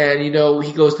 And, he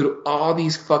goes through all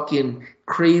these fucking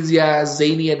crazy-ass,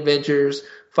 zany adventures,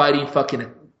 fighting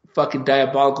fucking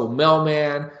diabolical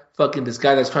mailman, fucking this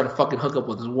guy that's trying to fucking hook up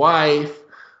with his wife,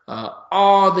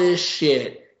 all this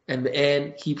shit. And in the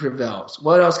end, he prevails.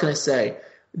 What else can I say?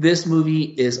 This movie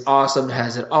is awesome. It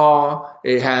has it all.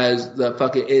 It has the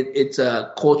fucking, it's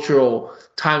a cultural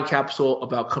time capsule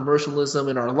about commercialism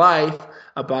in our life,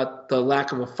 about the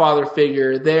lack of a father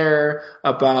figure there,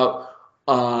 about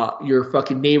your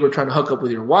fucking neighbor trying to hook up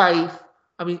with your wife.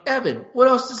 I mean, Evan,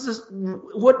 what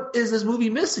is this movie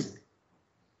missing?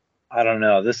 I don't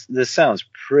know. This sounds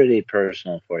pretty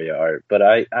personal for you, Art, but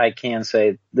I can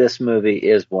say this movie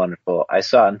is wonderful. I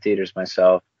saw it in theaters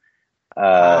myself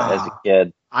as a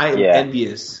kid. I am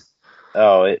envious.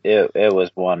 Oh, it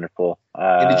was wonderful.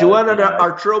 And did you want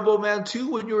our Turbo Man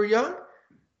too when you were young?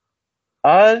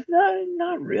 No,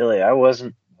 not really. I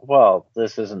wasn't. Well,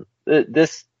 this isn't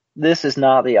this. This is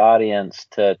not the audience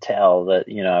to tell that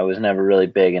I was never really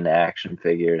big into action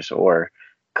figures or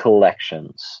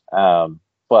collections.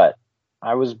 But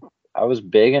I was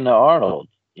big into Arnold,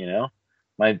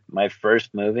 My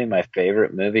first movie, my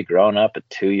favorite movie growing up at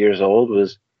 2 years old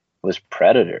was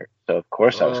Predator. So of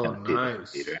course I was going to do that in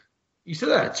theater. You said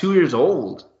that at 2 years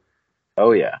old.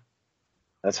 Oh yeah.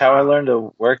 That's how I learned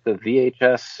to work the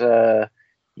VHS,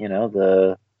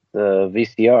 the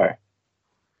VCR.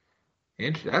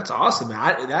 That's awesome,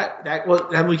 man. That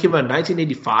movie came out in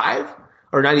 1985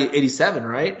 or 1987,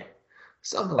 right?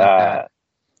 Something like that.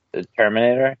 The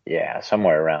Terminator? Yeah,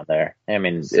 somewhere around there. I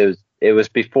mean, it was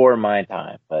before my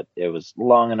time, but it was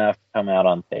long enough to come out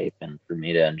on tape and for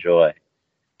me to enjoy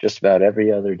just about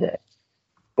every other day.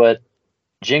 But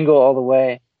Jingle All the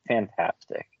Way,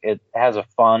 fantastic. It has a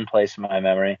fond place in my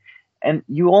memory. And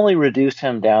you only reduce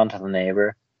him down to the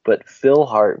neighbor, but Phil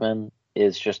Hartman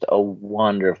is just a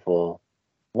wonderful,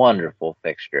 wonderful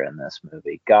fixture in this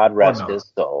movie. God rest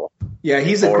his soul. Yeah,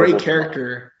 he's a great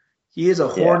character. He is a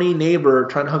horny neighbor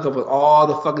trying to hook up with all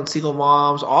the fucking single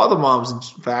moms, all the moms, in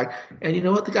fact. And you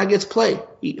know what? The guy gets play.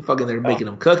 They're making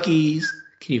him cookies.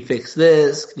 Can you fix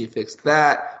this? Can you fix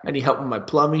that? I need help with my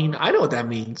plumbing. I know what that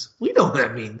means. We know what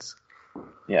that means.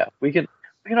 Yeah, we can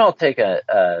all take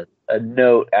a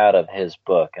note out of his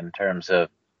book in terms of,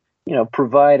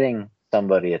 providing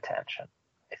somebody attention.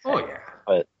 Oh yeah.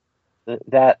 But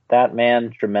that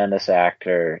man, tremendous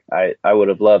actor. I would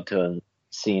have loved to have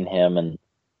seen him in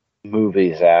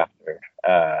movies after,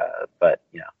 but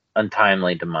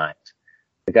untimely demise.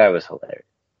 The guy was hilarious.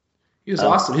 He was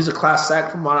awesome. He's a class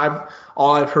act from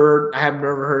all I've heard. I have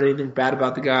never heard anything bad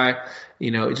about the guy.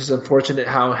 It's just unfortunate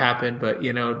how it happened, but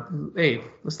hey,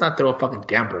 let's not throw a fucking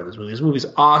damper in this movie. This movie's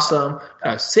awesome. We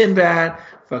got Sinbad.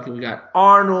 We got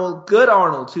Arnold. Good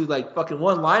Arnold too. Like fucking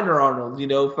one-liner Arnold.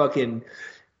 Fucking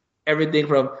everything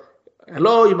from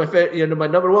 "Hello, you're my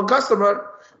number one customer"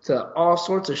 to all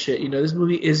sorts of shit. This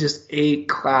movie is just a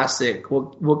classic.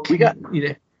 We got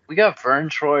Vern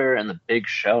Troyer and The Big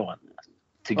Show in this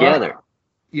together.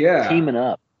 Yeah, teaming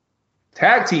up,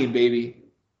 tag team, baby.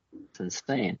 It's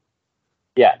insane.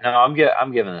 Yeah, no, I'm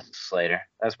giving this to Slater.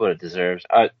 That's what it deserves.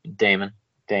 Damon,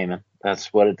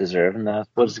 that's what it deserves, and that's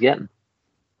what it's getting.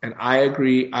 And I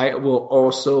agree. I will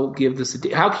also give this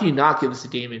how can you not give this to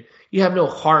Damon? You have no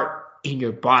heart in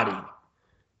your body.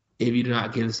 if you do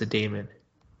not give this a Damon.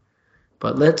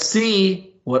 But let's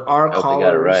see what our I hope they got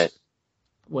it callers right.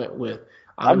 went with.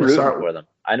 I'm gonna rooting start for them.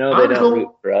 I know I'm they gonna don't go-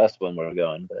 root for us when we're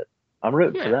going, but I'm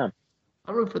rooting for them.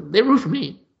 They root for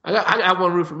me. I got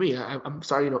one root for me. I'm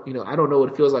sorry, I don't know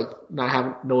what it feels like not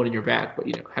having no one in your back, but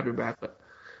have your back. But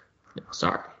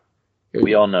sorry.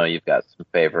 We all know you've got some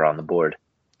favor on the board.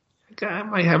 I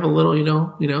might have a little,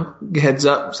 heads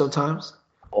up sometimes.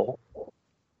 Oh.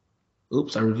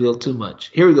 Oops, I revealed too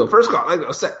much. Here we go. First call. Let's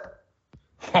go. Set.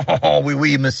 Oui,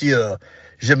 oui, monsieur.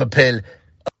 Je m'appelle.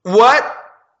 What?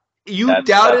 You That's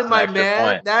doubted an my extra man?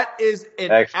 point. That is an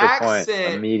Extra point.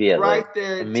 accent Immediately. right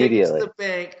there. Take it Immediately. to the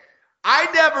bank. I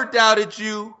never doubted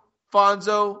you,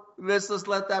 Fonzo. Let's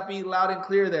let that be loud and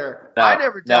clear there. No, I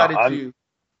never no, doubted you.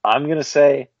 I'm going to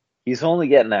say he's only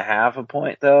getting a half a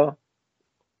point, though,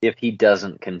 if he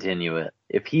doesn't continue it.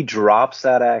 If he drops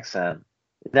that accent.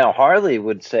 Now, Harley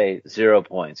would say 0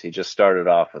 points. He just started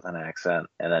off with an accent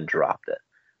and then dropped it.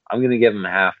 I'm going to give him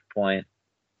half a point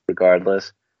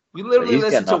regardless. We literally He's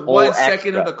listened to getting a whole 1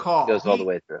 second of extra. the call. He goes all the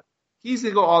way through. He's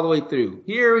going to go all the way through.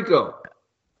 Here we go.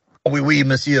 Oui, oui,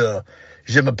 monsieur.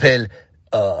 Je m'appelle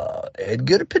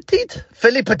Edgar Petit.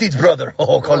 Philippe Petit's brother.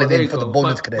 Calling there in you for the go.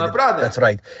 bonus My credit. brother. That's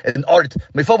right. And Art,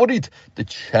 my favorite, the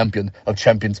champion of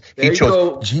champions. There He you chose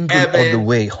go, Jingle Evan. All the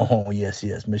Way. Oh, yes.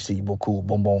 Merci beaucoup.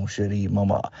 Bonbon, chérie,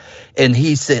 mama. And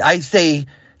I say,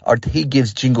 Art, he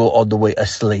gives Jingle All the Way a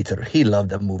Slater. He loved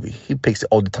that movie. He picks it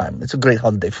all the time. It's a great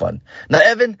holiday fun. Now,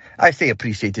 Evan, I say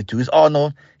appreciate it too. It's all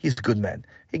known. He's a good man.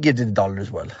 He gives it $1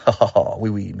 as well. Oui,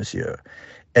 oui, monsieur.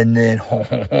 And then,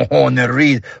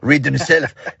 Reed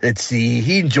himself. Let's see.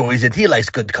 He enjoys it. He likes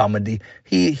good comedy.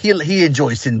 He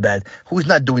enjoys Sinbad, who's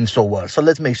not doing so well. So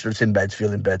let's make sure Sinbad's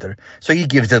feeling better. So he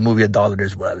gives that movie $1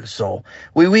 as well. So,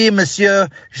 oui, oui, monsieur.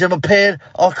 Je m'appelle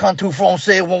au canton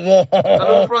français.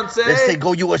 Let's say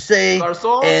go USA.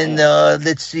 Garçon. And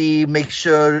let's see. Make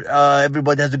sure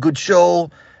everybody has a good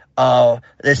show.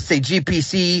 Let's say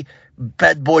GPC,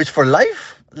 Bad Boys for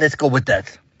Life. Let's go with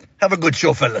that. Have a good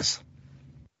show, fellas.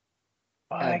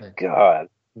 My Evan. God.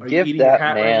 Are you Give eating your that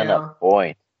hat right man now? a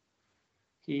point.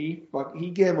 You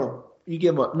give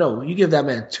that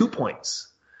man 2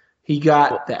 points. He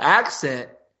got the accent.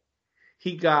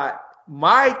 He got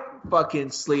my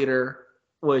fucking Slater,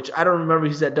 which I don't remember.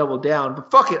 He said double down,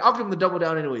 but fuck it, I'll give him the double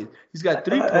down anyways. He's got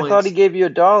 3 points. I thought he gave you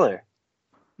 $1.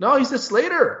 No, he said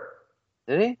Slater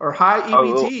Did he? or high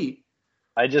EBT.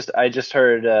 I just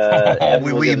heard Evan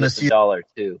Oui, will oui, give us monsieur. $1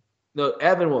 too. No,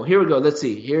 Evan won't. Here we go. Let's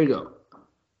see. Here we go.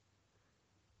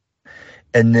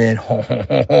 And then,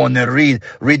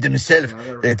 Reed himself.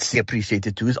 Let's see, appreciate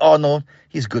it too. It's all known.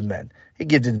 He's a good man. He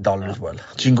gives it $1 as well.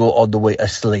 Jingle All the Way a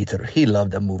Slater. He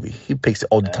loved that movie. He picks it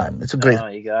all the time. It's a great. No,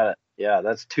 you got it. Yeah,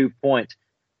 that's 2 points.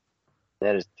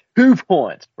 That is 2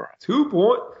 points, bro. 2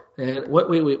 points. And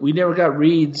wait. We never got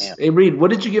Reed's. Damn. Hey, Reed,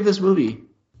 what did you give this movie?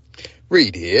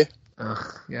 Reed here.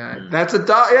 Yeah, that's $1.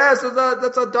 Yeah, so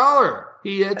that's $1.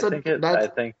 I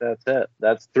think that's it.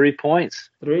 That's 3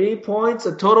 points. 3 points,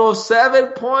 a total of 7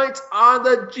 points on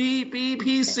the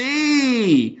GBPC.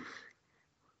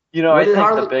 You know, What I did think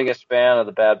Harley- the biggest fan of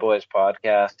the Bad Boys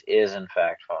podcast is, in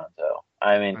fact, Fonzo.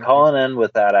 I mean, calling in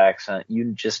with that accent,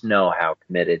 you just know how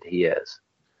committed he is.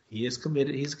 He is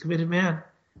committed. He's a committed man.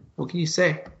 What can you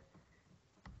say?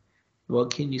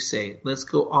 Let's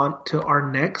go on to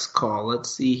our next call. Let's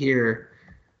see here.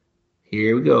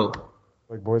 Here we go.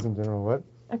 Like boys in general, what?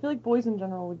 I feel like boys in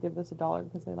general would give this $1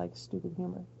 because they like stupid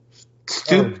humor.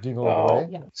 Jingle All the Way.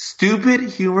 Yeah. Stupid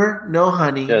humor? No,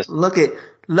 honey. Yes. Look,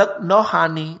 no,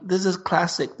 honey. This is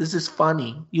classic. This is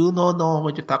funny. You know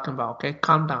what you're talking about, okay?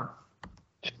 Calm down.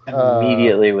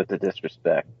 Immediately with the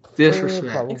disrespect.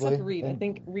 Disrespect. Probably. Except Reed. I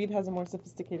think Reed has a more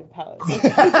sophisticated palate.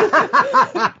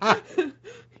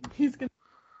 He's gonna.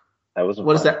 That wasn't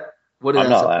What is funny. that? What is I'm that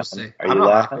not supposed to laughing. say? Are I'm you not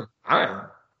laughing?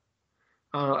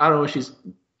 I don't know what she's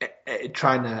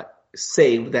trying to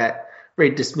say with that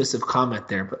very dismissive comment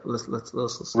there, but let's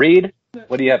listen. Reed,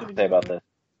 what do you have to say about this?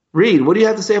 Reed, what do you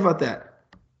have to say about that?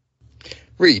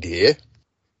 Reed here.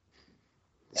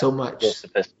 So much. Real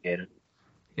sophisticated.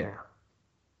 Yeah.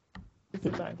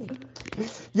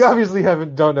 You obviously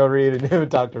don't know Reed and haven't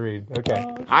talked to Reed. Okay.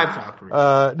 I've talked to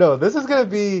Reed. No, this is gonna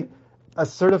be a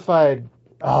certified.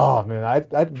 Oh man,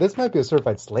 this might be a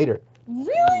certified Slater.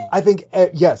 Really? I think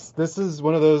yes, this is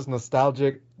one of those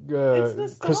nostalgic It's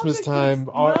nostalgic, Christmas but time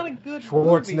it's not a good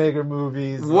Schwarzenegger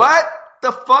movies. What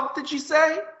the fuck did you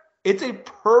say? It's a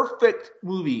perfect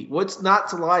movie. What's not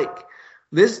to like?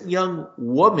 This young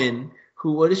woman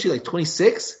who, what is she, like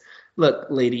 26? Look,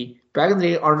 lady, back in the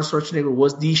day, Arnold Schwarzenegger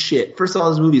was the shit. First of all,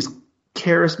 this movie is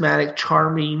charismatic,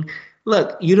 charming,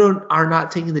 Look, you are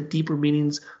not taking the deeper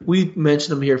meanings. We've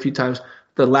mentioned them here a few times.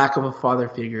 The lack of a father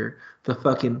figure, the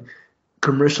fucking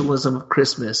commercialism of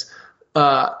Christmas,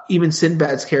 even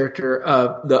Sinbad's character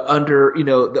of the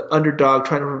underdog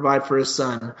trying to provide for his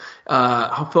son,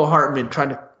 Phil Hartman trying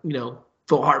to,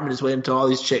 Phil Hartman his way into all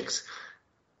these chicks.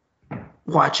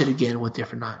 Watch it again with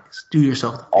different eyes. Do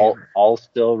yourself the favor. All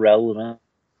still relevant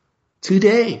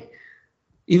Today,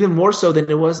 even more so than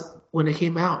it was when it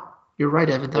came out. You're right,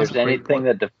 Evan. If there's anything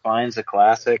that defines a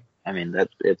classic, I mean,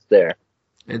 it's there.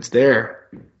 It's there.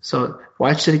 So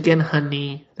watch it again,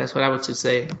 honey. That's what I would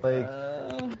say.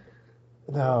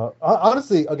 No,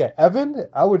 honestly, okay, Evan,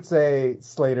 I would say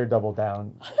Slater double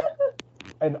down.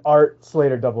 And Art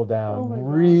Slater double down. Oh my God.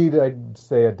 Reed, I'd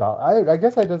say $1. I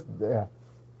guess I just, yeah.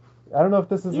 I don't know if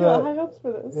this is You got high hopes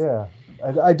for this. Yeah,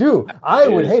 I do. I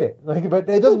would hate it, but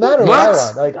it doesn't matter what I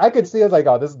want. Like I could see it like,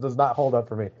 oh, this does not hold up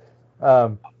for me.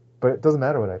 But it doesn't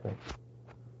matter what I think.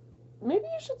 Maybe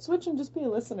you should switch and just be a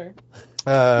listener.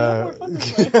 All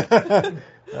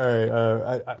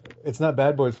right. It's not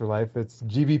Bad Boys for Life. It's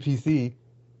GBPC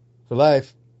for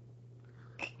life.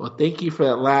 Well, thank you for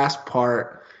that last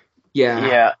part. Yeah.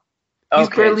 Yeah. He's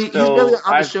Okay, barely on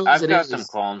the show as I've it got is. some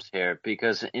qualms here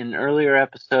because in earlier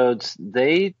episodes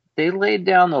they laid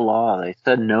down the law. They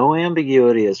said no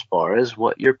ambiguity as far as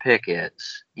what your pick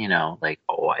is. Like,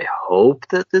 oh, I hope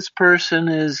that this person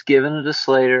is giving it to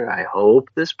Slater. I hope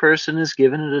this person is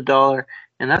giving it $1.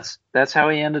 And that's how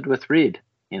he ended with Reed.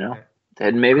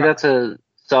 And maybe that's a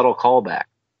subtle callback.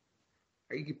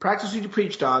 You can practice what you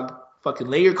preach, dog. Fucking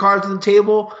lay your cards on the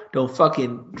table. Don't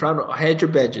fucking try to hedge your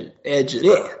edges.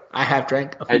 I have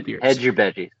drank a few beers. Hedge your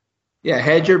veggies. Yeah,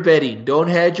 hedge your betting. Don't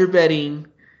hedge your betting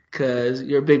because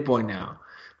you're a big boy now.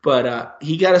 But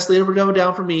he got a Slater double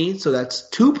down for me, so that's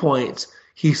 2 points.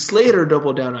 He Slater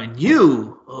double down on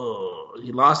you. Oh,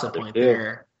 he lost a point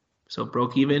there. So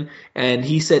broke even. And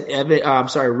he said,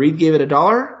 Reed gave it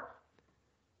 $1.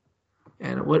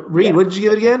 And Reed, what did you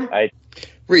give it again?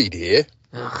 Reed here.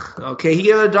 Okay, he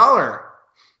gave it $1.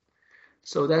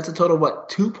 So that's a total of what,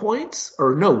 2 points?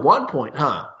 Or no, 1 point,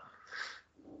 huh?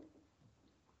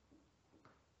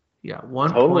 Yeah,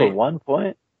 1 Total point. of 1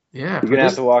 point? Yeah. You're going to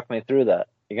have to walk me through that.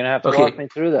 Walk me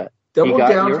through that. Double you got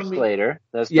down your for me. Slater.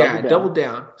 That's double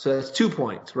down. So that's 2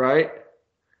 points, right?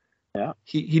 Yeah.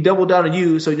 He doubled down on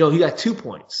you, so he got 2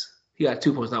 points. He got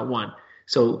 2 points, not one.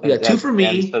 So he got 2 for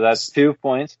me. So that's 2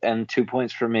 points and 2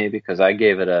 points for me because I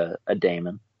gave it a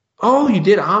Damon. Oh, you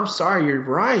did. I'm sorry. You're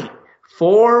right.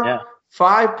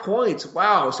 5 points.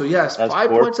 Wow. So yes, that's 5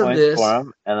 4 points on this. For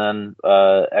him, and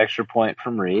then extra point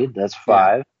from Reed. That's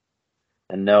 5. Yeah.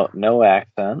 And no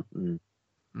accent.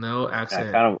 No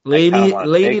accent. I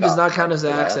lady does not count as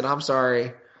accent. I'm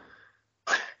sorry.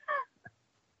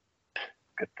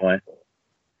 Good point.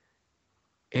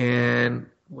 And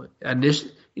you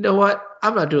know what?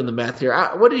 I'm not doing the math here.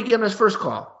 What did he get on his first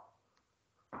call?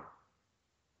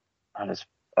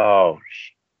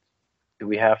 Do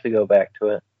we have to go back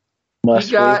to it?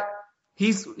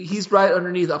 He's right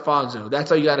underneath Alfonso.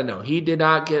 That's all you got to know. He did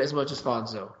not get as much as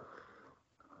Fonzo.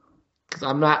 Because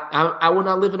I will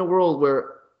not live in a world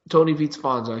where Tony beats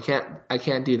Fonzo. I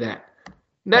can't do that.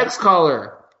 Next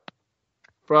caller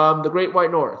from the Great White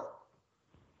North.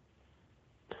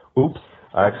 Oops,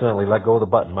 I accidentally let go of the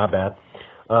button. My bad.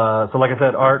 So like I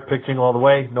said, Art pitching all the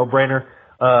way, no brainer.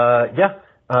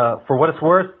 For what it's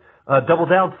worth, double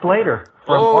down Slater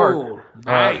from Art.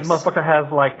 Nice. This motherfucker has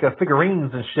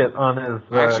figurines and shit on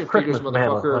his Christmas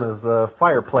mantle, on his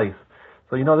fireplace.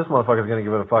 So this motherfucker's gonna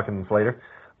give it a fucking Slater.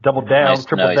 Double down,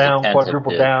 triple down,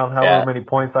 quadruple down, however many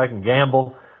points I can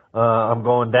gamble. I'm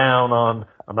going down on.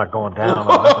 I'm not going down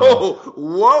on.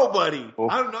 Whoa, buddy!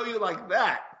 I don't know you like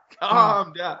that.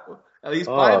 Calm down. At least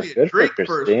buy me a drink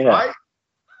first, right?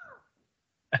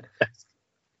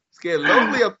 It's getting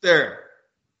lonely up there.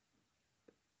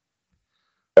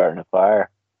 Starting a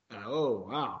fire. Oh,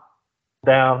 wow.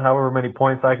 Down, however many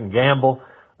points I can gamble.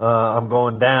 I'm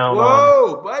going down.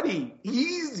 Whoa, buddy.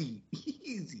 Easy.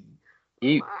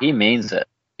 He means it.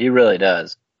 He really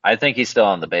does. I think he's still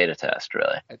on the beta test,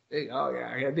 really. I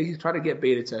think he's trying to get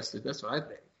beta tested. That's what I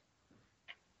think.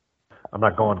 I'm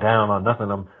not going down on nothing.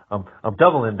 I'm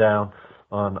doubling down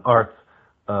on Art's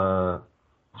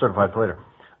certified Slater.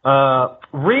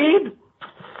 Reed's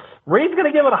going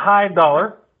to give it a high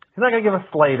 $1. He's not going to give a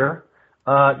Slater.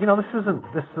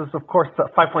 This is of course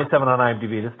 5.7 on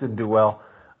IMDb. This didn't do well.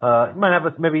 You might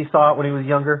have maybe he saw it when he was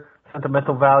younger,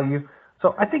 sentimental value.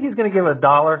 So I think he's going to give it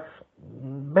 $1,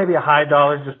 maybe a high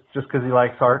 $1 just because he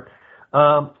likes Art.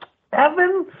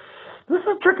 Evan, this is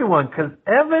a tricky one because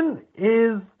Evan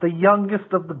is the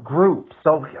youngest of the group.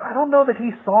 So I don't know that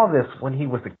he saw this when he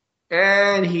was a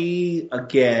And he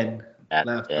again That's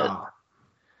left it. off.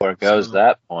 There goes So-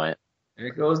 that point.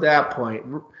 There goes that point.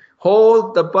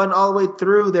 Hold the button all the way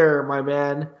through there, my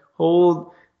man.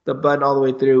 Hold the button all the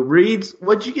way through. Reeds,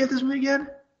 what'd you get this movie again?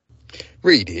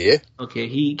 Reed here. Okay,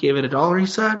 he gave it $1, he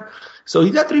said. So he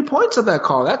got 3 points on that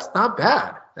call. That's not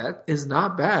bad. That is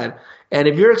not bad. And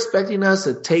if you're expecting us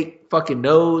to take fucking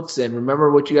notes and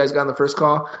remember what you guys got on the first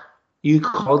call, you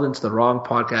called into the wrong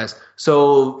podcast.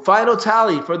 So final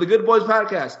tally for the Good Boys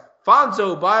podcast.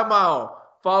 Fonzo by a mile,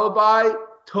 followed by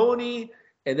Tony,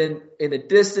 and then in a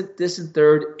distant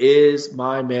third is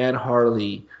my man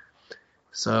Harley.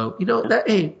 So,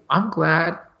 hey, I'm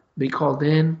glad they called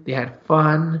in. They had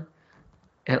fun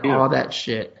and all that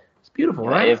shit. It's beautiful,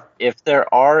 right? If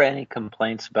there are any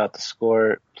complaints about the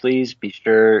score, please be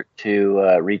sure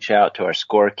to reach out to our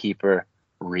scorekeeper,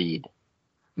 Reed.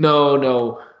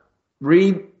 No.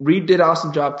 Reed did an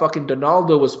awesome job. Fucking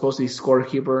Donaldo was supposed to be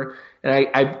scorekeeper, and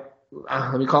I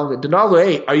let me call him. Donaldo,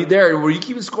 hey, are you there? Were you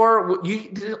keeping score?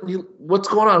 What's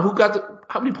going on?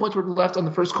 How many points were left on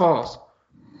the first calls?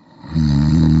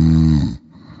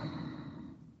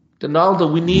 Donaldo,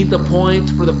 we need the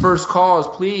points for the first calls,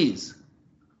 please.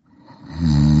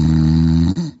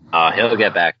 He'll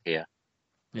get back to you.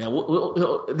 Yeah,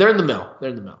 they're in the mail.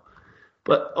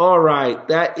 But all right,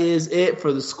 that is it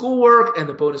for the schoolwork and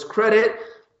the bonus credit.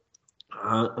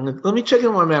 Let me check in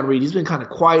on my man Reed. He's been kind of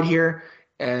quiet here,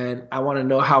 and I want to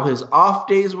know how his off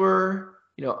days were.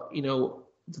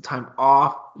 The time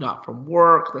off, not from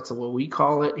work. That's what we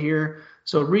call it here.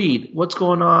 So Reed, what's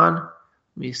going on?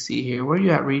 Let me see here. Where are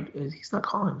you at, Reed? He's not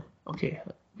calling. Okay,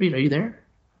 Reed, are you there?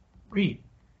 Reed.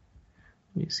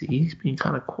 Let me see. He's being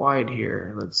kind of quiet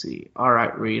here. Let's see. All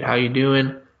right, Reed, how you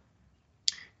doing?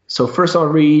 So first of all,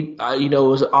 Reed, it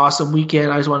was an awesome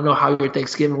weekend. I just want to know how your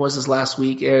Thanksgiving was this last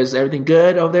week. Is everything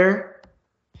good over there?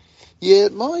 Yeah,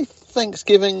 my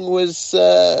Thanksgiving was,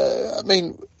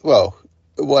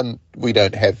 we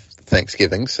don't have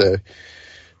Thanksgiving, so,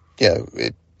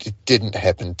 it didn't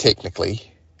happen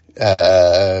technically.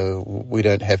 We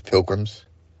don't have pilgrims,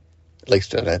 at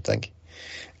least I don't think.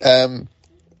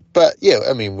 But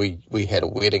yeah, we had a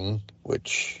wedding,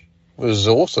 which was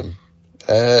awesome,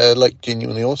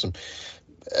 genuinely awesome.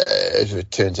 As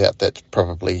it turns out, that's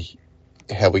probably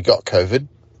how we got COVID,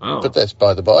 but that's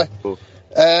by the by. Cool.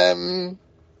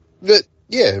 But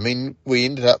yeah, we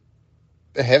ended up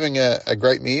having a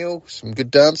great meal, some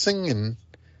good dancing, and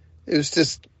it was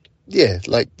just,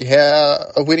 like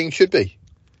how a wedding should be.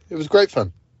 It was great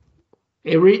fun.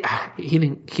 Hey, Reed, he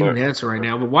didn't answer right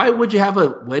now, but why would you have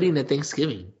a wedding at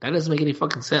Thanksgiving? That doesn't make any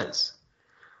fucking sense.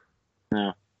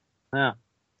 No.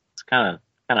 It's kind of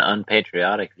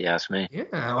unpatriotic, if you ask me.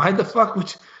 Yeah, why the fuck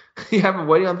would you have a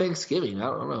wedding on Thanksgiving? I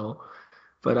don't know.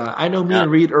 But I know me and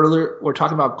Reed earlier were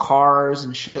talking about cars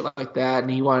and shit like that,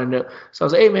 and he wanted to know. So I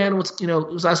was like, hey, man, he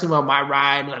was asking about my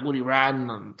ride, like, what are you riding?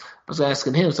 And I was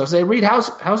asking him. So I was like, Reed,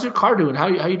 how's your car doing? How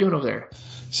you doing over there?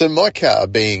 So my car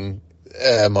being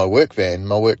my work van,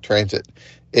 my work transit,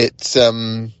 it's...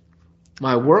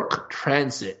 My work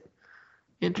transit.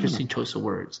 Interesting choice of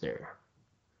words there.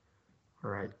 All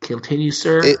right. Continue,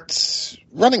 sir. It's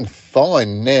running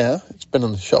fine now. It's been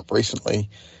in the shop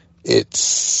recently.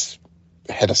 It's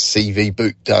had a CV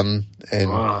boot done, and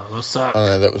what's up? I don't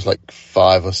know, that was like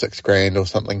 $5,000 or $6,000 or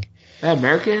something.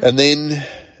 American? And then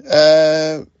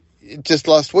just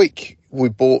last week we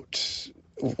bought,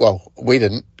 well, we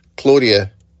didn't,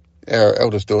 Claudia, our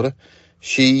eldest daughter,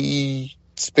 she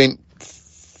spent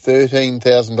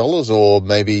 $13,000 or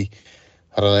maybe,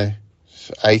 I don't know,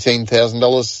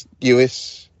 $18,000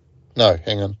 US. No,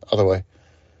 hang on, other way.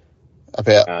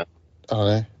 About, I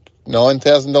don't know,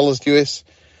 $9,000 US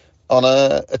on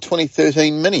a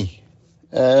 2013 Mini.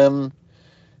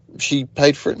 She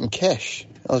paid for it in cash.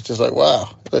 I was just like, wow,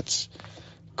 that's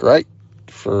great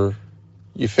for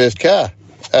your first car.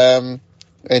 And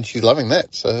she's loving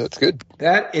that, so that's good.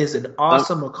 That is an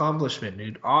awesome accomplishment,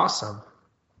 dude. Awesome.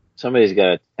 Somebody's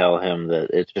got to tell him that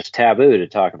it's just taboo to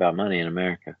talk about money in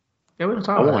America. Yeah, we don't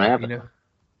talk about that.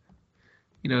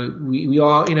 We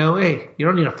all, hey, you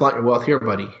don't need to flaunt your wealth here,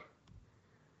 buddy.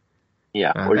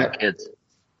 Yeah, or your kids.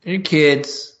 Your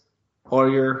kids, or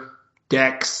your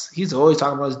decks. He's always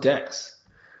talking about his decks.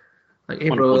 Like, hey,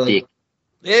 bro, like,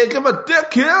 hey, get my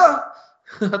deck here. I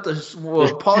have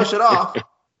to polish it off.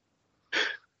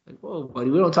 Like, whoa,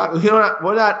 buddy, we don't talk.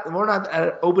 We're not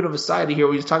at open of a society here.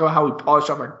 We just talk about how we polish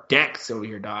off our decks over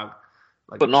here, dog.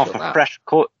 Like, putting off a fresh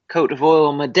coat of oil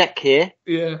on my deck here.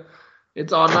 Yeah,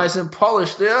 it's all nice and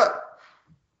polished there.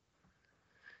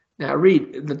 Now,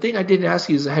 Reed, the thing I didn't ask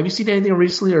you is, have you seen anything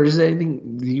recently, or is there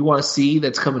anything you want to see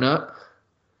that's coming up?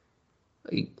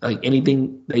 Like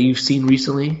anything that you've seen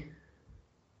recently?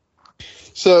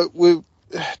 So we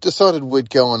decided we'd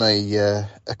go on a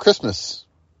Christmas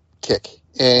kick,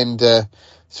 and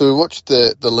so we watched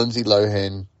the Lindsay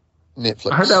Lohan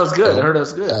Netflix. I heard that was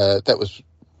good. That was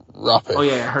rubbish. Oh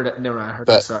yeah, I heard that. Never mind. I heard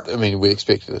But that sucked. I mean, we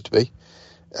expected it to be.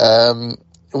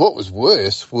 What was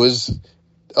worse was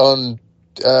on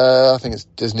I think it's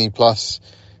Disney Plus,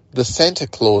 the Santa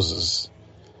Clauses.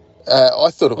 I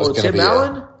thought it was going to Tim be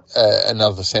Allen?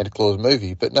 another Santa Claus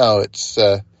movie, but no, it's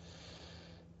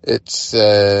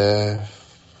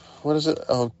what is it?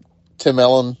 Oh, Tim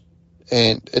Allen,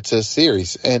 and it's a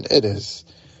series, and it is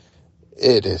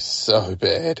so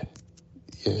bad.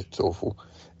 Yeah, it's awful.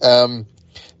 The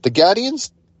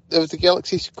Guardians of the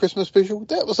Galaxy Christmas special,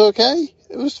 that was okay.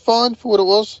 It was fine for what it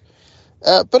was.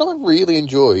 But I really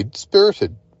enjoyed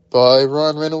Spirited by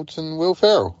Ryan Reynolds and Will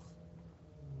Ferrell.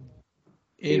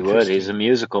 He would. He's a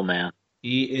musical man.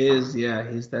 He is, yeah.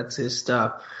 That's his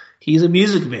stuff. He's a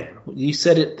music man. You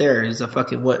said it there. He's a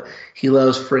fucking what? He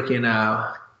loves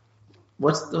freaking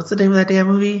what's the name of that damn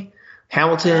movie?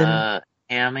 Hamilton.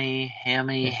 Hammy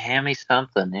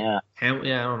something. Yeah. Yeah,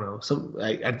 I don't know.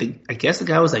 I guess the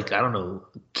guy was like, I don't know,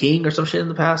 king or some shit in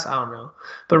the past. I don't know.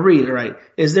 But Reed, all right.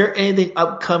 Is there anything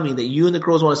upcoming that you and the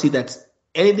girls want to see that's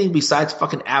anything besides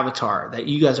fucking Avatar that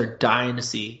you guys are dying to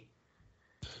see?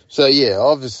 So yeah,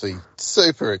 obviously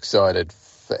super excited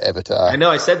for Avatar. I know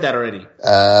I said that already.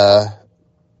 But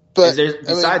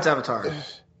besides Avatar,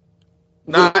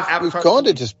 we've kind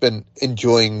of just been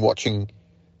enjoying watching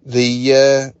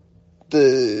the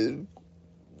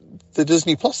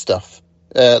Disney Plus stuff,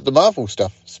 the Marvel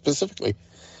stuff specifically.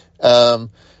 The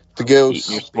girls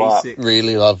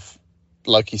really love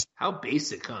Loki. How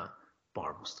basic, huh?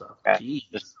 Marvel stuff.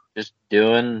 Jeez. Just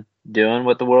doing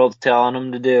what the world's telling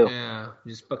them to do. Yeah,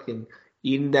 just fucking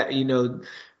eating that,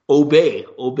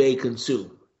 obey,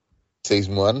 consume.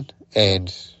 Season 1,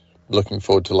 and looking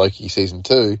forward to Loki season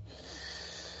 2.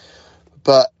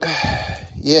 But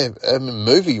yeah,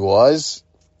 movie-wise,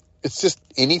 it's just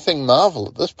anything Marvel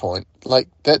at this point. Like,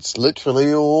 that's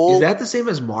literally all. Is that the same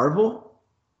as Marvel?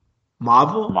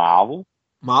 Marvel?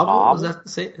 Is that the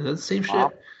same? Is that the same shit?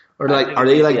 Or like, are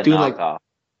they like doing like?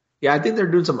 Yeah, I think they're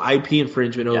doing some IP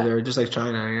infringement over there, just like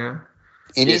China. Yeah.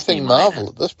 Anything Marvel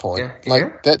at this point,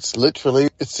 that's literally.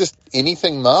 It's just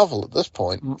anything Marvel at this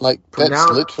point. Like,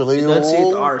 that's literally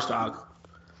all. Our stock.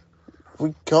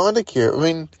 We kind of care. I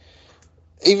mean,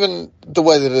 even the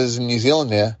way that it is in New Zealand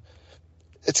now,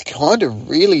 it's kind of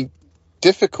really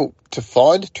difficult to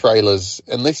find trailers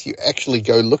unless you actually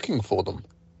go looking for them.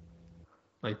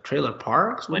 Like trailer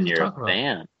parks? When you're a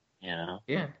fan,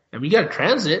 Yeah. I mean, you got to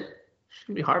transit.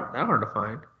 Shouldn't be hard to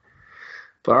find.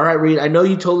 But all right, Reed, I know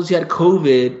you told us you had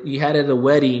COVID. You had it at a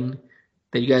wedding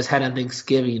that you guys had on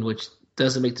Thanksgiving, which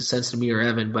doesn't make sense to me or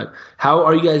Evan. But how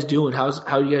are you guys doing? How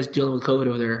are you guys dealing with COVID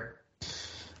over there?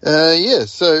 Yeah,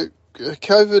 so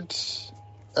COVID,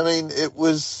 I mean, it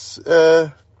was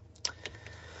a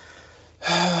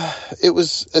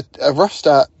rough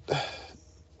start,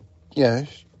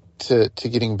 to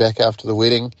getting back after the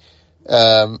wedding.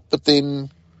 But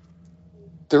then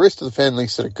the rest of the family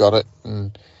sort of got it,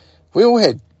 and we all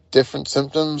had different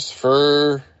symptoms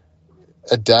for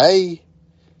a day,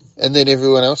 and then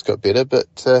everyone else got better.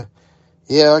 But I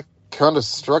kind of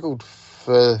struggled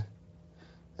for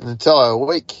an entire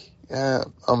week.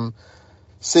 I'm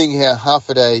seeing how half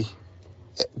a day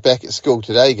back at school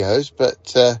today goes,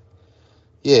 but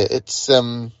it's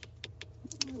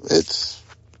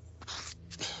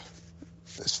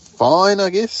fine, I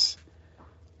guess.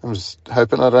 I'm just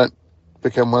hoping I don't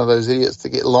become one of those idiots to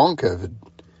get long COVID.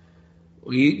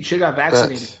 Well, you should have got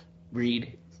vaccinated,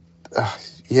 Reed.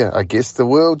 I guess the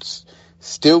world's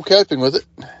still coping with it.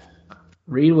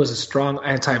 Reed was a strong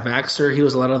anti-vaxxer. He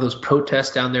was a lot of those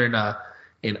protests down there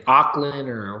in Auckland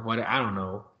or what, I don't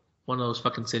know, one of those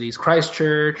fucking cities,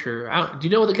 Christchurch, do you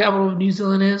know what the capital of New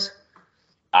Zealand is?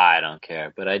 I don't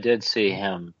care, but I did see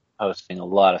him posting a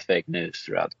lot of fake news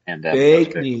throughout the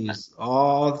pandemic. Fake news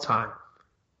all the time.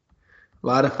 A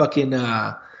lot of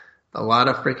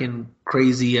freaking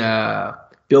crazy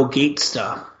Bill Gates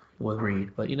stuff with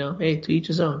Reed. But hey, to each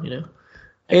his own.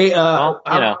 Hey,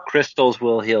 crystals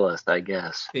will heal us, I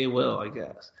guess. They will, I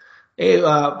guess. Hey,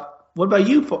 what about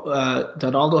you,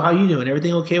 Donaldo? How you doing?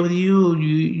 Everything okay with you?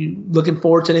 You looking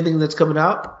forward to anything that's coming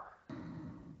out?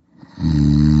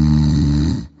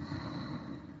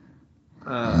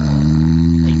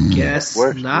 I guess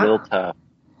not. Real tough.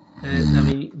 And, I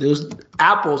mean, those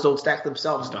apples don't stack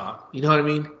themselves, dog. You know what I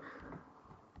mean?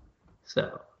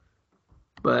 So,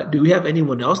 but do we have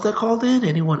anyone else that called in?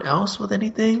 Anyone else with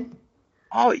anything?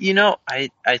 Oh, I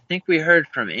think we heard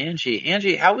from Angie.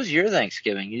 Angie, how was your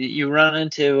Thanksgiving? You run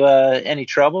into any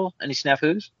trouble? Any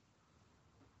snafus?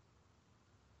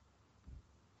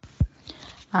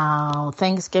 Oh,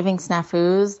 Thanksgiving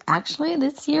snafus. Actually,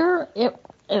 this year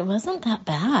it wasn't that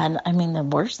bad. I mean, the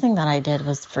worst thing that I did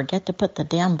was forget to put the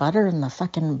damn butter in the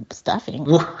fucking stuffing.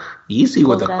 Easy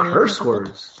with the Pulled it out of curse here. What the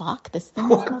words. fuck? This thing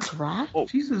What? smells rat.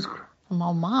 Jesus Christ. From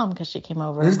my mom, because she came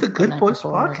over. This is the Good night Boys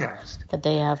before, podcast. the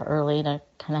day of early to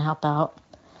kind of help out.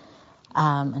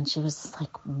 And she was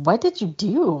like, "What did you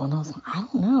do?" And I was like, "I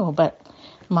don't know." But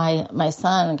my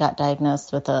son got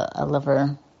diagnosed with a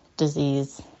liver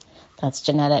disease that's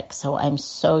genetic. So I'm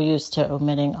so used to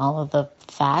omitting all of the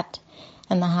fat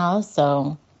in the house.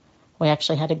 So we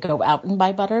actually had to go out and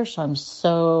buy butter. So I'm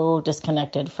so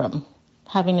disconnected from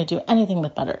having to do anything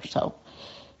with butter. So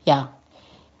yeah,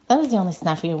 that was the only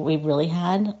snafu we really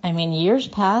had. I mean, years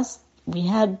past, we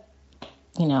had,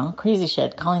 crazy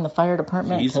shit, calling the fire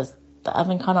department because the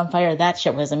oven caught on fire. That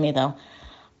shit wasn't me, though.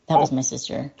 That was my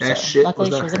sister. That so shit luckily,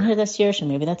 was she not wasn't her. here this year, so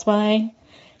maybe that's why.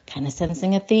 Kind of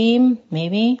sensing a theme,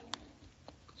 maybe.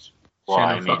 Well, Shannon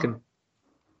I mean, fucking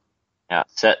yeah,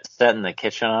 setting the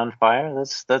kitchen on fire.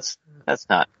 That's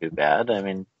not too bad. I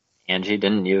mean, Angie,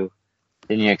 didn't you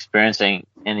experience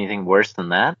anything worse than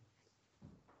that?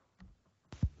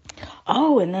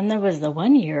 Oh, and then there was the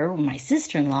one year when my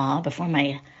sister-in-law, before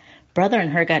my brother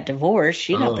and her got divorced,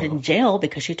 she got put in jail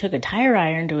because she took a tire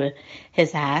iron to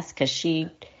his ass because she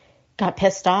got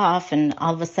pissed off, and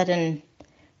all of a sudden,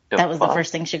 that was the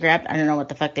first thing she grabbed. I don't know what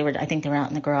the fuck they were. I think they were out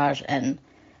in the garage, and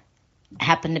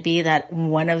happened to be that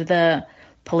one of the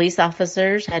police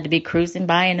officers had to be cruising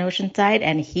by in Oceanside,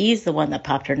 and he's the one that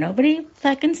popped her. Nobody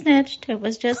fucking snitched. It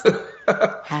was just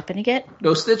happened to get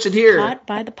no snitching here. caught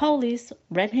by the police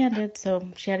red-handed, so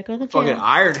she had to go to the jail. Fucking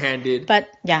iron-handed. But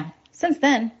yeah, since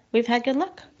then we've had good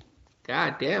luck.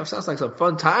 God damn, sounds like some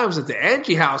fun times at the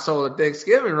Angie household at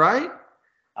Thanksgiving, right?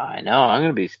 I know. I'm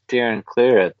gonna be steering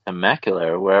clear at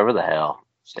Temecula or wherever the hell.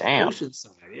 Damn.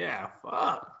 Oceanside, yeah,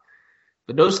 fuck.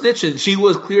 But no snitching. She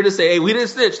was clear to say, "Hey, we didn't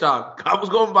snitch, dog. I was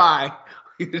going by.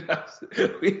 We did not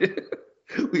snitch."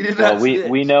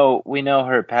 We know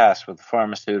her past with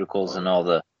pharmaceuticals and all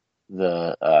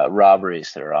the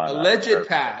robberies that are on Alleged her.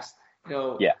 past.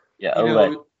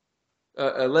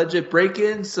 Alleged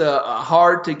break-ins,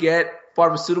 hard to get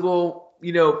pharmaceutical,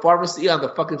 pharmacy on the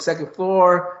fucking second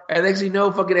floor. And next thing you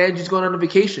know, fucking Angie's going on a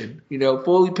vacation,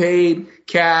 fully paid,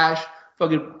 cash,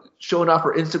 fucking showing off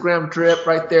her Instagram drip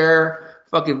right there,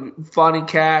 fucking fawning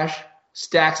cash,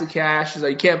 stacks of cash. She's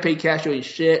like, you can't pay cash, you ain't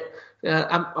shit.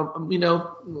 I'm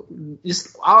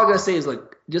just all I gotta say is like,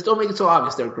 just don't make it so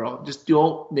obvious there, girl. Just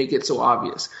don't make it so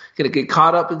obvious. Gonna get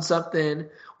caught up in something.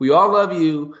 We all love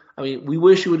you. I mean, we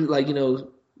wish you would I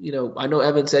know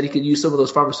Evan said he could use some of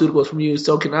those pharmaceuticals from you.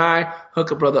 So can I.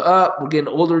 Hook a brother up. We're getting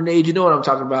older in age. You know what I'm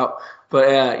talking about.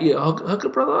 But hook a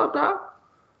brother up, dog.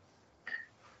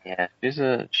 Yeah,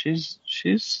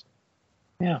 she's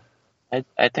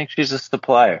I think she's a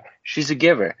supplier. She's a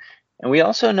giver. And we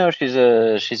also know she's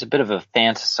a bit of a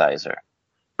fantasizer,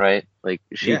 right? Like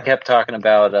she kept talking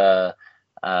about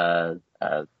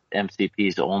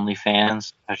MCP's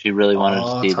OnlyFans, how she really wanted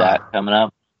to see that coming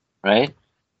up, right?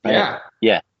 Yeah.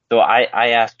 Yeah. So I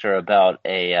asked her about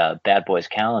a Bad Boys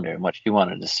calendar and what she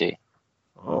wanted to see.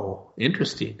 Oh,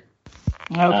 interesting.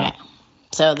 Okay.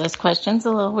 So this question's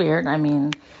a little weird. I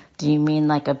mean, do you mean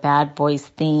like a Bad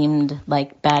Boys themed,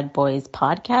 like Bad Boys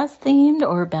podcast themed,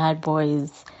 or Bad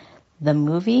Boys the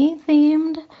movie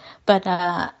themed? But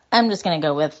I'm just going to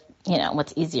go with,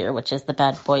 what's easier, which is the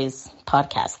Bad Boys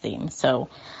podcast theme. So,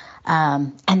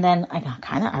 and then I got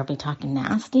are we talking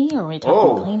nasty, or are we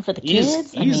talking clean for the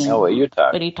kids? I mean, what you're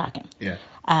talking. What are you talking? Yeah.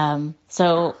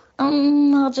 So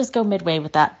I'll just go midway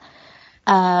with that.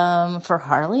 For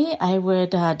Harley, I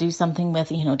would do something with,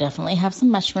 definitely have some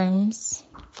mushrooms,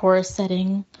 forest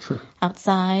setting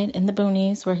outside in the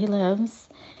boonies where he lives,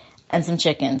 and some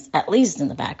chickens, at least in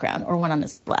the background, or one on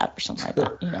his lap or something like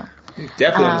that,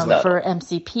 Definitely on his lap. For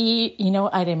MCP,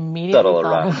 I'd immediately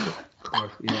thought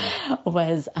of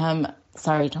was,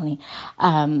 sorry, Tony,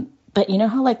 but you know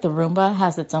how like the Roomba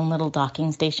has its own little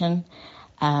docking station?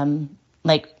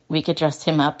 Like we could dress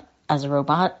him up as a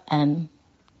robot and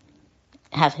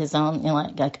have his own,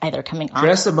 like either coming on.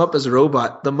 Dress him up as a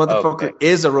robot. The motherfucker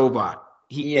is a robot.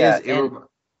 He is a robot.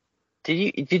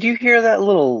 Did you hear that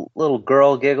little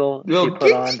girl giggle she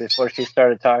put on before she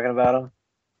started talking about him?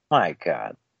 My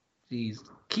God. Jeez,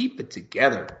 keep it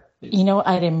together.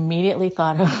 I'd immediately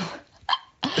thought of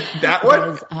that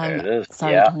one. There it is.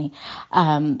 Sorry, Tony.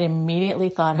 Immediately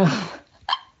thought of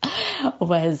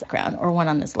was ground or one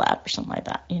on his lap or something like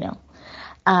that.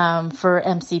 For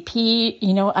MCP,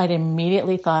 you know what I'd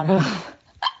immediately thought of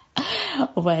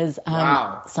was,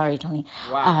 Wow. sorry, Tony.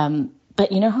 Wow.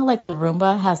 But you know how like the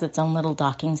Roomba has its own little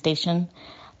docking station?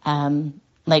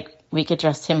 Like we could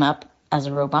dress him up as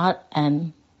a robot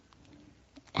and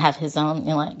have his own, you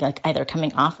know, like either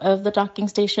coming off of the docking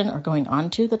station or going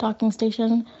onto the docking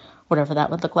station, whatever that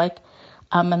would look like.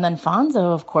 And then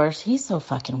Fonzo, of course, he's so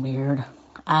fucking weird.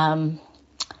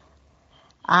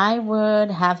 I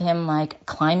would have him like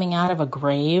climbing out of a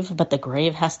grave, but the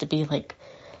grave has to be like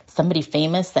somebody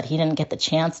famous that he didn't get the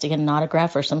chance to get an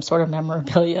autograph or some sort of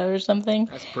memorabilia or something.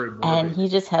 That's pretty morbid. And he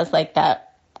just has like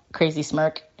that crazy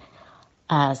smirk.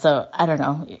 So I don't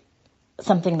know,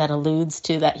 something that alludes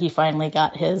to that he finally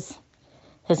got his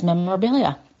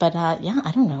memorabilia. But yeah,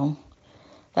 I don't know.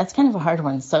 That's kind of a hard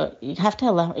one. So you have to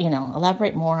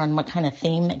elaborate more on what kind of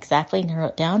theme exactly, narrow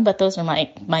it down. But those are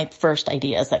my first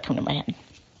ideas that come to my head.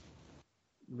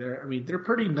 They're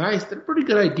pretty nice. They're pretty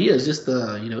good ideas. Just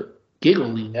the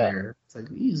giggling there. It's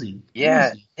like easy.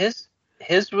 Yeah, Easy.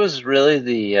 his was really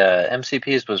the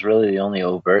MCP's was really the only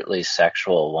overtly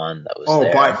sexual one that was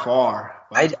there. By far.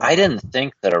 I didn't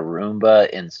think that a Roomba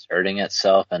inserting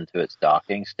itself into its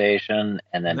docking station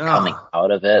and then coming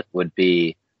out of it would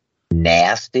be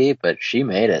nasty, but she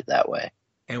made it that way.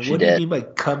 And what do you mean by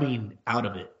coming out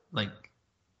of it? Like,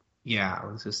 yeah,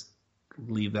 let's just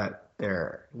leave that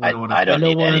there. I don't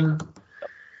need any.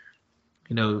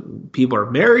 People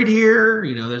are married here.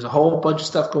 There's a whole bunch of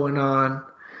stuff going on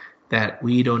that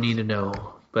we don't need to know.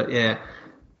 But yeah,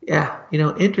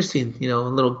 interesting. A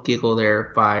little giggle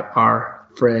there by our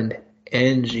friend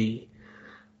Angie.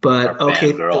 But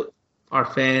okay, our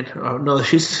fan. Oh, no,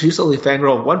 she's only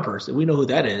fangirl of one person. We know who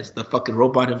that is. The fucking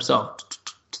robot himself,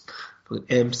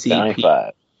 MCP.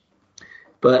 95.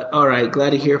 But all right, glad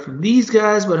to hear from these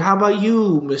guys. But how about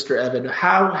you, Mr. Evan?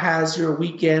 How has your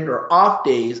weekend or off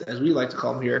days, as we like to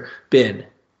call them here, been?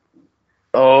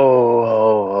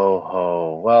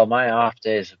 Well, my off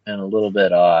days have been a little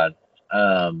bit odd.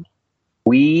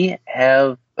 We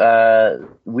have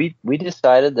we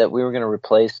decided that we were going to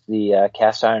replace the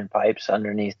cast iron pipes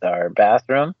underneath our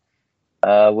bathroom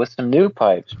with some new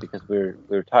pipes because we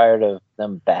were tired of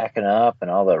them backing up and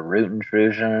all the root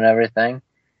intrusion and everything.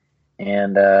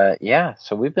 And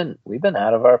so we've been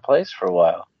out of our place for a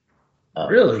while.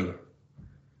 Really?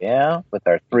 Yeah, with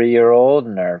our 3-year-old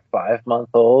and our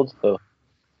 5-month-old. So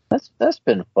that's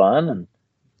been fun, and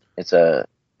it's a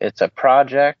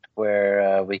project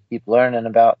where we keep learning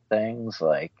about things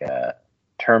like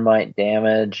termite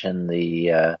damage and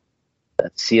the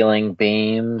ceiling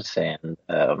beams and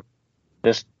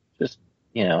just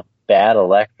bad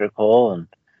electrical, and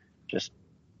just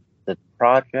the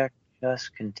project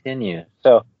just continues.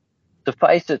 So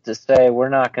suffice it to say, we're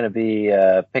not going to be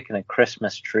picking a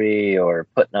Christmas tree or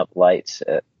putting up lights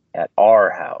at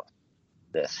our house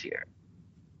this year.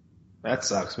 That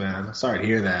sucks, man. Sorry to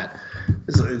hear that.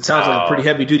 It sounds like a pretty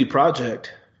heavy-duty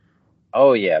project.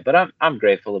 Oh yeah, but I'm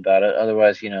grateful about it.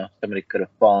 Otherwise, somebody could have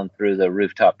fallen through the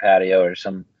rooftop patio or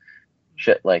some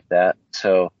shit like that.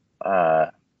 So,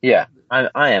 yeah,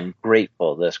 I am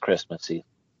grateful this Christmas season.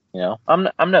 I'm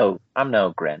no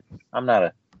Grinch. I'm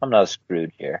not a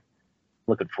Scrooge here.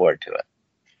 Looking forward to it.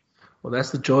 Well, that's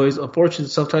the joys. Unfortunately,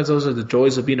 sometimes those are the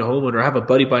joys of being a homeowner. I have a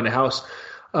buddy buying a house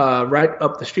right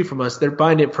up the street from us. They're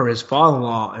buying it for his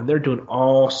father-in-law, and they're doing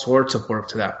all sorts of work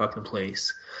to that fucking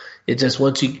place. It just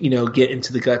once you get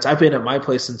into the guts. I've been at my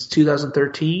place since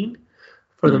 2013.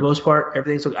 For the most part,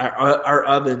 everything's our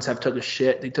ovens have took a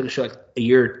shit. They took a shit like a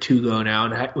year or two ago now,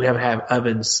 and we haven't had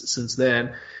ovens since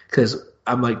then because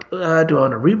I'm like, do I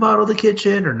want to remodel the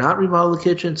kitchen or not remodel the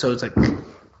kitchen? So it's like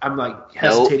I'm like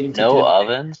hesitating. No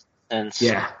ovens since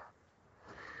yeah.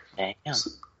 Damn.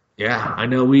 Yeah, I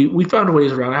know. We found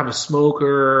ways around. I have a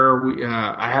smoker.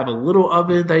 I have a little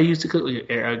oven that I use to cook,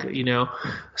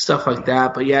 stuff like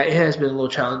that. But yeah, it has been a little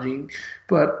challenging.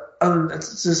 But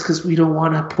that's just because we don't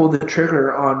want to pull the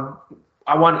trigger on.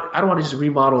 I don't want to just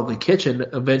remodel the kitchen.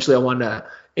 Eventually, I want to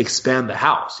expand the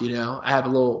house. I have a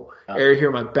little area here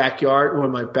in my backyard, where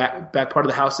my back part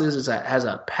of the house is that has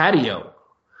a patio.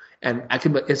 And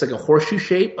it's like a horseshoe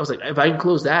shape. I was like, if I can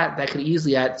close that could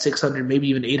easily add 600, maybe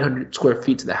even 800 square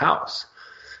feet to the house.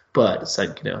 But it's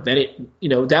like,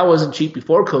 that wasn't cheap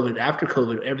before COVID. After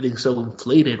COVID, everything's so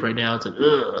inflated right now. It's like,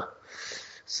 ugh.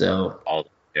 So. All the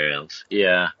materials.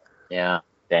 Yeah.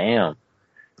 Damn.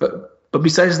 But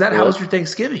besides that, how was your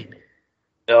Thanksgiving?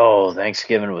 Oh,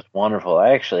 Thanksgiving was wonderful.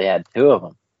 I actually had 2 of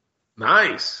them.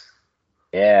 Nice.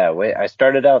 Yeah. I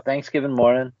started out Thanksgiving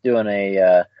morning doing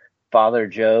a, Father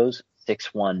Joe's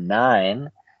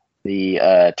 619,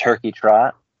 the turkey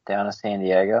trot down in San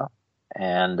Diego.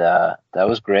 and that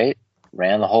was great.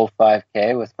 Ran the whole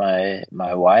 5K with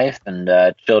my wife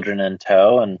and children in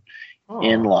tow and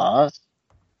in-laws.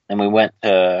 And we went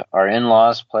to our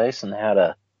in-laws' place and had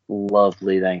a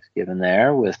lovely Thanksgiving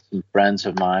there with some friends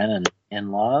of mine and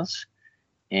in-laws.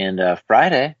 And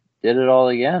Friday, did it all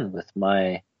again with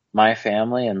my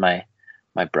family and my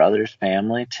brother's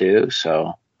family too.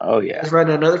 So, oh yeah. You guys ran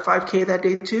another 5K that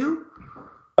day too?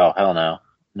 Oh, hell no.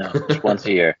 No, just once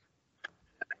a year.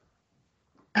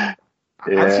 I've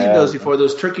seen those before,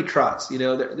 those turkey trots.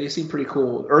 They seem pretty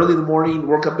cool. Early in the morning,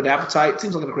 work up an appetite.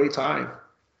 Seems like a great time.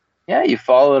 Yeah, you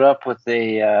follow it up with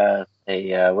a what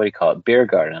do you call it, beer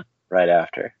garden right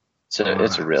after. So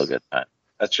it's a real good time.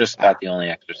 That's just about the only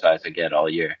exercise I get all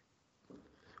year.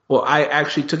 Well, I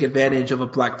actually took advantage of a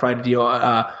Black Friday deal.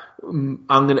 Back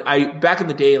in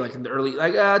the day, like in the early,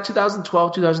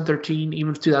 2012, 2013,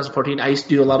 even 2014, I used to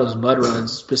do a lot of those mud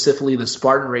runs, specifically the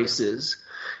Spartan races,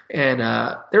 and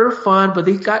they were fun, but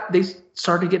they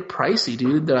started to get pricey,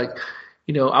 dude. They're like,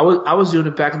 I was doing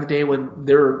it back in the day when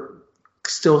they were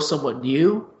still somewhat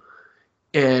new.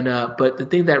 And but the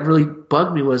thing that really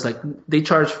bugged me was like they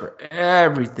charge for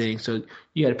everything. So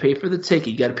you got to pay for the ticket,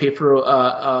 you got to pay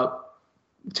for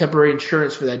temporary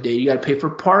insurance for that day, you got to pay for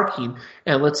parking.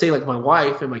 And let's say like my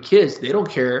wife and my kids, they don't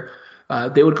care.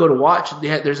 They would go to watch.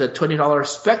 There's a $20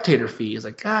 spectator fee. It's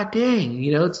like, God dang,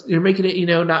 you're making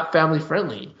it not family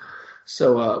friendly.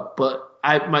 So but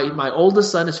my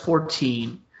oldest son is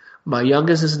 14. My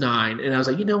youngest is 9, and I was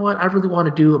like, you know what? I really want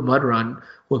to do a mud run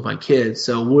with my kids.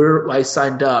 So I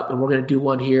signed up, and we're going to do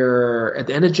one here at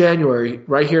the end of January,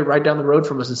 right here, right down the road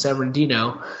from us in San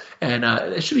Bernardino. And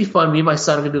it should be fun. Me and my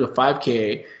son are going to do the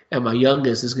 5K, and my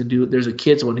youngest is going to do – there's a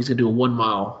kids one. He's going to do a 1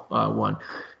 mile one.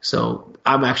 So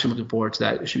I'm actually looking forward to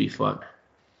that. It should be fun.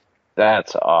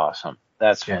 That's awesome.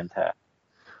 That's fantastic.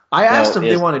 I asked them if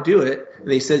they want to do it, and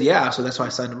they said yeah, so that's why I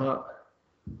signed them up.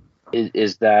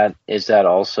 Is that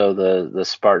also the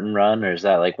Spartan run, or is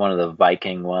that like one of the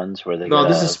Viking ones where they? No,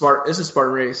 this is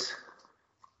Spartan race.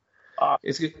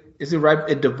 It's right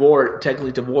at Devore,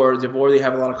 technically Devore. Devore, they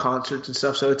have a lot of concerts and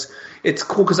stuff, so it's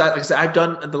cool because I've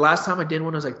done the last time I did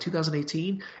one was like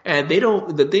 2018, and they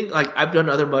don't I've done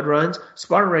other mud runs.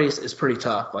 Spartan race is pretty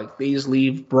tough. Like they just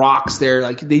leave rocks there,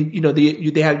 like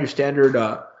they have your standard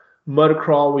mud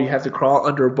crawl where you have to crawl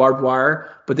under a barbed wire,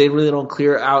 but they really don't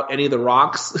clear out any of the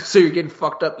rocks, so you're getting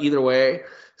fucked up either way.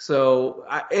 So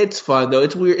it's fun though.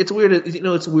 It's weird.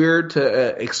 It's weird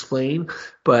to explain,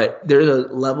 but there's a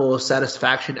level of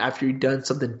satisfaction after you've done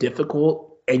something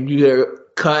difficult and you're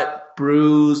cut,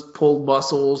 bruised, pulled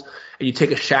muscles, and you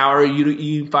take a shower.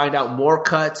 You find out more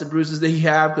cuts and bruises that you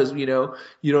have because you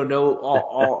don't know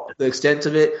all the extent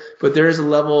of it. But there is a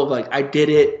level of like I did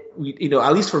it.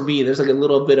 At least for me, there's like a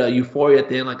little bit of euphoria at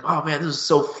the end, like, oh man, this is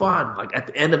so fun. Like at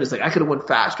the end of it, it's like I could have went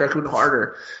faster, I could have went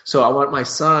harder. So I want my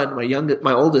son,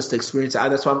 my oldest, to experience it.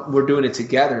 That's why we're doing it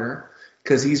together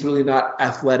because he's really not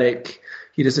athletic.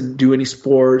 He doesn't do any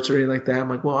sports or anything like that. I'm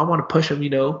like, well, I want to push him,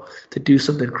 to do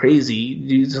something crazy,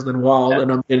 do something wild,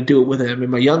 and I'm going to do it with him.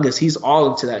 And my youngest, he's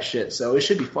all into that shit, so it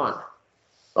should be fun.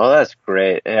 Oh, that's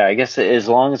great. Yeah, I guess as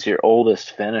long as your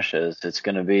oldest finishes, it's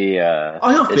going to be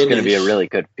it's going to be a really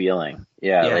good feeling.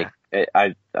 Yeah. Like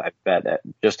I bet that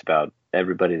just about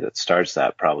everybody that starts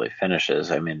that probably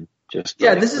finishes. I mean, just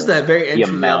this is that very entry the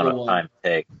amount level of time it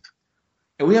takes.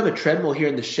 And we have a treadmill here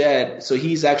in the shed, so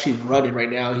he's actually running right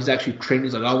now. He's actually training.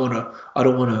 He's like, I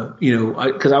don't want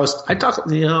to, because I talk,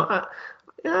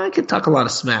 I can talk a lot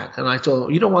of smack, and I told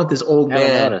him, you don't want this old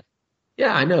man.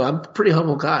 Yeah, I know. I'm a pretty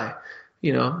humble guy.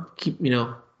 Keep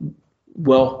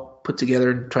well put together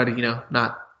and try to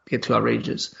not get too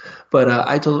outrageous. But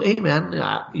I told him, hey man,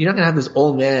 you're not gonna have this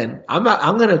old man. I'm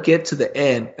gonna get to the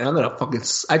end, and I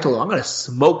told him I'm gonna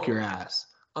smoke your ass.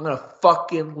 I'm gonna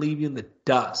fucking leave you in the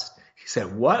dust. He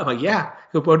said, what? I'm like, yeah.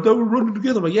 He goes, but we're running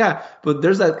together. I'm like, yeah. But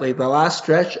there's that, like, the last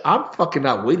stretch, I'm fucking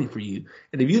not waiting for you.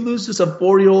 And if you lose to some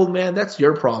 40-year-old man, that's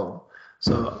your problem.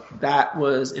 So that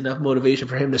was enough motivation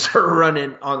for him to start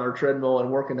running on our treadmill and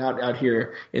working out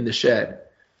here in the shed.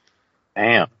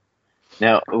 Damn.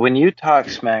 Now, when you talk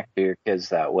smack to your kids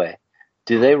that way,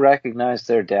 do they recognize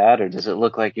their dad, or does it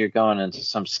look like you're going into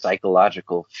some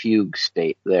psychological fugue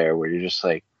state there where you're just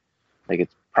like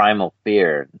it's primal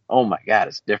fear? Oh my God,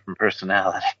 it's a different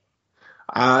personality.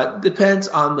 Depends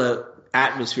on the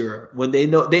atmosphere. When they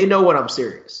know when I'm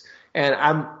serious, and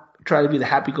I'm trying to be the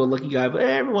happy-go-lucky guy, but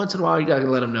every once in a while you gotta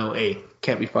let them know, hey,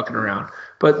 can't be fucking around.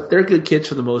 But they're good kids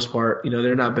for the most part.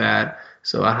 They're not bad,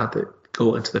 so I don't have to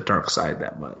go into the dark side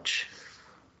that much.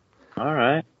 All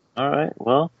right.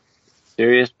 Well,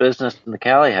 serious business in the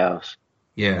Cali house.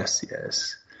 Yes.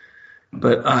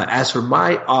 But as for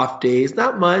my off days,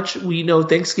 not much. We know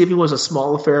Thanksgiving was a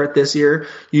small affair this year.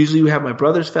 Usually we have my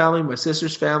brother's family, my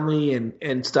sister's family,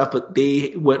 and stuff, but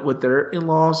they went with their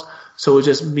in-laws. So it was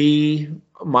just me,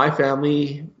 my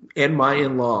family, and my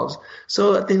in-laws.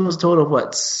 So I think it was a total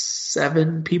of,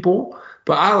 7 people?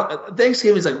 But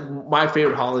Thanksgiving is like my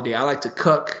favorite holiday. I like to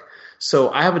cook. So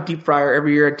I have a deep fryer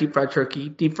every year, a deep fried turkey.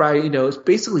 Deep fry, it's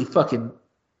basically fucking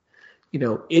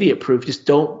idiot proof. Just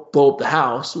don't blow up the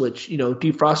house, which,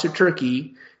 defrost your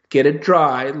turkey, get it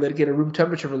dry, let it get at room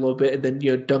temperature for a little bit, and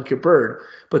then, dunk your bird.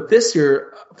 But this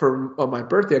year, for my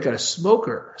birthday, I got a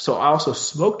smoker. So I also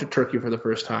smoked a turkey for the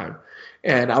first time.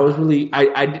 And I was really,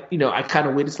 I kind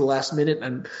of waited to the last minute,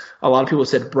 and a lot of people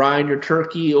said, brine your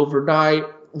turkey overnight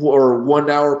or 1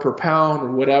 hour per pound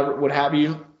or whatever, what have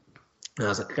you. And I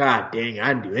was like, God dang,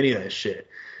 I didn't do any of that shit.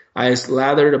 I just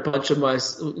lathered a bunch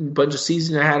of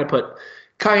seasoning I had to put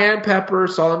cayenne pepper,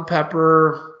 salt and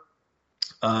pepper,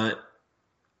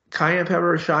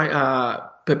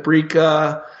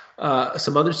 paprika,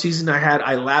 some other seasoning I had.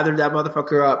 I lathered that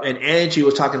motherfucker up, and Angie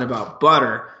was talking about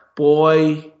butter.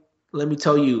 Boy, let me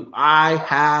tell you, I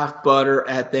have butter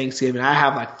at Thanksgiving. I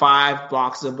have like 5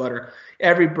 boxes of butter.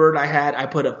 Every bird I had, I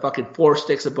put a fucking 4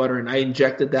 sticks of butter, and I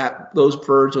injected those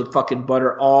birds with fucking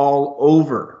butter all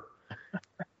over.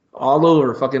 All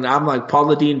over, fucking, I'm like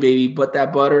Paula Deen, baby, but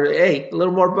that butter, hey, a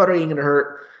little more butter ain't gonna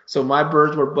hurt. So my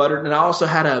birds were buttered, and I also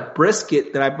had a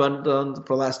brisket that I've done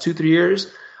for the last 2-3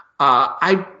 years.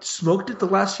 I smoked it the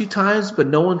last few times, but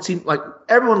no one seemed like,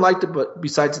 everyone liked it, but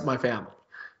besides my family.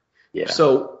 Yeah.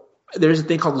 So there's a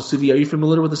thing called the sous vide. Are you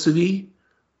familiar with the sous vide?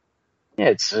 Yeah,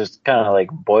 it's just kind of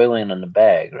like boiling in the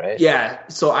bag, right? Yeah.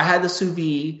 So I had the sous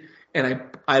vide, and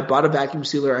I bought a vacuum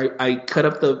sealer. I cut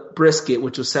up the brisket,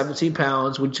 which was 17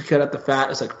 pounds. When you cut out the fat,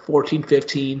 it's like 14,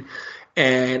 15.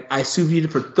 And I sous vide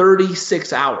it for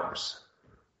 36 hours.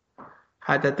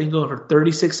 Had that thing going for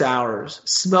 36 hours.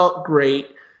 Smelled great.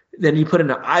 Then you put in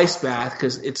an ice bath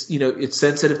because it's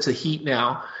sensitive to heat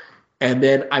now. And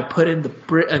then I put in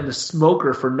the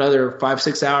smoker for another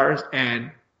 5-6 hours.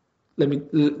 And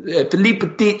Philippe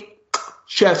Petit,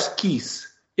 chef's kiss.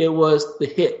 It was the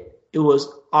hit. It was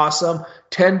awesome.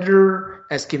 Tender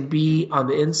as can be on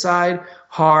the inside.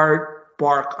 Hard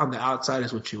bark on the outside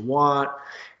is what you want.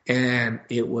 And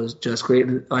it was just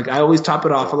great. Like, I always top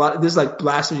it off a lot. This is like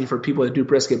blasphemy for people that do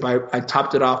brisket, but I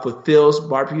topped it off with Phil's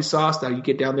barbecue sauce that you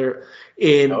get down there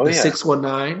in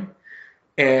 619.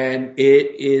 And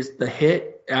it is the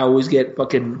hit. I always get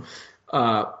fucking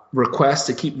requests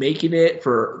to keep making it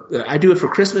I do it for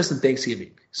Christmas and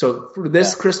Thanksgiving. So for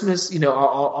this Christmas,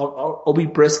 I'll be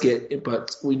brisket,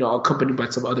 but accompanied by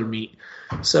some other meat.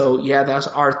 So yeah, that's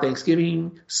our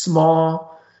Thanksgiving.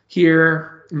 Small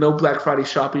here. No Black Friday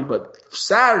shopping, but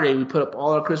Saturday we put up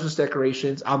all our Christmas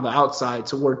decorations on the outside.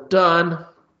 So we're done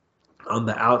on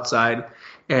the outside.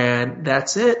 And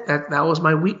that's it. That was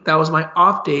my week. That was my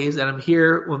off days. And I'm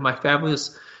here with my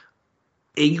fabulous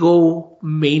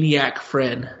egomaniac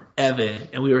friend, Evan.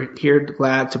 And we were here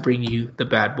glad to bring you the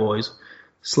Bad Boys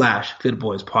 / Good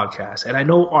Boys podcast. And I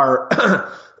know our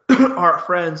our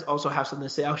friends also have something to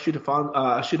say. I'll shoot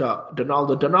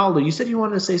Donaldo. Donaldo, you said you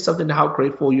wanted to say something to how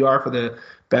grateful you are for the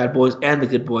Bad Boys and the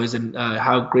Good Boys, and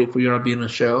how grateful you are being on the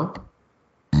show.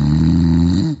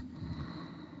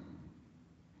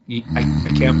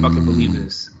 I can't fucking believe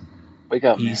this. Wake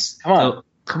up, man. Come on.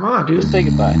 Come on, dude. Say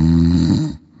goodbye.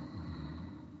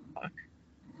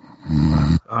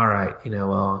 All right.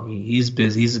 Well, he's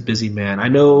busy. He's a busy man. I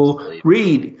know.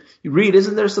 Reed,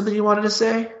 isn't there something you wanted to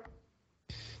say?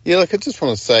 Yeah, look, I just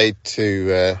want to say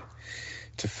to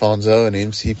Fonzo and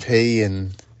MCP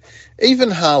and even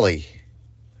Harley,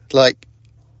 like,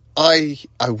 I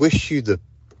wish you the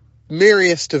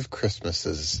merriest of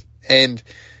Christmases, and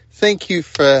thank you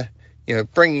for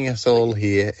bringing us all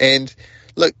here. And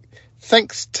look,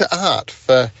 thanks to Art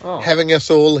for having us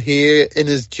all here in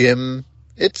his gym.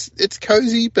 It's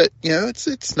cozy, but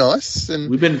it's nice.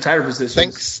 And we've been in tighter positions.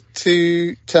 Thanks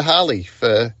to Harley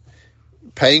for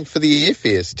paying for the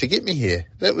airfares to get me here.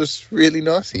 That was really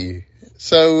nice of you.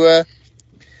 So, I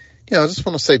just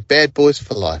want to say Bad Boys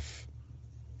for life.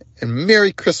 And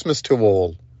Merry Christmas to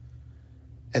all.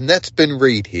 And that's been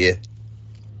Reed here.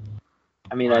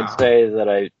 I mean, I'd say that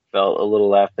I felt a little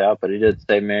left out, but he did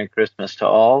say Merry Christmas to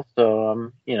all.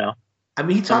 So, I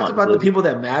mean, he talked about the people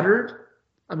that mattered.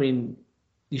 I mean,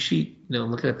 you should,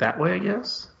 look at it that way, I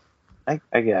guess.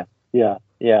 I guess. Yeah.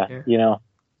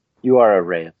 You are a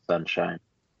ray of sunshine.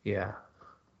 Yeah.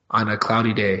 On a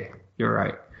cloudy day. You're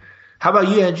right. How about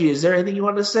you, Angie? Is there anything you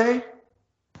wanted to say?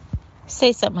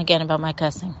 Say something again about my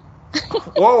cussing.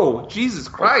 Whoa, Jesus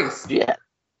Christ. Yeah.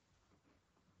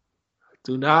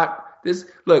 Do not This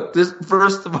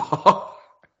first of all,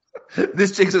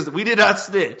 this chick says we did not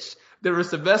snitch. There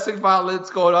was domestic violence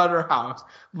going on in her house.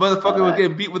 Motherfucker was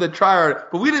getting beat with a tri-iron.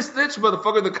 But we didn't snitch,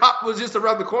 motherfucker. The cop was just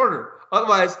around the corner.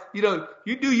 Otherwise, you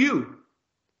do you.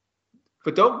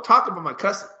 But don't talk about my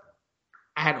cousin.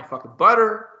 I had no fucking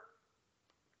butter.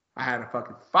 I had a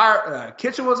fucking fire.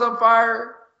 Kitchen was on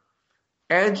fire.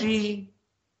 Angie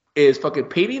is fucking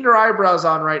painting her eyebrows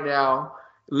on right now.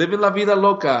 Living la vida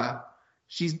loca.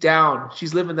 She's down.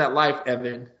 She's living that life,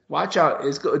 Evan. Watch out.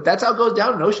 That's how it goes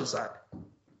down in Oceanside.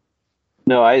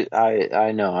 No,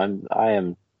 I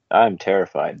know. I'm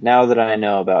terrified. Now that I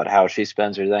know about how she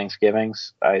spends her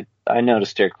Thanksgivings, I know to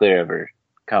steer clear of her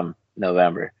come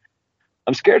November.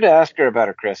 I'm scared to ask her about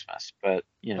her Christmas, but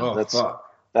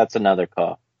that's another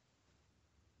call.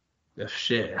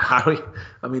 Shit.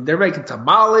 They're making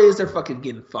tamales. They're fucking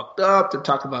getting fucked up. They're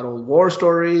talking about old war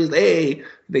stories. They're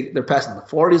passing the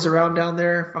 40s around down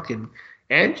there. Fucking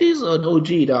Angie's an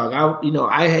OG, dog.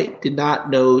 I did not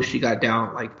know she got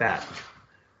down like that.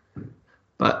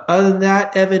 But other than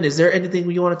that, Evan, is there anything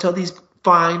you want to tell these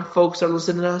fine folks that are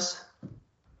listening to us?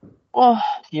 Well,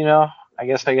 I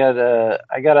guess I got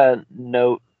a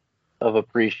note of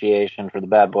appreciation for the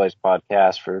Bad Boys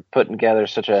podcast for putting together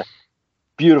such a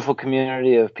beautiful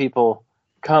community of people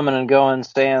coming and going,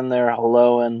 staying there,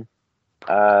 helloing.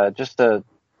 Just a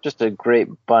great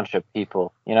bunch of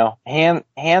people.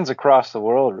 Hands across the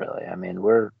world, really. I mean,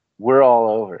 we're all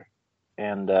over.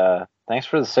 And thanks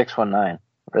for the 619,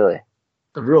 really.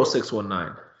 The real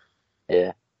 619.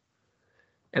 Yeah.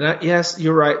 And yes,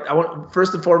 you're right.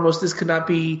 First and foremost,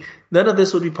 none of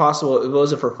this would be possible if it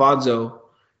wasn't for Fonzo.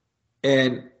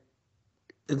 And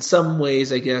in some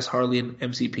ways, I guess, Harley and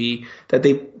MCP, that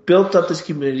they built up this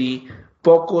community.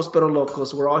 Pocos pero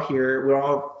locos. We're all here. We're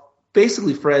all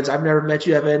basically friends. I've never met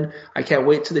you, Evan. I can't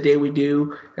wait till the day we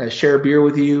do share a beer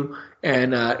with you.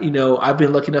 And, I've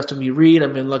been lucky enough to meet Reed.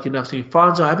 I've been lucky enough to meet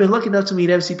Fonzo. I've been lucky enough to meet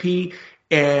MCP.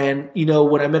 And,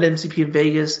 when I met MCP in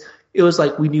Vegas, it was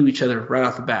like we knew each other right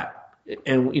off the bat.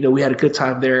 And, we had a good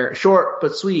time there. Short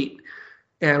but sweet.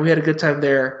 And we had a good time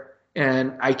there.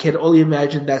 And I can only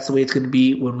imagine that's the way it's going to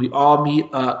be when we all meet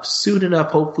up soon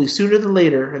enough, hopefully sooner than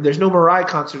later. And there's no Mariah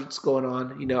concerts going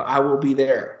on. I will be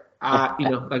there. Like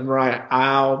Mariah,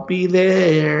 I'll be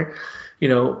there.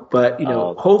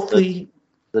 Hopefully.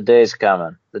 The day's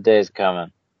coming. The day's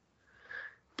coming.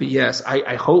 But yes,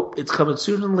 I hope it's coming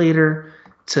sooner than later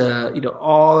to,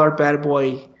 all our Bad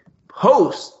Boy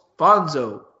hosts,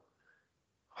 Fonzo,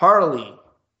 Harley,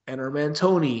 and our man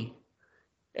Tony,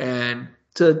 and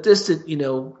to a distant,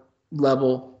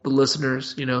 level, the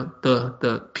listeners,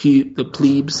 the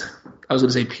plebes. I was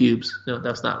going to say pubes. No,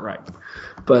 that's not right.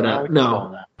 But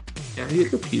no. Yeah,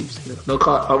 the pubes. No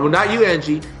call. Well, not you,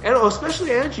 Angie. And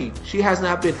especially Angie. She has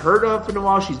not been heard of in a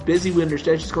while. She's busy. We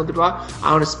understand she's going through a lot.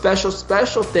 I want a special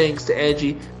thanks to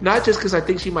Angie. Not just because I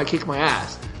think she might kick my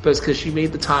ass, but it's because she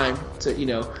made the time to,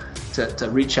 to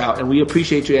reach out. And we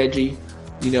appreciate you, Angie.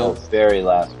 Very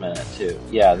last minute too.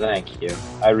 Yeah, thank you.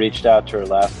 I reached out to her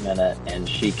last minute and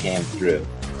she came through.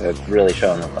 It's really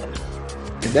showing the love.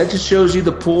 And that just shows you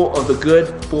the pool of the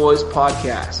Good Boys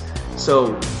podcast.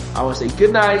 So I want to say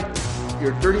good night.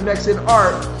 Your Dirty Mexican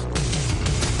Art.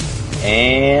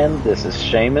 And this is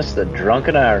Seamus, the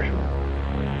Drunken Irishman.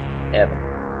 Evan.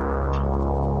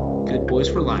 Good Boys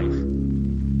for life.